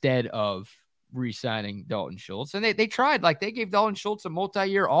did instead of re-signing Dalton Schultz. And they tried, like they gave Dalton Schultz a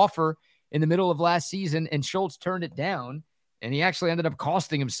multi-year offer in the middle of last season, and Schultz turned it down. And he actually ended up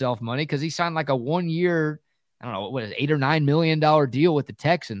costing himself money because he signed like a 1-year, I don't know, what is it, $8 or $9 million deal with the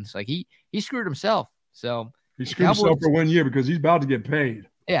Texans. Like he screwed himself. So he screwed himself for 1 year because he's about to get paid.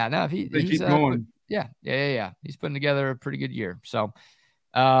 Yeah, no, if they keep going. Yeah. He's putting together a pretty good year. So,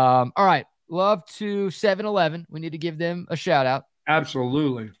 all right. Love to 7-Eleven. We need to give them a shout out.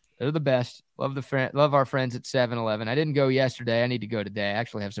 Absolutely. They're the best. Love our friends at 7-Eleven. I didn't go yesterday. I need to go today. I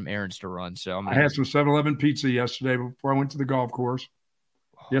actually have some errands to run. So I had some 7-Eleven pizza yesterday before I went to the golf course.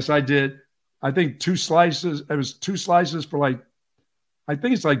 Yes, I did. I think 2 slices. It was 2 slices for like, I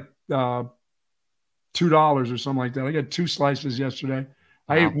think it's like $2 or something like that. I got 2 slices yesterday.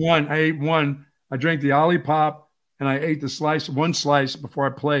 Wow. I ate one. I drank the Olipop and I ate one slice before I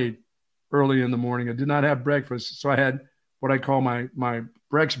played early in the morning. I did not have breakfast, so I had what I call my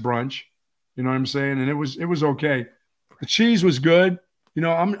Brex brunch. You know what I'm saying? And it was okay. The cheese was good. You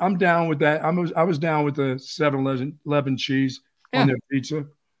know, I'm down with that. I was down with the 7-Eleven cheese on their pizza.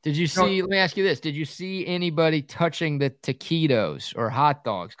 Did you see? Let me ask you this: did you see anybody touching the taquitos or hot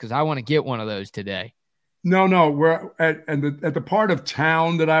dogs? Because I want to get one of those today. No. We're at the part of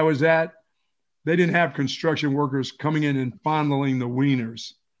town that I was at, they didn't have construction workers coming in and fondling the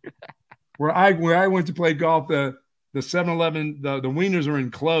wieners. Where I went to play golf, the 7-Eleven, the wieners are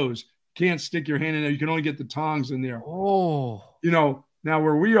enclosed. Can't stick your hand in there. You can only get the tongs in there. Oh. You know, now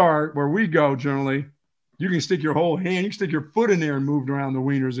where we go generally, you can stick your whole hand. You can stick your foot in there and move around the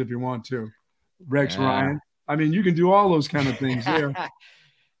wieners if you want to. Rex Ryan. I mean, you can do all those kind of things there.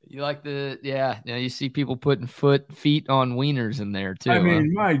 You like you see people putting feet on wieners in there too. I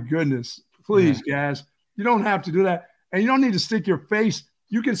mean, my goodness. Please, guys. You don't have to do that. And you don't need to stick your face.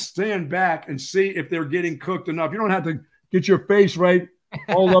 You can stand back and see if they're getting cooked enough. You don't have to get your face right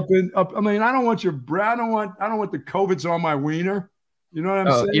all up in up. I mean, I don't want your breath. I don't want the COVIDs on my wiener. You know what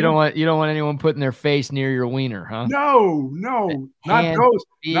I'm saying? You don't want anyone putting their face near your wiener, huh? No, not those,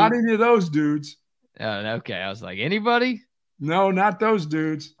 feet. not any of those dudes. Okay. I was like, anybody? No, not those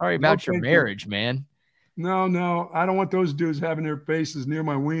dudes. Sorry about your marriage, man. No, I don't want those dudes having their faces near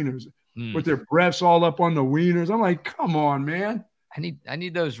my wieners with their breaths all up on the wieners. I'm like, come on, man. I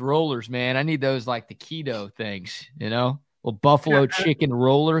need those rollers, man. I need those like the keto things, little buffalo chicken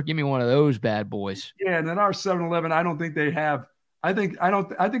roller. Give me one of those bad boys. Yeah, and at our 7-Eleven, I don't think they have. I think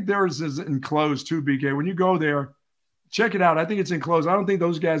theirs is enclosed too, BK. When you go there, check it out. I think it's enclosed. I don't think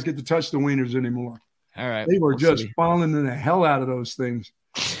those guys get to touch the wieners anymore. All right. They were just falling in the hell out of those things.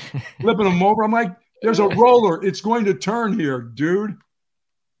 Flipping them over. I'm like, there's a roller. It's going to turn here, dude.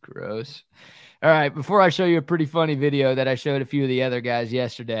 Gross. All right, before I show you a pretty funny video that I showed a few of the other guys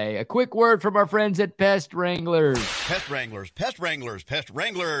yesterday, a quick word from our friends at Pest Wranglers. Pest Wranglers, Pest Wranglers, Pest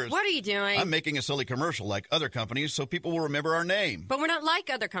Wranglers. What are you doing? I'm making a silly commercial like other companies so people will remember our name. But we're not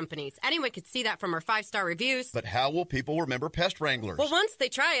like other companies. Anyone could see that from our 5-star reviews. But how will people remember Pest Wranglers? Well, once they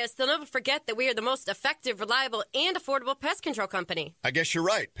try us, they'll never forget that we are the most effective, reliable, and affordable pest control company. I guess you're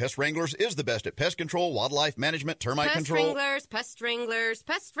right. Pest Wranglers is the best at pest control, wildlife management, termite control. Pest Wranglers.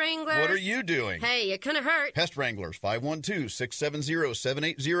 What are you doing? Hey, it couldn't hurt. Pest Wranglers,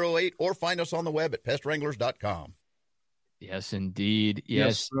 512-670-7808, or find us on the web at pestwranglers.com. Yes, indeed.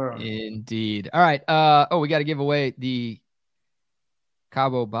 Yes, sir. Indeed. All right. We got to give away the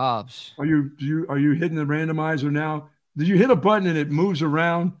Cabo Bobs. Are you hitting the randomizer now? Did you hit a button and it moves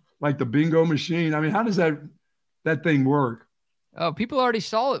around like the bingo machine? I mean, how does that thing work? Oh, people already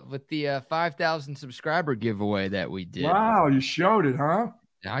saw it with the 5,000 subscriber giveaway that we did. Wow, you showed it, huh?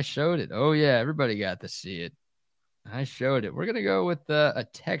 I showed it. Oh, yeah. Everybody got to see it. I showed it. We're going to go with a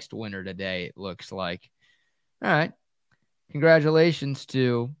text winner today, it looks like. All right. Congratulations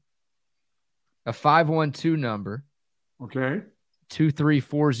to a 512 number. Okay.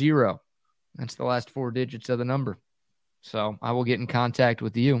 2340. That's the last 4 digits of the number. So I will get in contact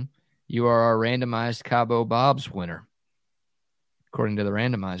with you. You are our randomized Cabo Bobs winner, according to the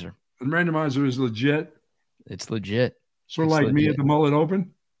randomizer. The randomizer is legit. It's legit. Sort of like legit. Me at the Mullet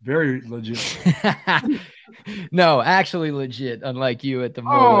Open. Very legit. No, actually legit, unlike you at the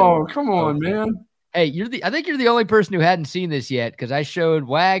Mullet. Oh, come on, man. Hey, I think you're the only person who hadn't seen this yet, because I showed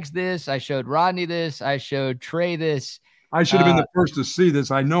Wags this, I showed Rodney this, I showed Trey this. I should have been the first to see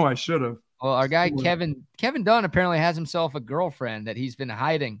this. I know I should have. Well, our guy Kevin Dunn apparently has himself a girlfriend that he's been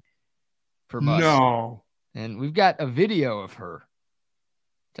hiding from us. No. And we've got a video of her.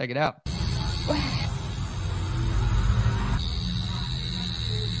 Check it out.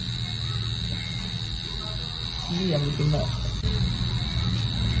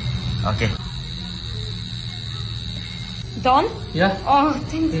 Okay. Done? Yeah. Oh,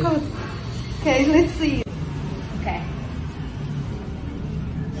 thanks God. Okay, let's see. Okay.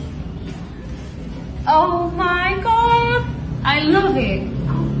 Oh my God. I love it.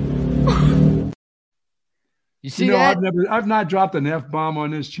 You see that? I've not dropped an F-bomb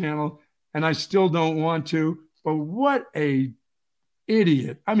on this channel, and I still don't want to. But what a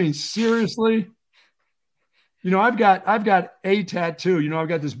idiot. I mean, seriously. I've got a tattoo. I've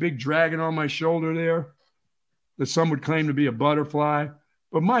got this big dragon on my shoulder there that some would claim to be a butterfly.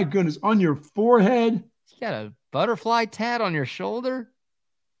 But my goodness, on your forehead. You got a butterfly tat on your shoulder?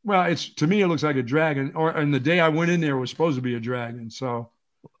 Well, to me, it looks like a dragon. And the day I went in there, it was supposed to be a dragon. So,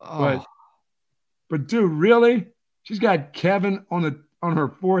 but dude, really? She's got Kevin on her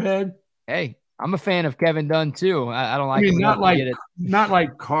forehead. Hey, I'm a fan of Kevin Dunn too. I don't like. I mean, not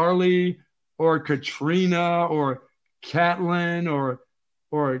like Carly or Katrina or Catlin or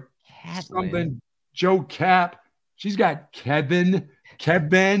something. Joe Cap. She's got Kevin.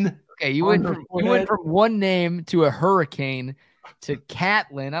 Okay, you went from one name to a hurricane to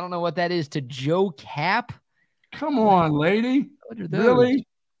Catlin. I don't know what that is, to Joe Cap. Come on, lady. Really?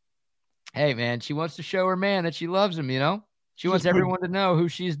 Hey, man, she wants to show her man that she loves him, She wants everyone to know who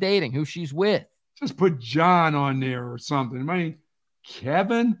she's dating, who she's with. Just put John on there or something. I mean,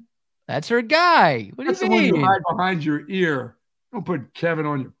 Kevin? That's her guy. What do you mean? That's the one you hide behind your ear. Don't put Kevin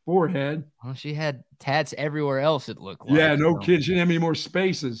on your forehead. Well, she had tats everywhere else, it looked like. Yeah, no kidding. She didn't have any more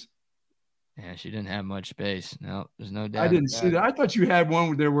spaces. Yeah, she didn't have much space. No, there's no doubt. I didn't see that. I thought you had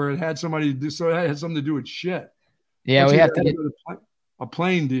one there where it had somebody do, so it had something to do with shit. Yeah, we have to get a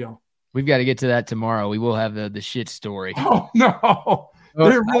plane deal. We've got to get to that tomorrow. We will have the shit story. Oh, no.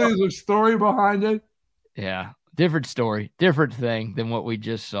 There really is a story behind it. Yeah, different story, different thing than what we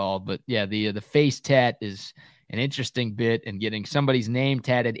just saw. But yeah, the face tat is an interesting bit, and getting somebody's name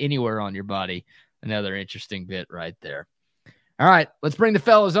tatted anywhere on your body, another interesting bit right there. All right, let's bring the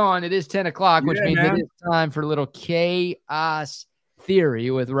fellas on. It is 10 o'clock, which means man. it is time for a little chaos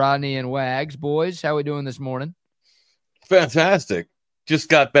theory with Rodney and Wags. Boys, how we doing this morning? Fantastic. Just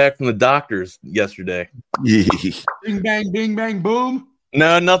got back from the doctors yesterday. Bing, bang, bing, bang, boom.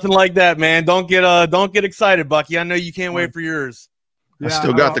 No, nothing like that, man. Don't get excited, Bucky. I know you can't wait for yours. I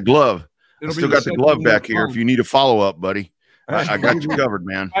still got the glove. I still got the glove back here. If you need a follow-up, buddy, I got you covered,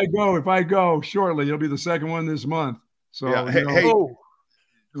 man. If I go shortly, it'll be the second one this month. So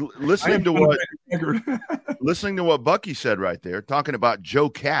listening to what Bucky said right there, talking about Joe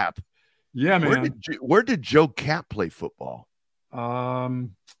Cap. Yeah, man. Where did Joe Cap play football?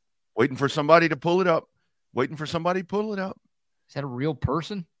 Waiting for somebody to pull it up. Is that a real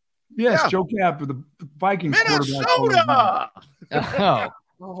person? Yes, yeah. Joe Cap, the Vikings Minnesota.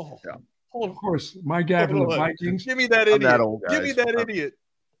 Oh, of course, my guy from the Vikings. Give me that idiot. That old, give me that idiot.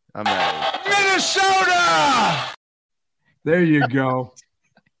 I'm that old. Minnesota. There you go.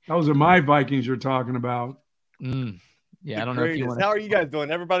 Those are my Vikings you're talking about. Yeah, I don't know if you want. How are you guys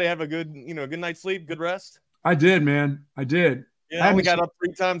doing? Everybody have a good night's sleep, good rest? I did, man. I did. Yeah, I only got up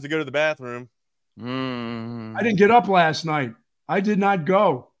 3 times to go to the bathroom. I didn't get up last night. I did not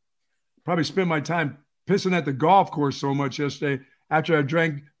go. Probably spent my time pissing at the golf course so much yesterday after I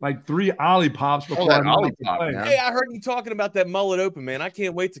drank like 3 Ollipops before I went out to play. Hey, I heard you talking about that Mullet Open, man. I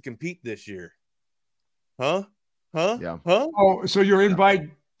can't wait to compete this year. Huh? Yeah. Huh? Oh, so your invite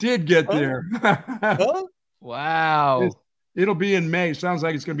did get there. Huh? Wow. It'll be in May. Sounds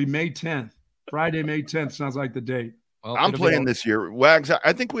like it's going to be May 10th. Friday, May 10th sounds like the date. Well, I'm playing this year. Wags,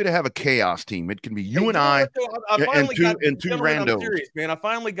 I think we'd have a chaos team. It can be you and I and two randos. I'm serious, man. I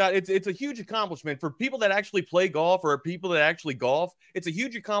finally got it's a huge accomplishment for people that actually play golf or people that actually golf. It's a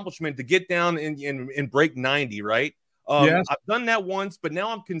huge accomplishment to get down and break 90, right? Yes. I've done that once, but now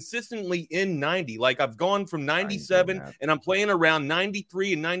I'm consistently in 90. Like I've gone from 97 and I'm playing around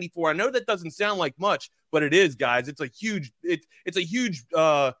 93 and 94. I know that doesn't sound like much, but it is, guys. It's a huge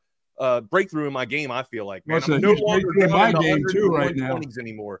breakthrough in my game. I feel like, man, I'm no longer in my game too right now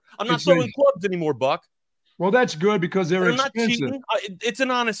anymore. I'm not throwing clubs anymore, Buck. Well, that's good because they're expensive. Not cheating. It's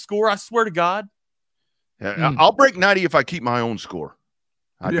an honest score. I swear to God. I'll break 90 if I keep my own score.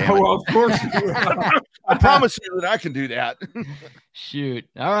 Yeah, well, of course. I promise you that I can do that. Shoot.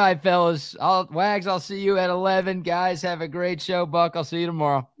 All right, fellas. Wags, I'll see you at 11. Guys, have a great show. Buck, I'll see you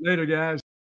tomorrow. Later, guys.